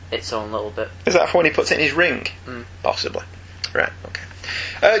its own little bit. Is that for when he puts it in his ring? Possibly. Right, okay.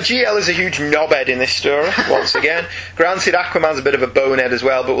 GL is a huge knobhead in this story, once again. Granted, Aquaman's a bit of a bonehead as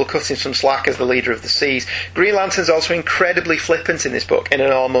well, but we'll cut him some slack as the leader of the seas. Green Lantern's also incredibly flippant in this book, in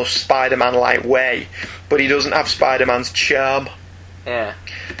an almost Spider-Man-like way, but he doesn't have Spider-Man's charm. Yeah.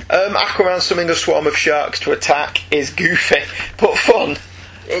 Aquaman summoning a swarm of sharks to attack is goofy, but fun.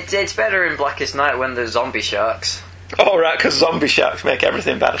 It's better in Blackest Night when there's zombie sharks. Oh, right, because zombie sharks make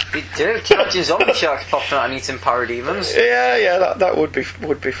everything better. They do. Can you imagine zombie sharks popping out and eating parademons? Yeah, that would be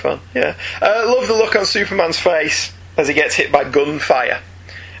fun. Yeah, love the look on Superman's face as he gets hit by gunfire,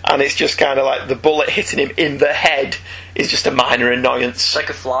 and it's just kind of like the bullet hitting him in the head is just a minor annoyance. It's like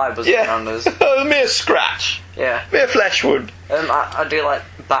a fly buzzing around us. A mere scratch. Yeah, mere flesh wound. I do like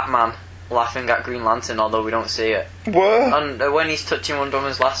Batman laughing at Green Lantern, although we don't see it. What? And when he's touching Wonder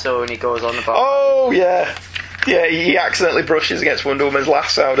Woman's lasso and he goes on about... Oh, yeah. Yeah, he accidentally brushes against Wonder Woman's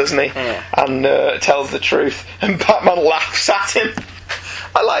lasso, doesn't he? Yeah. And tells the truth. And Batman laughs at him.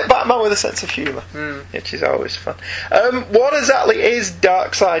 I like Batman with a sense of humour, which is always fun. What exactly is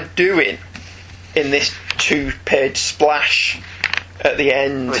Darkseid doing in this 2-page splash at the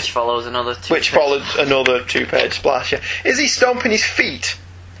end? Which follows another 2-page splash. Yeah. Is he stomping his feet?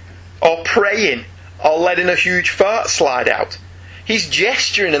 Or praying? Or letting a huge fart slide out? He's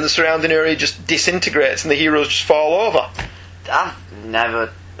gesturing and the surrounding area just disintegrates and the heroes just fall over. I've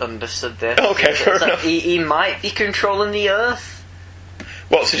never understood this. Okay, fair enough. He might be controlling the Earth.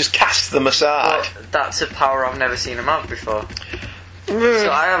 What, so just cast them aside? Well, that's a power I've never seen him have before.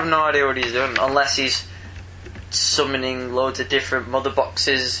 So I have no idea what he's doing, unless he's summoning loads of different mother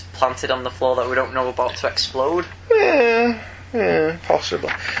boxes planted on the floor that we don't know about to explode. Yeah,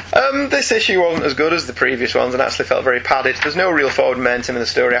 possibly. This issue wasn't as good as the previous ones and actually felt very padded. There's no real forward momentum in the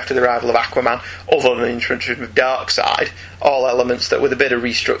story after the arrival of Aquaman, other than the introduction of Darkseid. All elements that with a bit of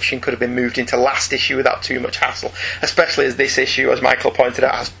restructuring could have been moved into last issue without too much hassle, especially as this issue, as Michael pointed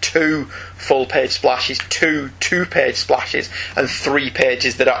out, has 2 full-page splashes, 2 2-page splashes, and 3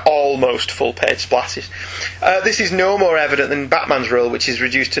 pages that are almost full-page splashes. This is no more evident than Batman's role, which is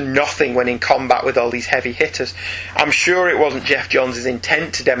reduced to nothing when in combat with all these heavy hitters. I'm sure it wasn't Jeff Johns'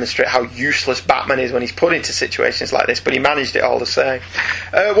 intent to demonstrate how useless Batman is when he's put into situations like this, but he managed it all the same.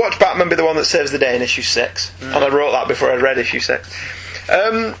 Watch Batman be the one that saves the day in issue 6, and I wrote that before I read issue 6.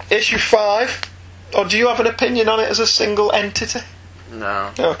 Issue 5, or do you have an opinion on it as a single entity?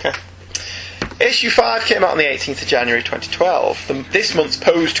 No. Okay. Issue 5 came out on the 18th of January 2012. This month's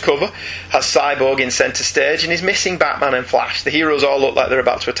posed cover has Cyborg in centre stage and is missing Batman and Flash. The heroes all look like they're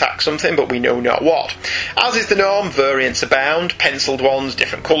about to attack something, but we know not what. As is the norm, variants abound, penciled ones,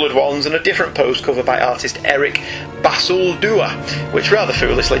 different coloured ones, and a different posed cover by artist Eric Basildua, which rather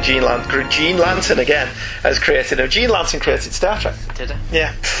foolishly Gene Lantern again has created. Gene Lantern created Star Trek. Did it?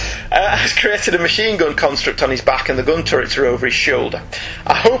 Yeah. Has created a machine gun construct on his back and the gun turrets are over his shoulder.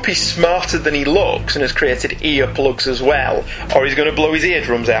 I hope he's smarter than he looks and has created earplugs as well, or he's going to blow his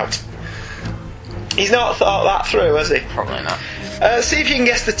eardrums out. He's not thought that through, has he? Probably not. See if you can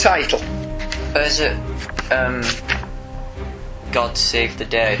guess the title. Is it God Save the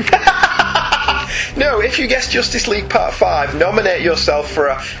Day? No, if you guess Justice League Part 5, nominate yourself for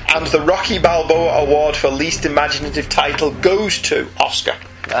and the Rocky Balboa Award for least imaginative title goes to Oscar.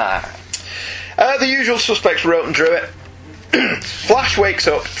 The usual suspects wrote and drew it. Flash wakes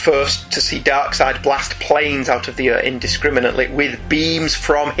up first to see Darkseid blast planes out of the earth indiscriminately with beams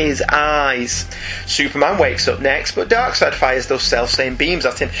from his eyes. Superman wakes up next, but Darkseid fires those self-same beams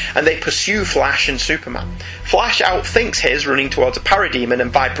at him and they pursue Flash and Superman. Flash outthinks his, running towards a parademon and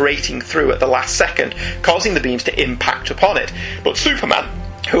vibrating through at the last second, causing the beams to impact upon it. But Superman,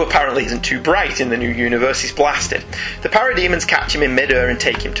 who apparently isn't too bright in the new universe, is blasted. The parademons catch him in mid-air and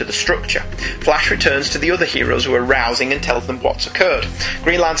take him to the structure. Flash returns to the other heroes who are rousing and tells them what's occurred.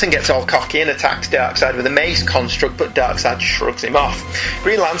 Green Lantern gets all cocky and attacks Darkseid with a mace construct, but Darkseid shrugs him off.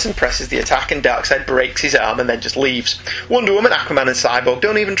 Green Lantern presses the attack and Darkseid breaks his arm and then just leaves. Wonder Woman, Aquaman and Cyborg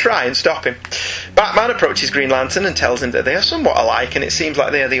don't even try and stop him. Batman approaches Green Lantern and tells him that they are somewhat alike, and it seems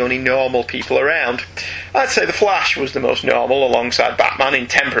like they are the only normal people around. I'd say the Flash was the most normal, alongside Batman, in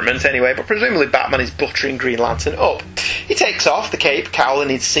temperament anyway, but presumably Batman is buttering Green Lantern up. He takes off the cape, cowl and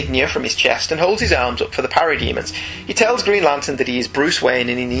insignia from his chest and holds his arms up for the parademons. He tells Green Lantern that he is Bruce Wayne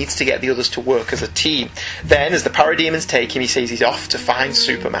and he needs to get the others to work as a team. Then, as the parademons take him, he says he's off to find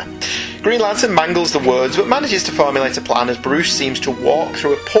Superman. Green Lantern mangles the words but manages to formulate a plan as Bruce seems to walk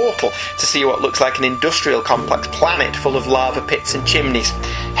through a portal to see what looks like an industrial complex planet full of lava pits and chimneys.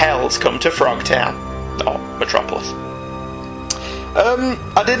 Hell's come to Frogtown. Or Metropolis.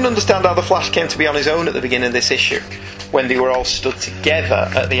 I didn't understand how the Flash came to be on his own at the beginning of this issue, when they were all stood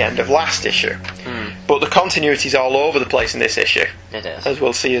together at the end of last issue. But the continuity's all over the place in this issue. It is. As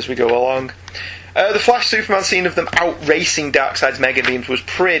we'll see as we go along. The Flash Superman scene of them out-racing Darkseid's Mega Beams was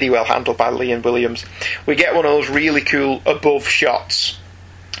pretty well handled by Lee and Williams. We get one of those really cool above shots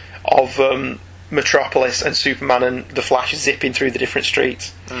of Metropolis and Superman and the Flash zipping through the different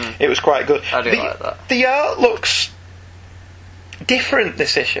streets. It was quite good. I do like that. The art looks different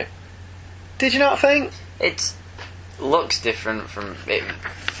this issue. Did you not think? It looks different from it.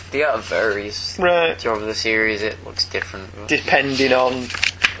 The art varies. Right. Over the series, it looks different. Depending on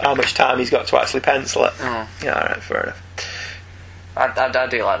how much time he's got to actually pencil it. Oh. Yeah, alright, fair enough. I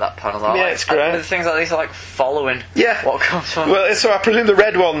do like that panel. Yeah, it's great. The things like these are like following what comes on. Well, so I presume the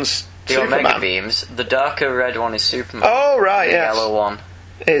red one's the Superman. Omega Beams. The darker red one is Superman. Oh, right, the yes. yellow one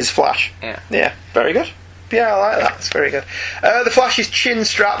is Flash. Yeah, very good. Yeah, I like that. It's very good. The Flash's chin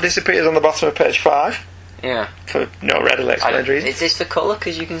strap disappears on the bottom of page 5. Yeah. For no readily explained reason. Is this the colour?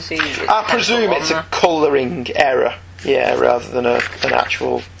 Because you can see... I presume it's a colouring error. Yeah, rather than an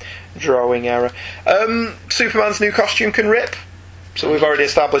actual drawing error. Superman's new costume can rip. So we've already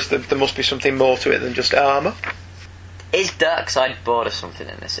established that there must be something more to it than just armour. Is Darkseid bored of something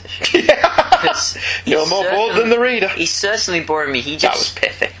in this issue? Yeah. You're more bored than the reader. He's certainly boring me. That was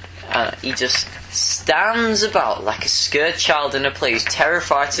pithy. He just stands about like a scared child in a play who's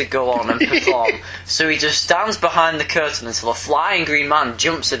terrified to go on and perform. So he just stands behind the curtain until a flying green man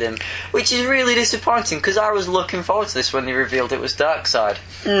jumps at him, which is really disappointing because I was looking forward to this when they revealed it was Darkseid.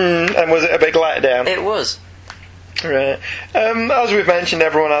 And was it a big letdown? It was. Right. As we've mentioned,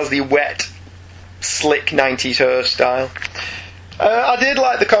 everyone has the wet, slick 90s hairstyle. I did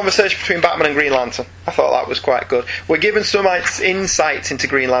like the conversation between Batman and Green Lantern. I thought that was quite good. We're given some insights into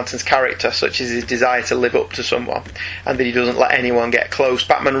Green Lantern's character, such as his desire to live up to someone, and that he doesn't let anyone get close.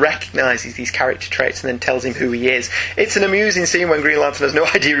 Batman recognises these character traits and then tells him who he is. It's an amusing scene when Green Lantern has no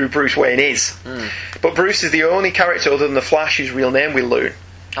idea who Bruce Wayne is. But Bruce is the only character other than the Flash whose real name we learn.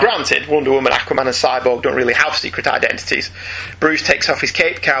 Granted, Wonder Woman, Aquaman and Cyborg don't really have secret identities. Bruce takes off his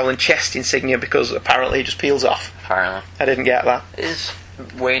cape, cowl and chest insignia because apparently he just peels off. Apparently. I didn't get that. Is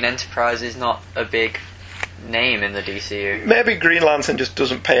Wayne Enterprises not a big name in the DCU? Maybe Green Lantern just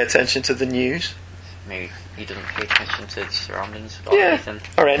doesn't pay attention to the news. Maybe he doesn't pay attention to the surroundings or anything.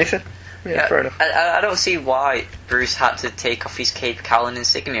 Or anything. Yeah, fair enough. I don't see why Bruce had to take off his cape, cowl and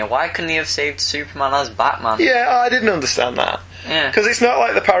insignia. Why couldn't he have saved Superman as Batman? Yeah, I didn't understand that. Yeah. Because it's not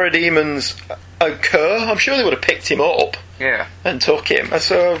like the parademons occur. I'm sure they would have picked him up and took him.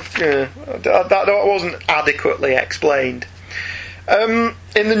 So, that wasn't adequately explained. In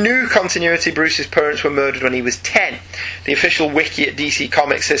the new continuity, Bruce's parents were murdered when he was 10. The official wiki at DC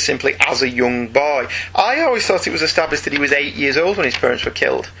Comics says simply, as a young boy. I always thought it was established that he was 8 years old when his parents were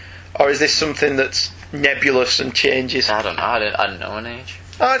killed. Or is this something that's nebulous and changes? I don't know. I didn't know an age.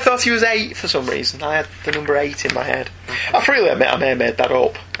 I thought he was 8 for some reason. I had the number 8 in my head. I freely admit I may have made that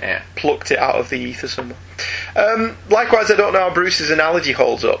up. Yeah. Plucked it out of the ether somewhere. Likewise, I don't know how Bruce's analogy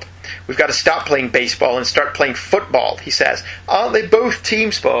holds up. We've got to start playing baseball and start playing football, he says. Aren't they both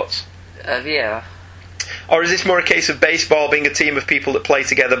team sports? Yeah. Or is this more a case of baseball being a team of people that play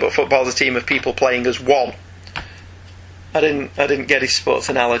together, but football's a team of people playing as one? I didn't get his sports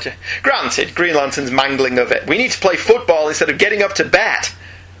analogy. Granted, Green Lantern's mangling of it. We need to play football instead of getting up to bat.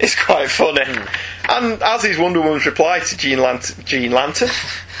 It's quite funny. And as is Wonder Woman's reply to Jean Lantern,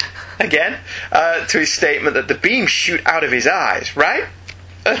 again, to his statement that the beams shoot out of his eyes, right?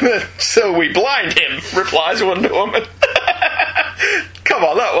 So we blind him, replies Wonder Woman. Come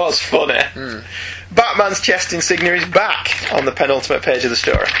on, that was funny. Batman's chest insignia is back on the penultimate page of the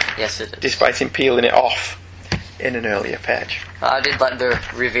story. Yes, it is. Despite him peeling it off in an earlier page. I did like the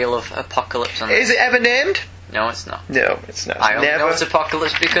reveal of Apocalypse on Is it ever named? No, it's not. No, it's not. I only know it's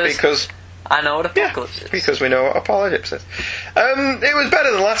Apocalypse because I know what Apocalypse is. Because we know what Apocalypse is. It was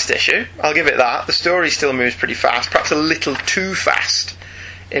better than last issue, I'll give it that. The story still moves pretty fast, perhaps a little too fast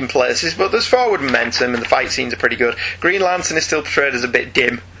in places, but there's forward momentum and the fight scenes are pretty good. Green Lantern is still portrayed as a bit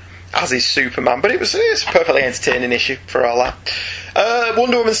dim, as is Superman, but it's a perfectly entertaining issue for all that.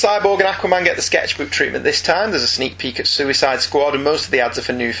 Wonder Woman, Cyborg and Aquaman get the sketchbook treatment this time. There's a sneak peek at Suicide Squad, and most of the ads are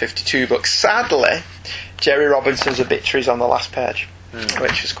for Nu52, but sadly, Jerry Robinson's obituary's on the last page,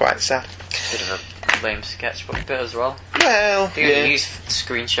 which is quite sad. Bit of a lame sketchbook bit as well. Well, They use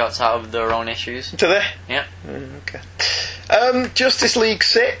screenshots out of their own issues. Do they? Yeah. Okay. Justice League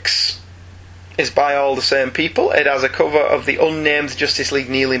 6 is by all the same people. It has a cover of the unnamed Justice League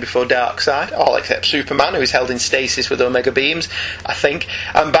kneeling before Darkseid, all except Superman, who is held in stasis with Omega beams, I think,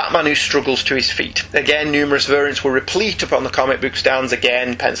 and Batman, who struggles to his feet. Again, numerous variants were replete upon the comic book stands.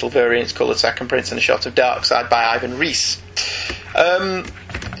 Again, pencil variants, coloured second prints, and a shot of Darkseid by Ivan Reis.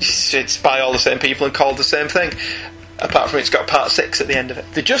 It's by all the same people and called the same thing. Apart from it's got part 6 at the end of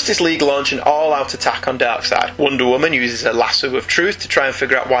it. The Justice League launch an all-out attack on Darkseid. Wonder Woman uses a lasso of truth to try and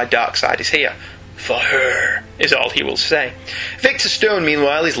figure out why Darkseid is here. For her, is all he will say. Victor Stone,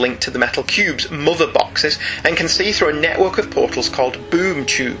 meanwhile, is linked to the Metal Cube's mother boxes and can see through a network of portals called boom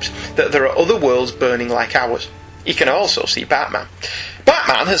tubes that there are other worlds burning like ours. He can also see Batman.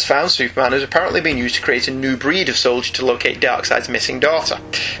 Batman has found Superman has apparently been used to create a new breed of soldier to locate Darkseid's missing daughter.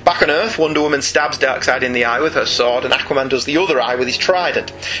 Back on Earth, Wonder Woman stabs Darkseid in the eye with her sword, and Aquaman does the other eye with his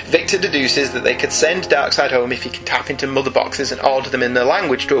trident. Victor deduces that they could send Darkseid home if he can tap into mother boxes and order them in their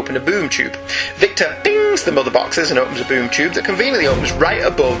language to open a boom tube. Victor pings the mother boxes and opens a boom tube that conveniently opens right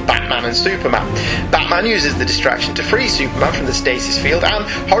above Batman and Superman. Batman uses the distraction to free Superman from the stasis field, and,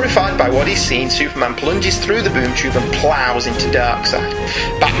 horrified by what he's seen, Superman plunges through the boom tube and ploughs into Darkseid.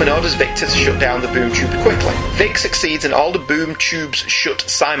 Batman orders Victor to shut down the boom tube quickly. Vic succeeds and all the boom tubes shut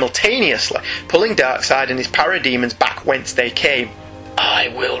simultaneously, pulling Darkseid and his parademons back whence they came. I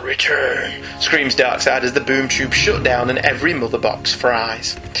will return, screams Darkseid as the boom tube shut down and every mother box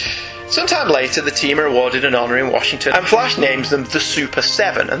fries. Sometime later, the team are awarded an honour in Washington, and Flash names them the Super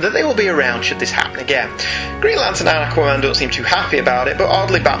 7, and that they will be around should this happen again. Green Lantern and Aquaman don't seem too happy about it, but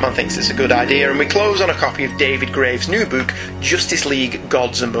oddly Batman thinks it's a good idea, and we close on a copy of David Graves' new book, Justice League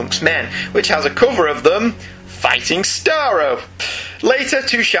Gods Amongst Men, which has a cover of them fighting Starro. Later,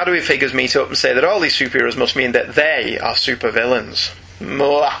 two shadowy figures meet up and say that all these superheroes must mean that they are supervillains.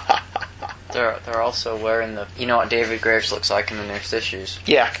 They're also wearing the... You know what David Graves looks like in the newest issues?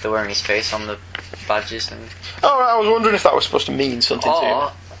 Yeah. They're wearing his face on the badges thing. Oh, I was wondering if that was supposed to mean something to you.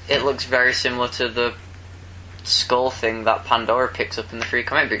 Or it looks very similar to the skull thing that Pandora picks up in the Free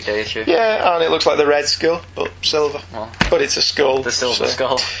Comic Book Day issue. Yeah, and it looks like the red skull, but silver. Well, but it's a skull. The silver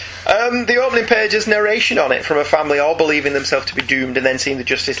skull. The opening page has narration on it from a family all believing themselves to be doomed and then seeing the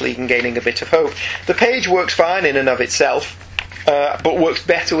Justice League and gaining a bit of hope. The page works fine in and of itself, but works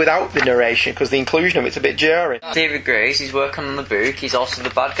better without the narration because the inclusion of it's a bit jarring. David Graves, he's working on the book. He's also the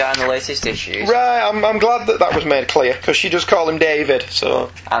bad guy in the latest issues. Right, I'm glad that was made clear because she does call him David.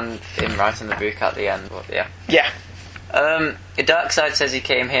 So and him writing the book at the end. But yeah. Yeah. Darkseid says he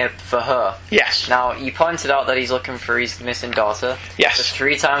came here for her. Yes. Now, you pointed out that he's looking for his missing daughter. Yes. The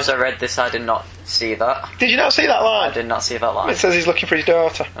 3 times I read this, I did not see that. Did you not see that line? I did not see that line. It says he's looking for his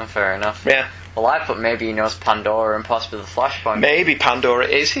daughter. Oh, fair enough. Yeah. Well, I put maybe he knows Pandora and possibly the Flashpoint. Maybe Pandora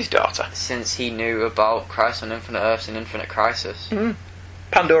is his daughter. Since he knew about Crisis on Infinite Earths and Infinite Crisis.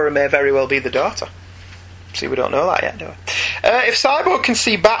 Pandora may very well be the daughter. See, we don't know that yet, do we? If Cyborg can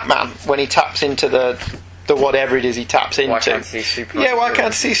see Batman when he taps into the whatever it is he taps into... Why can't he see Superman? Yeah, why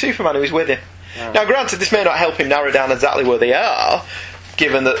can't he see Superman who is with him? Yeah. Now, granted, this may not help him narrow down exactly where they are,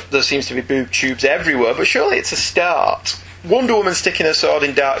 given that there seems to be boob tubes everywhere, but surely it's a start. Wonder Woman sticking her sword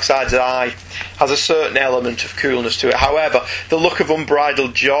in Darkseid's eye has a certain element of coolness to it. However, the look of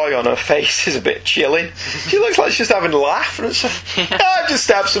unbridled joy on her face is a bit chilling. She looks like she's just having a laugh. And it's I've just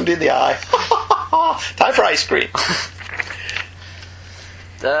stabbed somebody in the eye. Time for ice cream.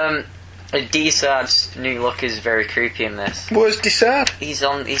 D-Sad's new look is very creepy in this. Where's Desard? He's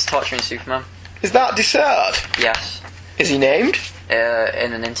torturing Superman. Is that Desard? Yes. Is he named?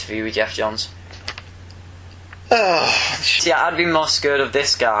 In an interview with Jeff Johns. Oh. See, I'd be more scared of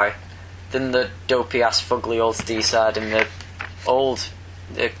this guy than the dopey-ass fugly old D-Sad in the old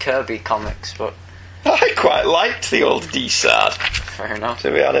Kirby comics, but... I quite liked the old Desard. Fair enough.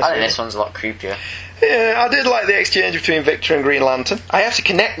 To be honest. I think this one's a lot creepier. Yeah, I did like the exchange between Victor and Green Lantern. I have to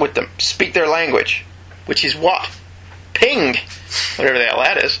connect with them, speak their language, which is what? Ping! Whatever the hell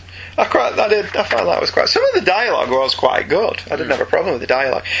that is. I found that was quite... Some of the dialogue was quite good. I didn't have a problem with the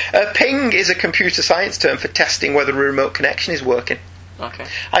dialogue. Ping is a computer science term for testing whether a remote connection is working. Okay.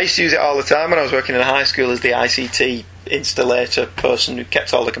 I used to use it all the time when I was working in high school as the ICT installator person who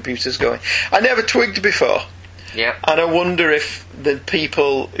kept all the computers going. I never twigged before Yep. And I wonder if the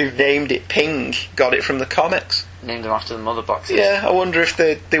people who named it Ping got it from the comics. Named them after the mother boxes. Yeah, I wonder if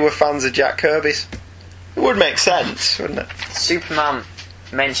they were fans of Jack Kirby's. It would make sense, wouldn't it? Superman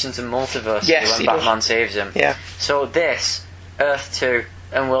mentions a multiverse Yes, when he Batman does. saves him. Yeah. So this, Earth 2,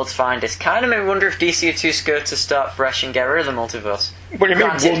 and World's Finest kind of made me wonder if DC are too scared to start fresh and get rid of the multiverse. What do you mean,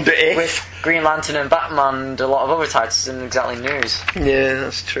 Granted, wonder if? With Green Lantern and Batman and a lot of other titles isn't exactly news. Yeah,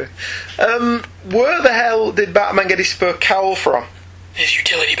 that's true. Where the hell did Batman get his spur cowl from? His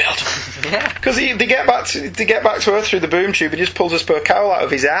utility belt. Yeah. Because they get back to Earth through the boom tube. He just pulls a spur cowl out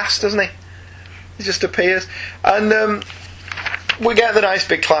of his ass, doesn't he? He just appears, and we get the nice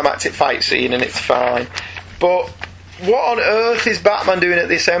big climactic fight scene, and it's fine. But what on earth is Batman doing at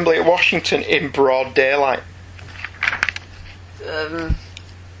the Assembly at Washington in broad daylight?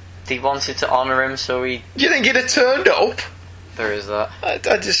 They wanted to honour him, so he. Do you think he'd have turned up? There is that.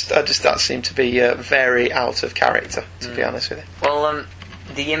 I just that seemed to be very out of character, to be honest with you. Well,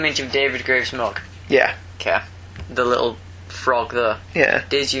 the image of David Graves' mug. Yeah, Okay. The little frog there. yeah.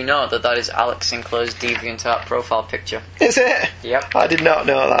 Did you know that is Alex Sinclair's DeviantArt profile picture? Is it? Yep. I did not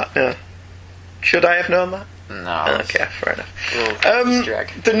know that. No. Should I have known that? No. Okay, fair enough. Little Easter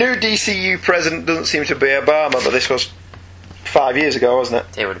egg. The new DCU president doesn't seem to be Obama, but this was 5 years ago, wasn't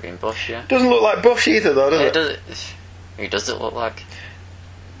it? It would have been Bush, yeah. Doesn't look like Bush either, though, does it? Who does it look like?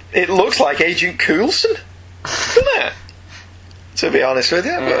 It looks like Agent Coulson, doesn't it? To be honest with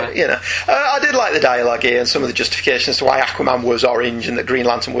you, but you know, I did like the dialogue here and some of the justifications to why Aquaman was orange and that Green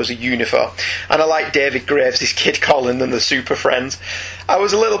Lantern was a uniform. And I like David Graves, his kid calling them the Super Friends. I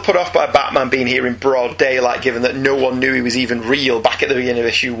was a little put off by Batman being here in broad daylight, given that no one knew he was even real back at the beginning of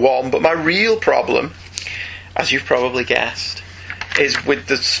issue 1. But my real problem, as you've probably guessed, is with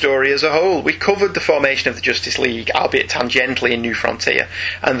the story as a whole. We covered the formation of the Justice League, albeit tangentially, in New Frontier,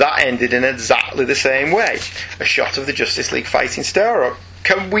 and that ended in exactly the same way. A shot of the Justice League fighting Starro.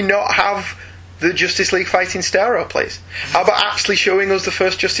 Can we not have the Justice League fighting Starro, please? How about actually showing us the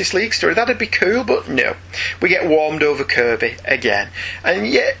first Justice League story? That'd be cool, but no. We get warmed over Kirby again. And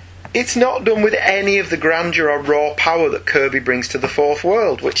yet, it's not done with any of the grandeur or raw power that Kirby brings to the Fourth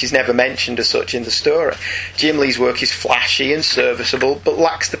World, which is never mentioned as such in the story. Jim Lee's work is flashy and serviceable, but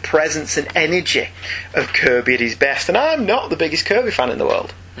lacks the presence and energy of Kirby at his best. And I'm not the biggest Kirby fan in the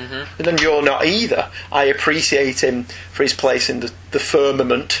world. Mm-hmm. And you're not either. I appreciate him for his place in the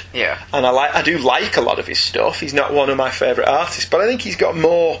firmament. Yeah. And I do like a lot of his stuff. He's not one of my favourite artists, but I think he's got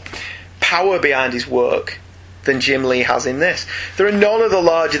more power behind his work than Jim Lee has in this. There are none of the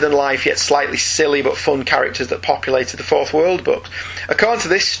larger-than-life yet slightly silly but fun characters that populated the Fourth World books. According to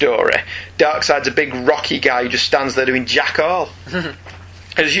this story, Darkseid's a big rocky guy who just stands there doing jack all.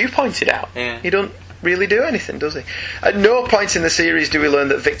 As you pointed out, he doesn't really do anything, does he? At no point in the series do we learn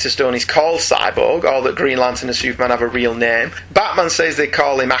that Victor Stone is called Cyborg, or that Green Lantern and Superman have a real name. Batman says they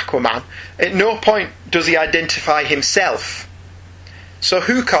call him Aquaman. At no point does he identify himself. So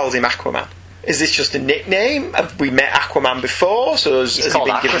who calls him Aquaman? Is this just a nickname? Have we met Aquaman before? So has called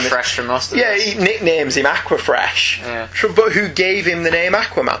he been given Aquafresh for most of this? this. He nicknames him Aquafresh. Yeah. But who gave him the name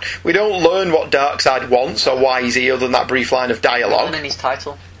Aquaman? We don't learn what Darkseid wants or why he's here, other than that brief line of dialogue. And then his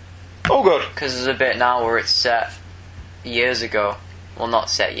title. Oh, good. Because there's a bit now where it's set years ago. Well,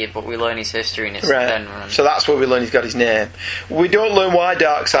 not set yet, but we learn his history and it's then. So that's where we learn he's got his name. We don't learn why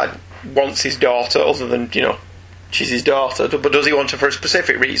Darkseid wants his daughter, other than, she's his daughter, but does he want her for a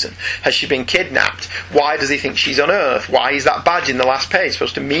specific reason? Has she been kidnapped? Why does he think she's on Earth? Why is that badge in the last page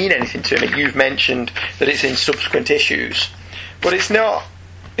supposed to mean anything to him? You've mentioned that it's in subsequent issues, but it's not.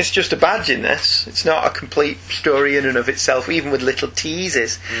 It's just a badge in this. It's not a complete story in and of itself, even with little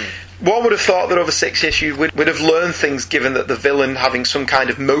teases. One would have thought that over 6 issues we'd have learned things, given that the villain having some kind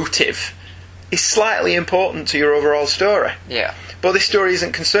of motive is slightly important to your overall story. Yeah. But this story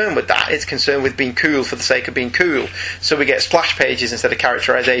isn't concerned with that. It's concerned with being cool for the sake of being cool. So we get splash pages instead of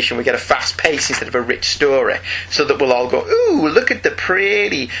characterisation. We get a fast pace instead of a rich story. So that we'll all go, ooh, look at the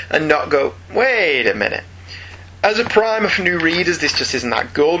pretty, and not go, wait a minute. As a primer for new readers, this just isn't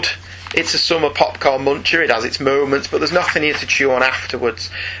that good. It's a summer popcorn muncher, it has its moments, but there's nothing here to chew on afterwards.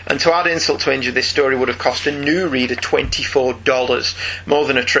 And to add insult to injury, this story would have cost a new reader $24, more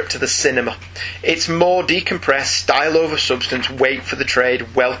than a trip to the cinema. It's more decompressed, style over substance, wait for the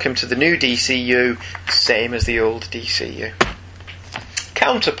trade, welcome to the new DCU, same as the old DCU.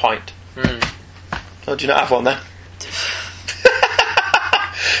 Counterpoint. Oh, do you not have one then?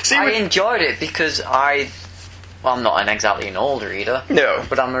 See, I enjoyed it because I'm not exactly an old reader. No.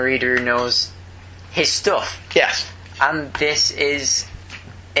 But I'm a reader who knows his stuff. Yes. And this is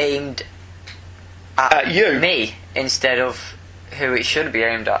aimed at you. me instead of who it should be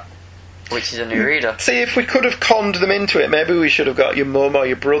aimed at. Which is a new reader. See, if we could have conned them into it, maybe we should have got your mum or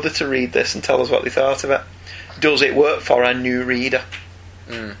your brother to read this and tell us what they thought of it. Does it work for a new reader?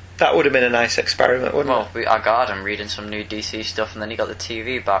 That would have been a nice experiment, wouldn't it? I got him reading some new DC stuff, and then he got the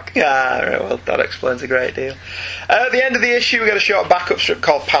TV back. Yeah, right, well, that explains a great deal. At the end of the issue, we get a short backup strip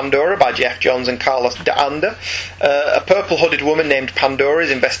called Pandora by Jeff Johns and Carlos D'Anda. A purple-hooded woman named Pandora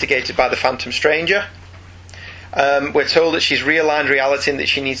is investigated by the Phantom Stranger. We're told that she's realigned reality and that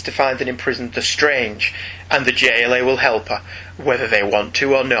she needs to find and imprison the Strange, and the JLA will help her, whether they want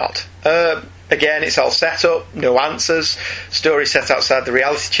to or not. Again, it's all set up, no answers. Story set outside the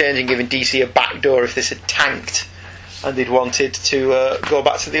reality change and giving DC a backdoor if this had tanked and they'd wanted to go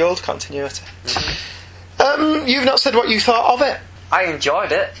back to the old continuity. You've not said what you thought of it. I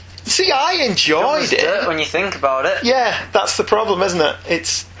enjoyed it. See, I enjoyed it. Dirt when you think about it. Yeah, that's the problem, isn't it?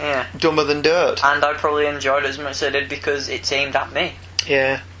 It's dumber than dirt. And I probably enjoyed it as much as I did because it's aimed at me.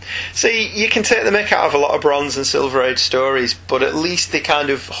 Yeah. See, you can take the mick out of a lot of Bronze and Silver Age stories, but at least they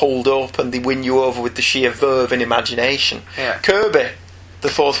kind of hold up and they win you over with the sheer verve and imagination. Yeah. Kirby, the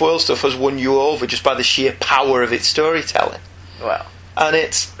Fourth World stuff, has won you over just by the sheer power of its storytelling. Well. And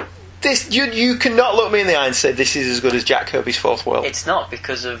it's... this. You cannot look me in the eye and say this is as good as Jack Kirby's Fourth World. It's not,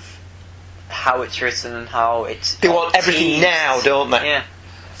 because of how it's written and how it's... They want everything now, don't they? Yeah.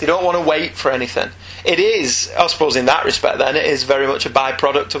 They don't want to wait for anything. It is, I suppose in that respect then, it is very much a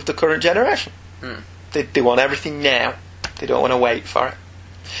byproduct of the current generation. They want everything now. They don't want to wait for it.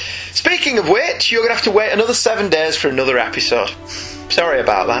 Speaking of which, you're going to have to wait another 7 days for another episode. Sorry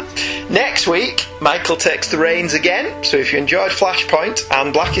about that. Next week, Michael takes the reins again, so if you enjoyed Flashpoint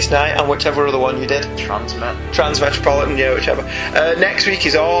and Blackest Night and whichever other one you did... Transmetropolitan, yeah, whichever. Next week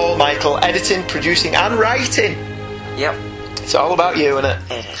is all Michael editing, producing and writing. Yep. It's all about you, isn't it?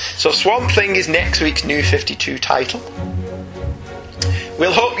 It is. So Swamp Thing is next week's Nu52 title.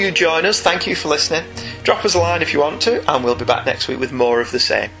 We'll hope you join us. Thank you for listening. Drop us a line if you want to, and we'll be back next week with more of the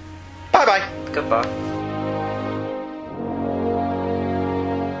same. Bye-bye. Goodbye.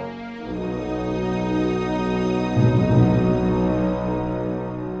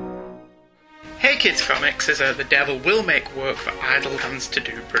 Hey Kids Comics is a The Devil Will Make Work for Idle Hands to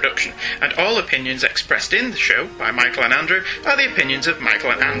Do production, and all opinions expressed in the show by Michael and Andrew are the opinions of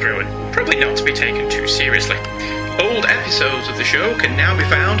Michael and Andrew, and probably not to be taken too seriously. Old episodes of the show can now be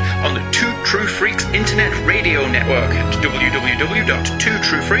found on the Two True Freaks Internet Radio Network at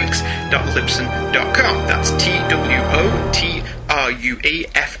www.twotruefreaks.libsyn.com. That's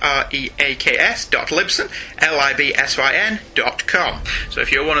TWOTRUEFREAKS.libsyn, LIBSYN.com. So if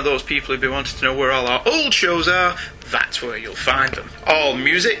you're one of those people who've been wanting to know where all our old shows are, that's where you'll find them. All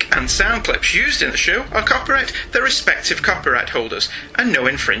music and sound clips used in the show are copyright their respective copyright holders, and no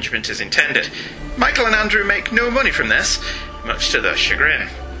infringement is intended. Michael and Andrew make no money from this, much to their chagrin.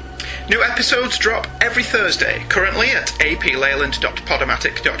 New episodes drop every Thursday, currently at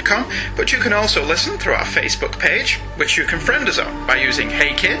apleyland.podomatic.com, but you can also listen through our Facebook page, which you can friend us on by using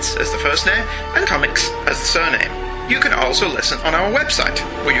Hey Kids as the first name and Comics as the surname. You can also listen on our website,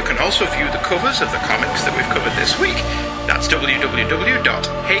 where you can also view the covers of the comics that we've covered this week. That's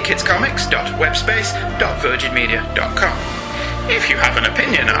www.heykidscomics.webspace.virginmedia.com. If you have an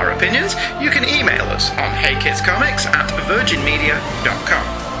opinion, our opinions, you can email us on heykidscomics@virginmedia.com.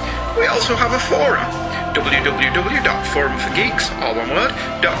 We also have a forum,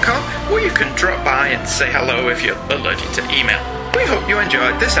 www.forumforgeeks.com, where you can drop by and say hello if you're allergic to email. We hope you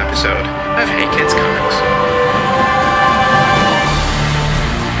enjoyed this episode of Hey Kids Comics.